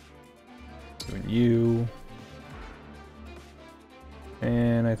 Doing you.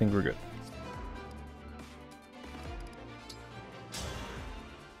 And I think we're good.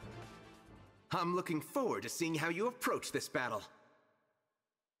 I'm looking forward to seeing how you approach this battle.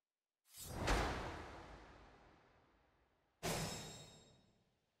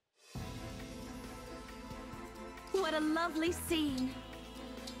 What a lovely scene.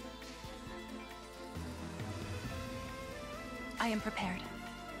 I am prepared.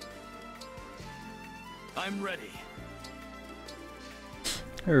 I'm ready.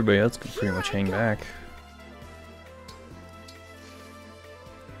 Everybody else can pretty much hang back.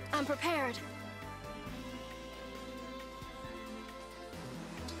 I'm prepared.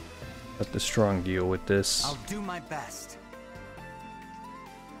 Let the strong deal with this. I'll do my best.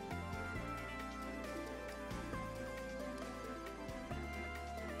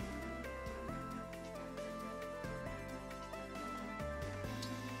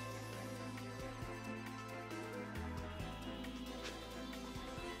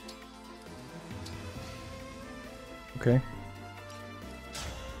 Okay.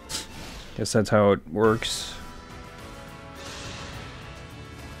 Guess that's how it works.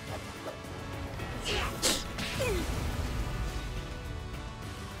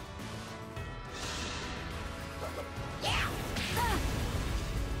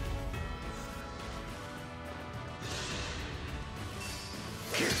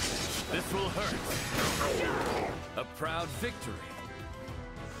 This will hurt. A proud victory.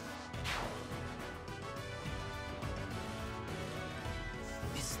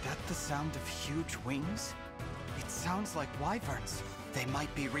 Is that the sound of huge wings? It sounds like wyverns. They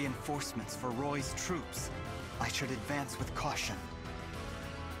might be reinforcements for Roy's troops. I should advance with caution.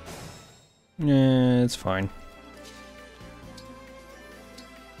 Yeah, it's fine.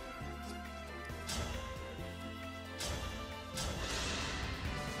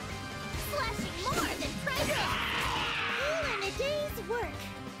 Slashing more than pressure! All in a day's work.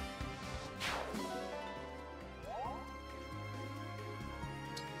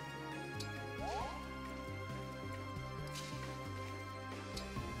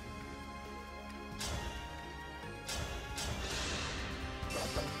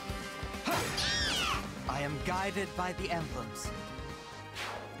 I am guided by the emblems.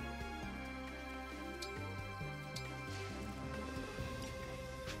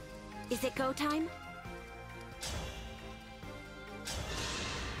 Is it go time?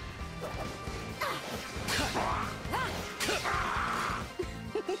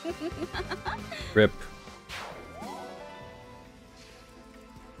 Rip.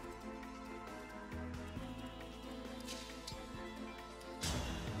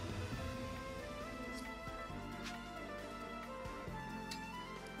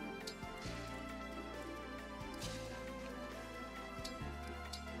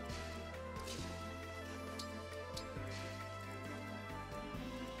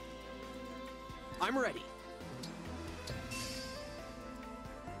 I'm ready.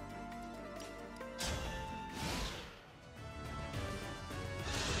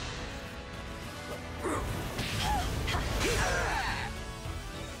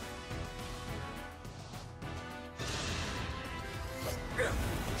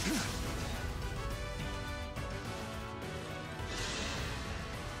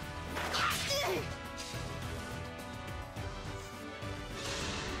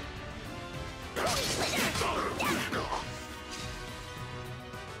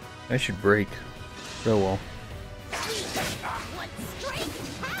 That should break. Oh well. What strength?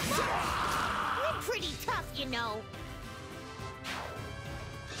 We're pretty tough, you know.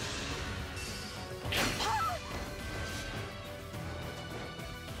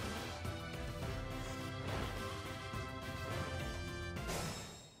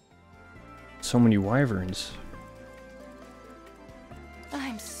 So many wyverns.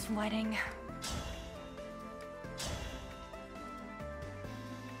 I'm sweating.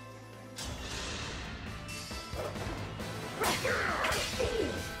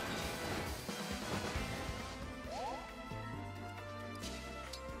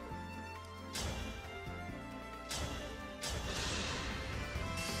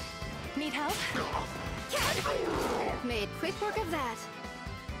 Need help? Made quick work of that.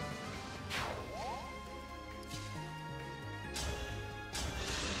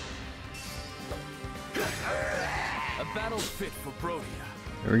 A battle fit for Brodia.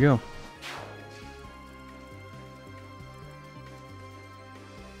 There we go.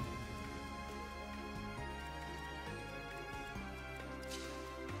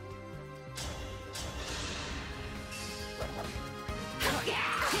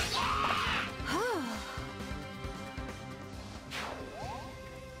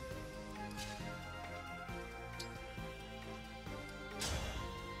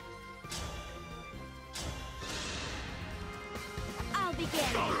 I'll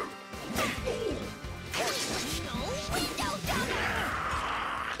begin. No window jumper.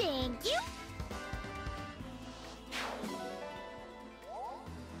 Thank you.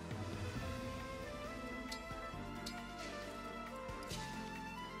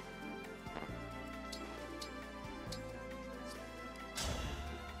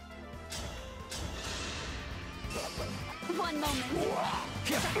 One moment.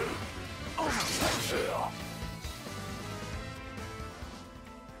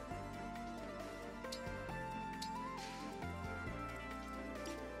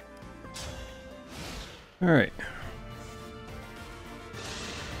 All right.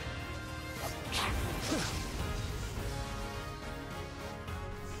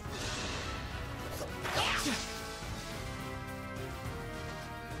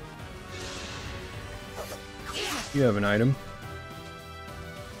 You have an item.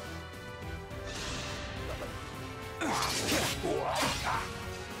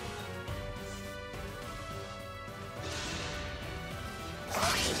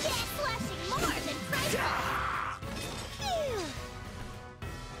 Slashing more than pressure. Phew.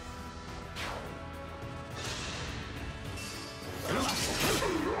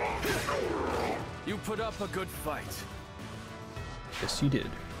 You put up a good fight. Yes, you did.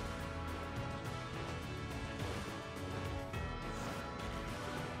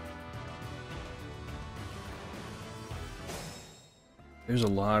 There's a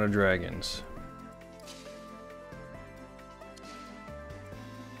lot of dragons.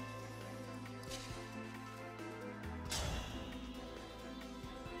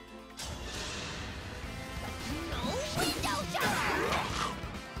 No window jumper.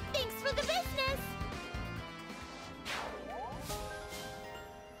 Thanks for the business.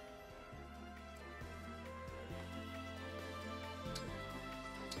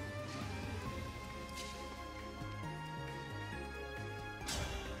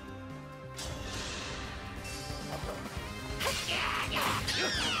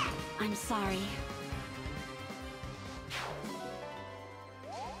 I'm sorry.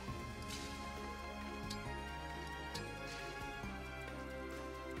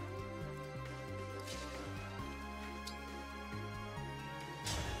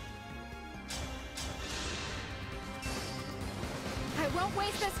 I won't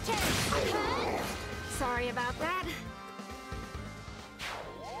waste this chance. Sorry about that.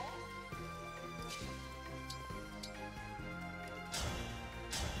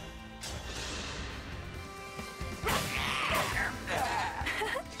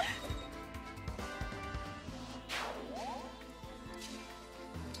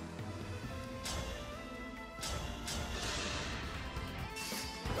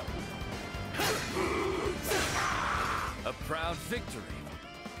 A proud victory.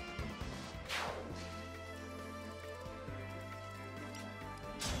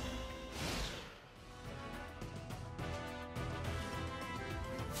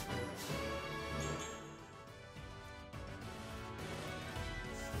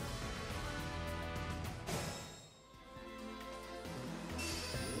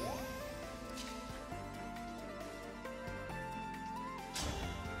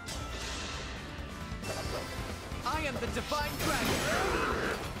 am the Divine Dragon!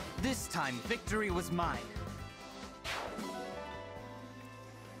 This time, victory was mine.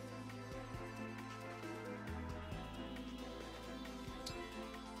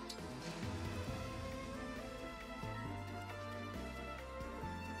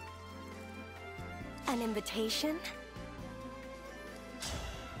 An invitation?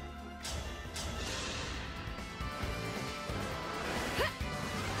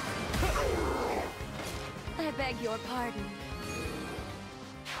 I beg your pardon.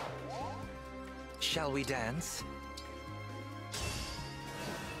 Shall we dance?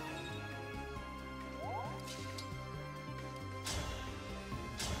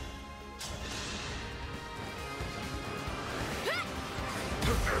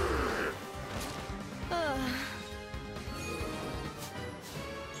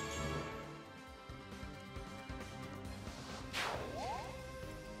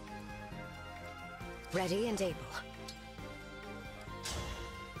 Ready and able.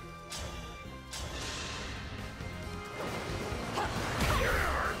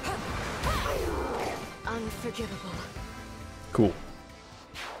 Unforgivable. Cool.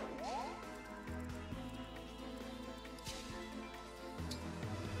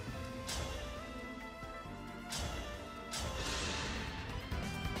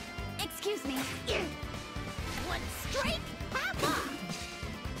 Excuse me. One strike, papa!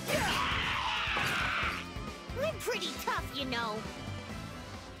 I'm pretty tough, you know.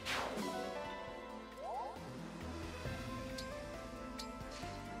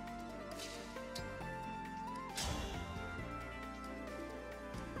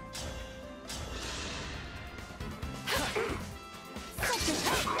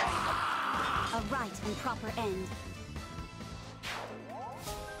 A right and proper end.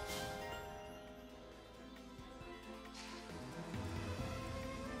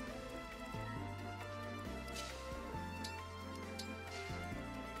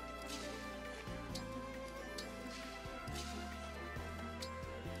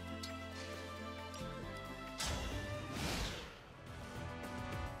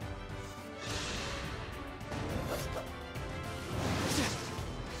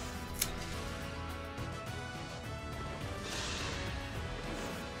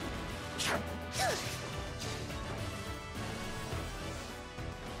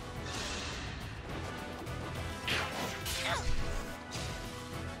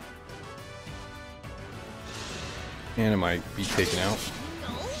 And it might be taken out.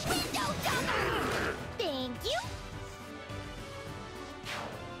 Thank you.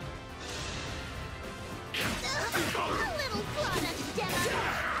 A little product demo.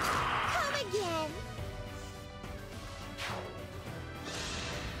 Come again.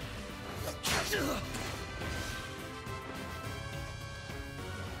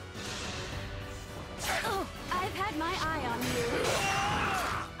 Oh, I've had my eye on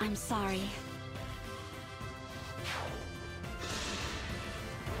you. I'm sorry.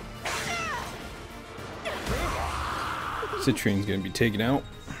 Citrine's gonna be taken out.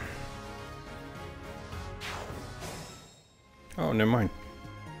 Oh, never mind.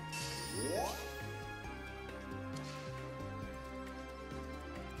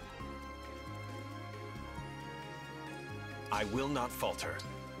 I will not falter.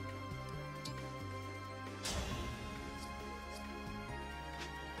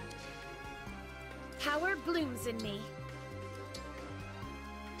 Power blooms in me.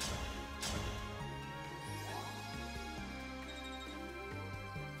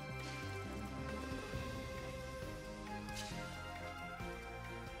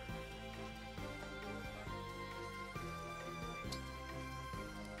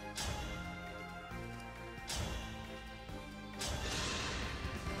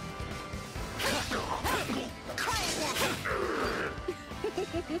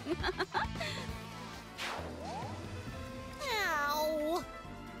 Ow!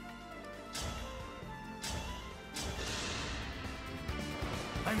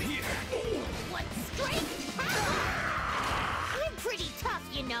 I'm here. One strike. I'm pretty tough,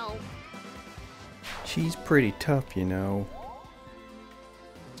 you know. She's pretty tough, you know.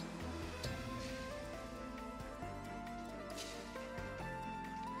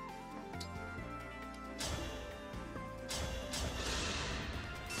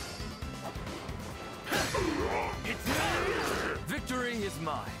 It's mine. Victory is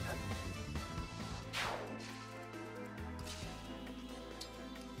mine.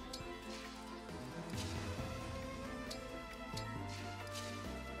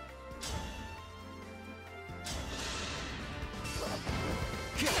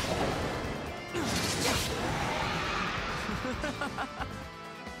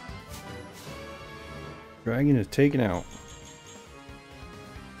 Dragon is taken out.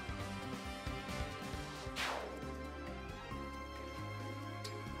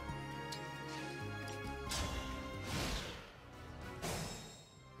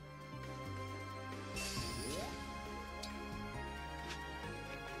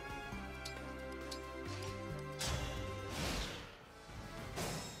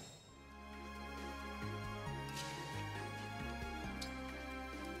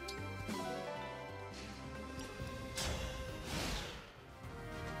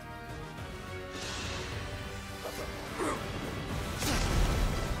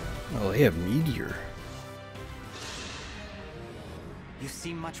 Oh, they have Meteor. You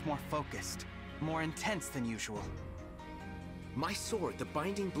seem much more focused, more intense than usual. My sword, the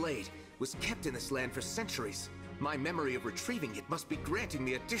Binding Blade, was kept in this land for centuries. My memory of retrieving it must be granting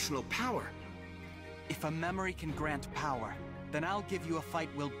me additional power. If a memory can grant power, then I'll give you a fight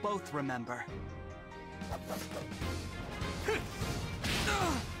we'll both remember.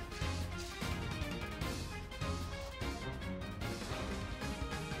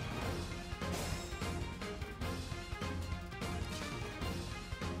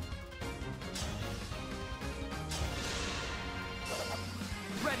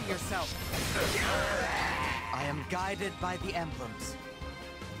 Ready yourself. I am guided by the emblems.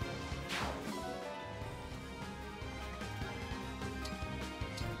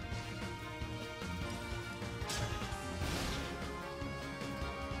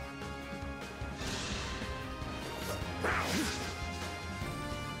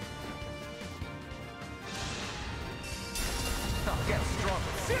 I'll get stronger.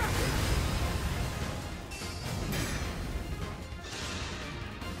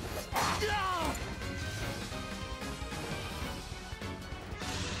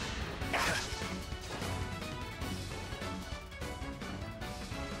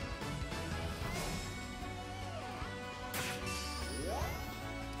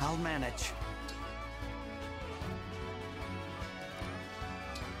 I'll manage.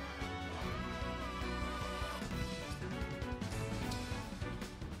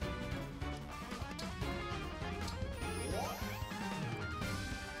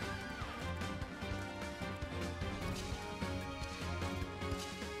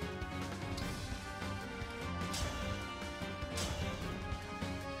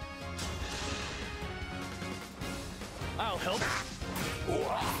 I'll help.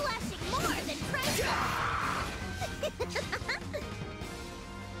 Flashing more than pressure!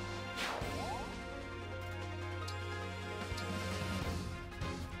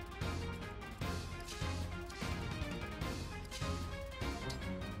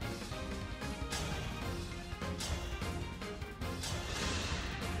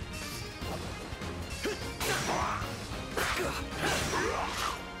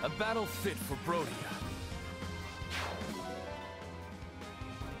 A battle fit for Brodia.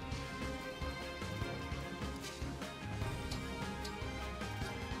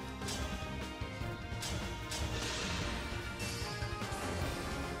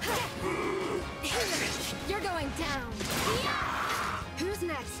 You're going down. Who's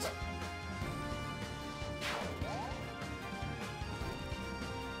next?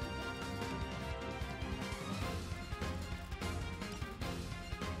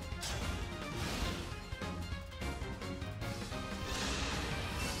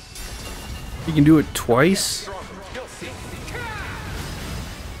 You can do it twice?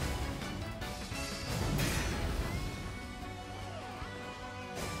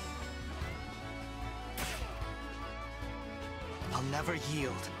 I'll never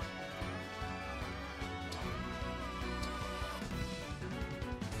yield.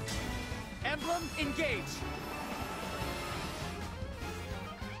 Emblem, engage!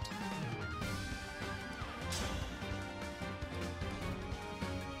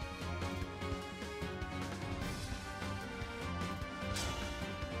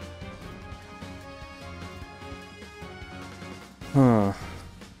 Huh.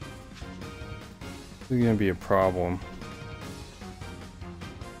 This is gonna be a problem.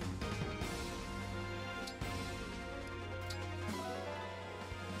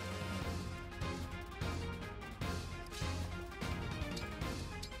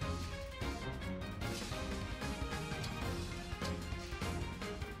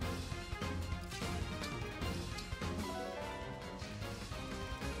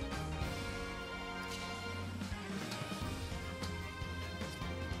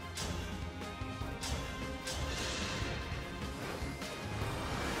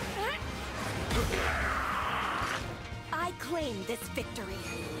 I claim this victory.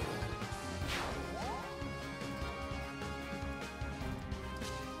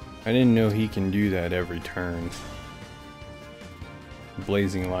 I didn't know he can do that every turn.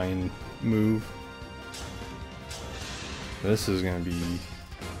 Blazing Lion move. This is gonna be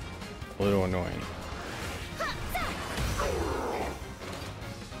a little annoying.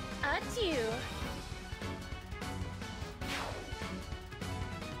 Adieu.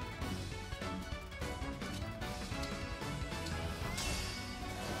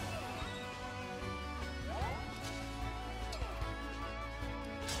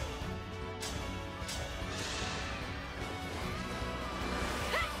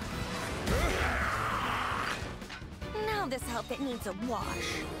 Now this outfit needs a wash.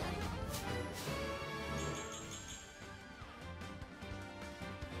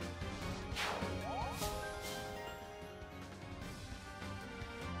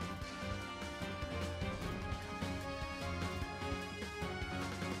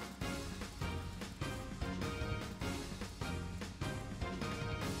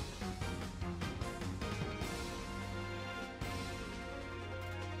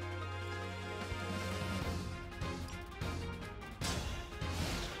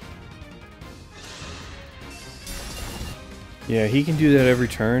 Yeah, he can do that every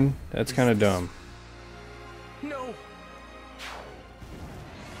turn. That's kind of dumb. No.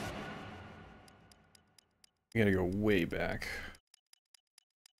 You gotta go way back.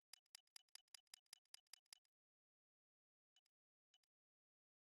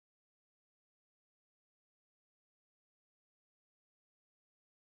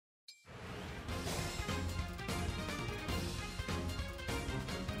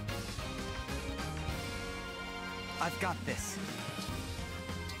 I've got this.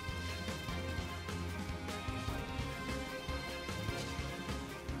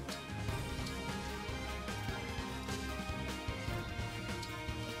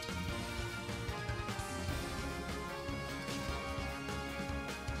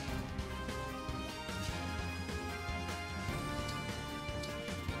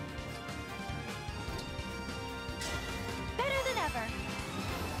 Better than ever.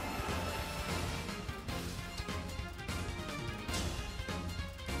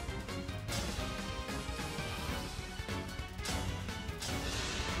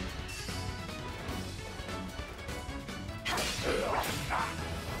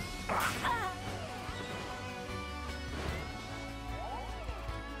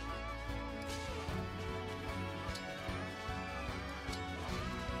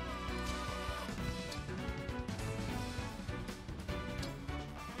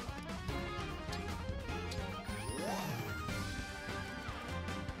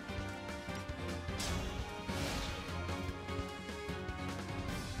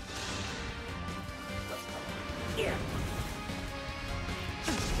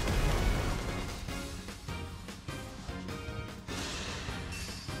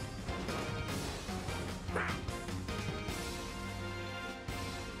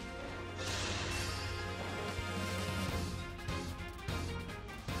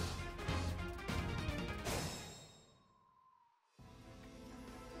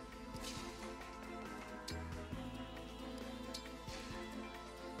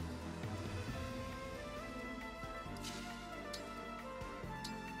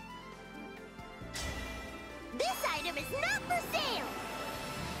 This item is not for sale!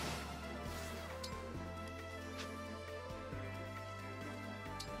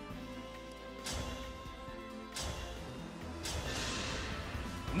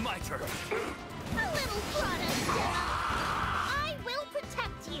 My turn. A little product. I will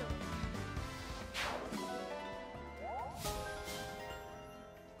protect you.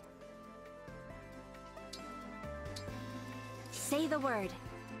 Say the word.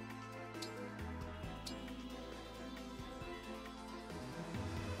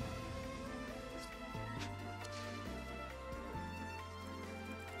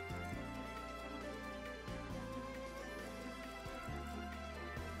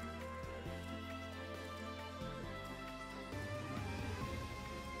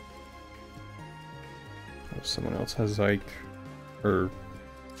 Someone else has Ike, or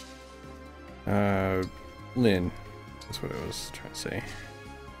Lynn. That's what I was trying to say.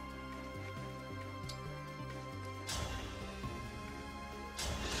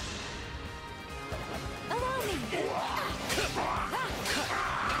 Allow me.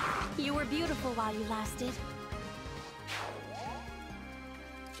 You were beautiful while you lasted.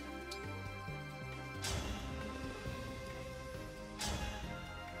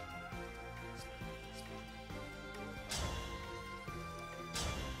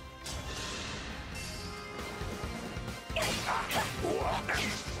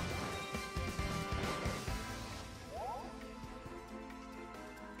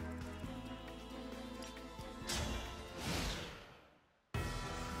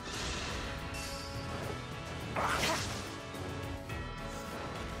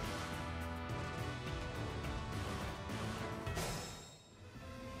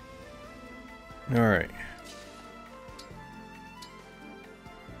 Alright.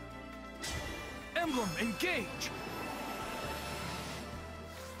 Emblem, engage!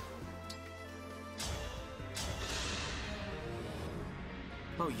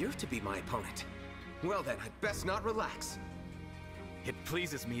 Oh, you're to be my opponent. Well then, I'd best not relax. It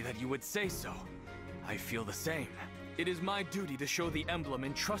pleases me that you would say so. I feel the same. It is my duty to show the emblem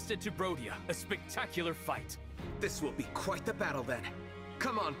entrusted to Brodia a spectacular fight. This will be quite the battle then.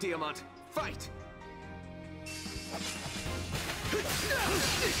 Come on, Diamant, fight!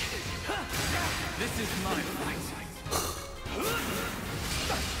 This is my fight.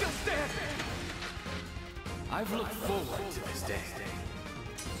 I've looked forward to this day.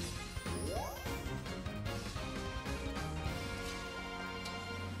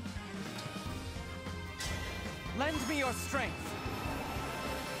 Lend me your strength.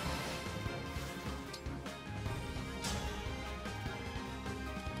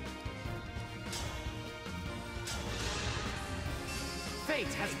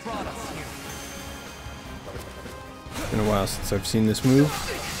 Fate has brought us here. It's been a while since I've seen this move.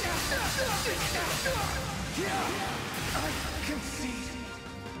 I concede.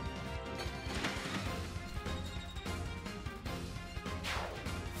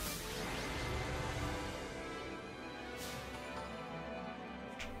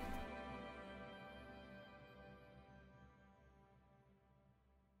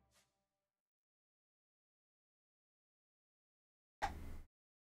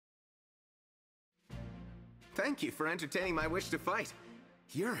 Thank you for entertaining my wish to fight.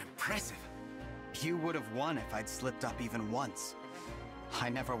 You're impressive. You would have won if I'd slipped up even once. I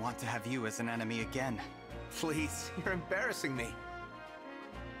never want to have you as an enemy again. Please, you're embarrassing me.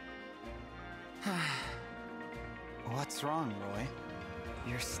 What's wrong, Roy?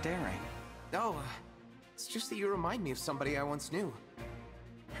 You're staring. Oh, it's just that you remind me of somebody I once knew.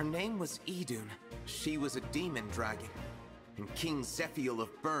 Her name was Idun. She was a demon dragon. And King Zephiel of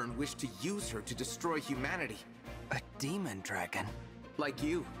Bern wished to use her to destroy humanity. A demon dragon? Like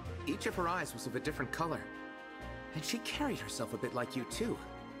you. Each of her eyes was of a different color. And she carried herself a bit like you too.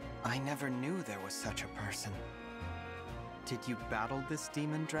 I never knew there was such a person. Did you battle this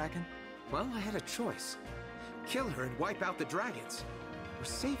demon dragon? Well, I had a choice. Kill her and wipe out the dragons. Or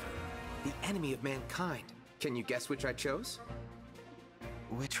save her, the enemy of mankind. Can you guess which I chose?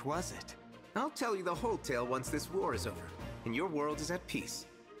 Which was it? I'll tell you the whole tale once this war is over, and your world is at peace.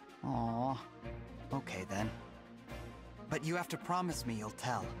 Aww. Okay then. But you have to promise me you'll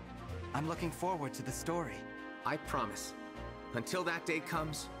tell. I'm looking forward to the story. I promise. Until that day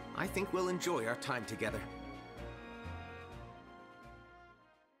comes, I think we'll enjoy our time together.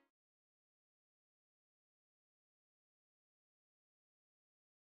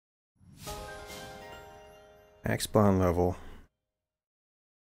 Max spawn level.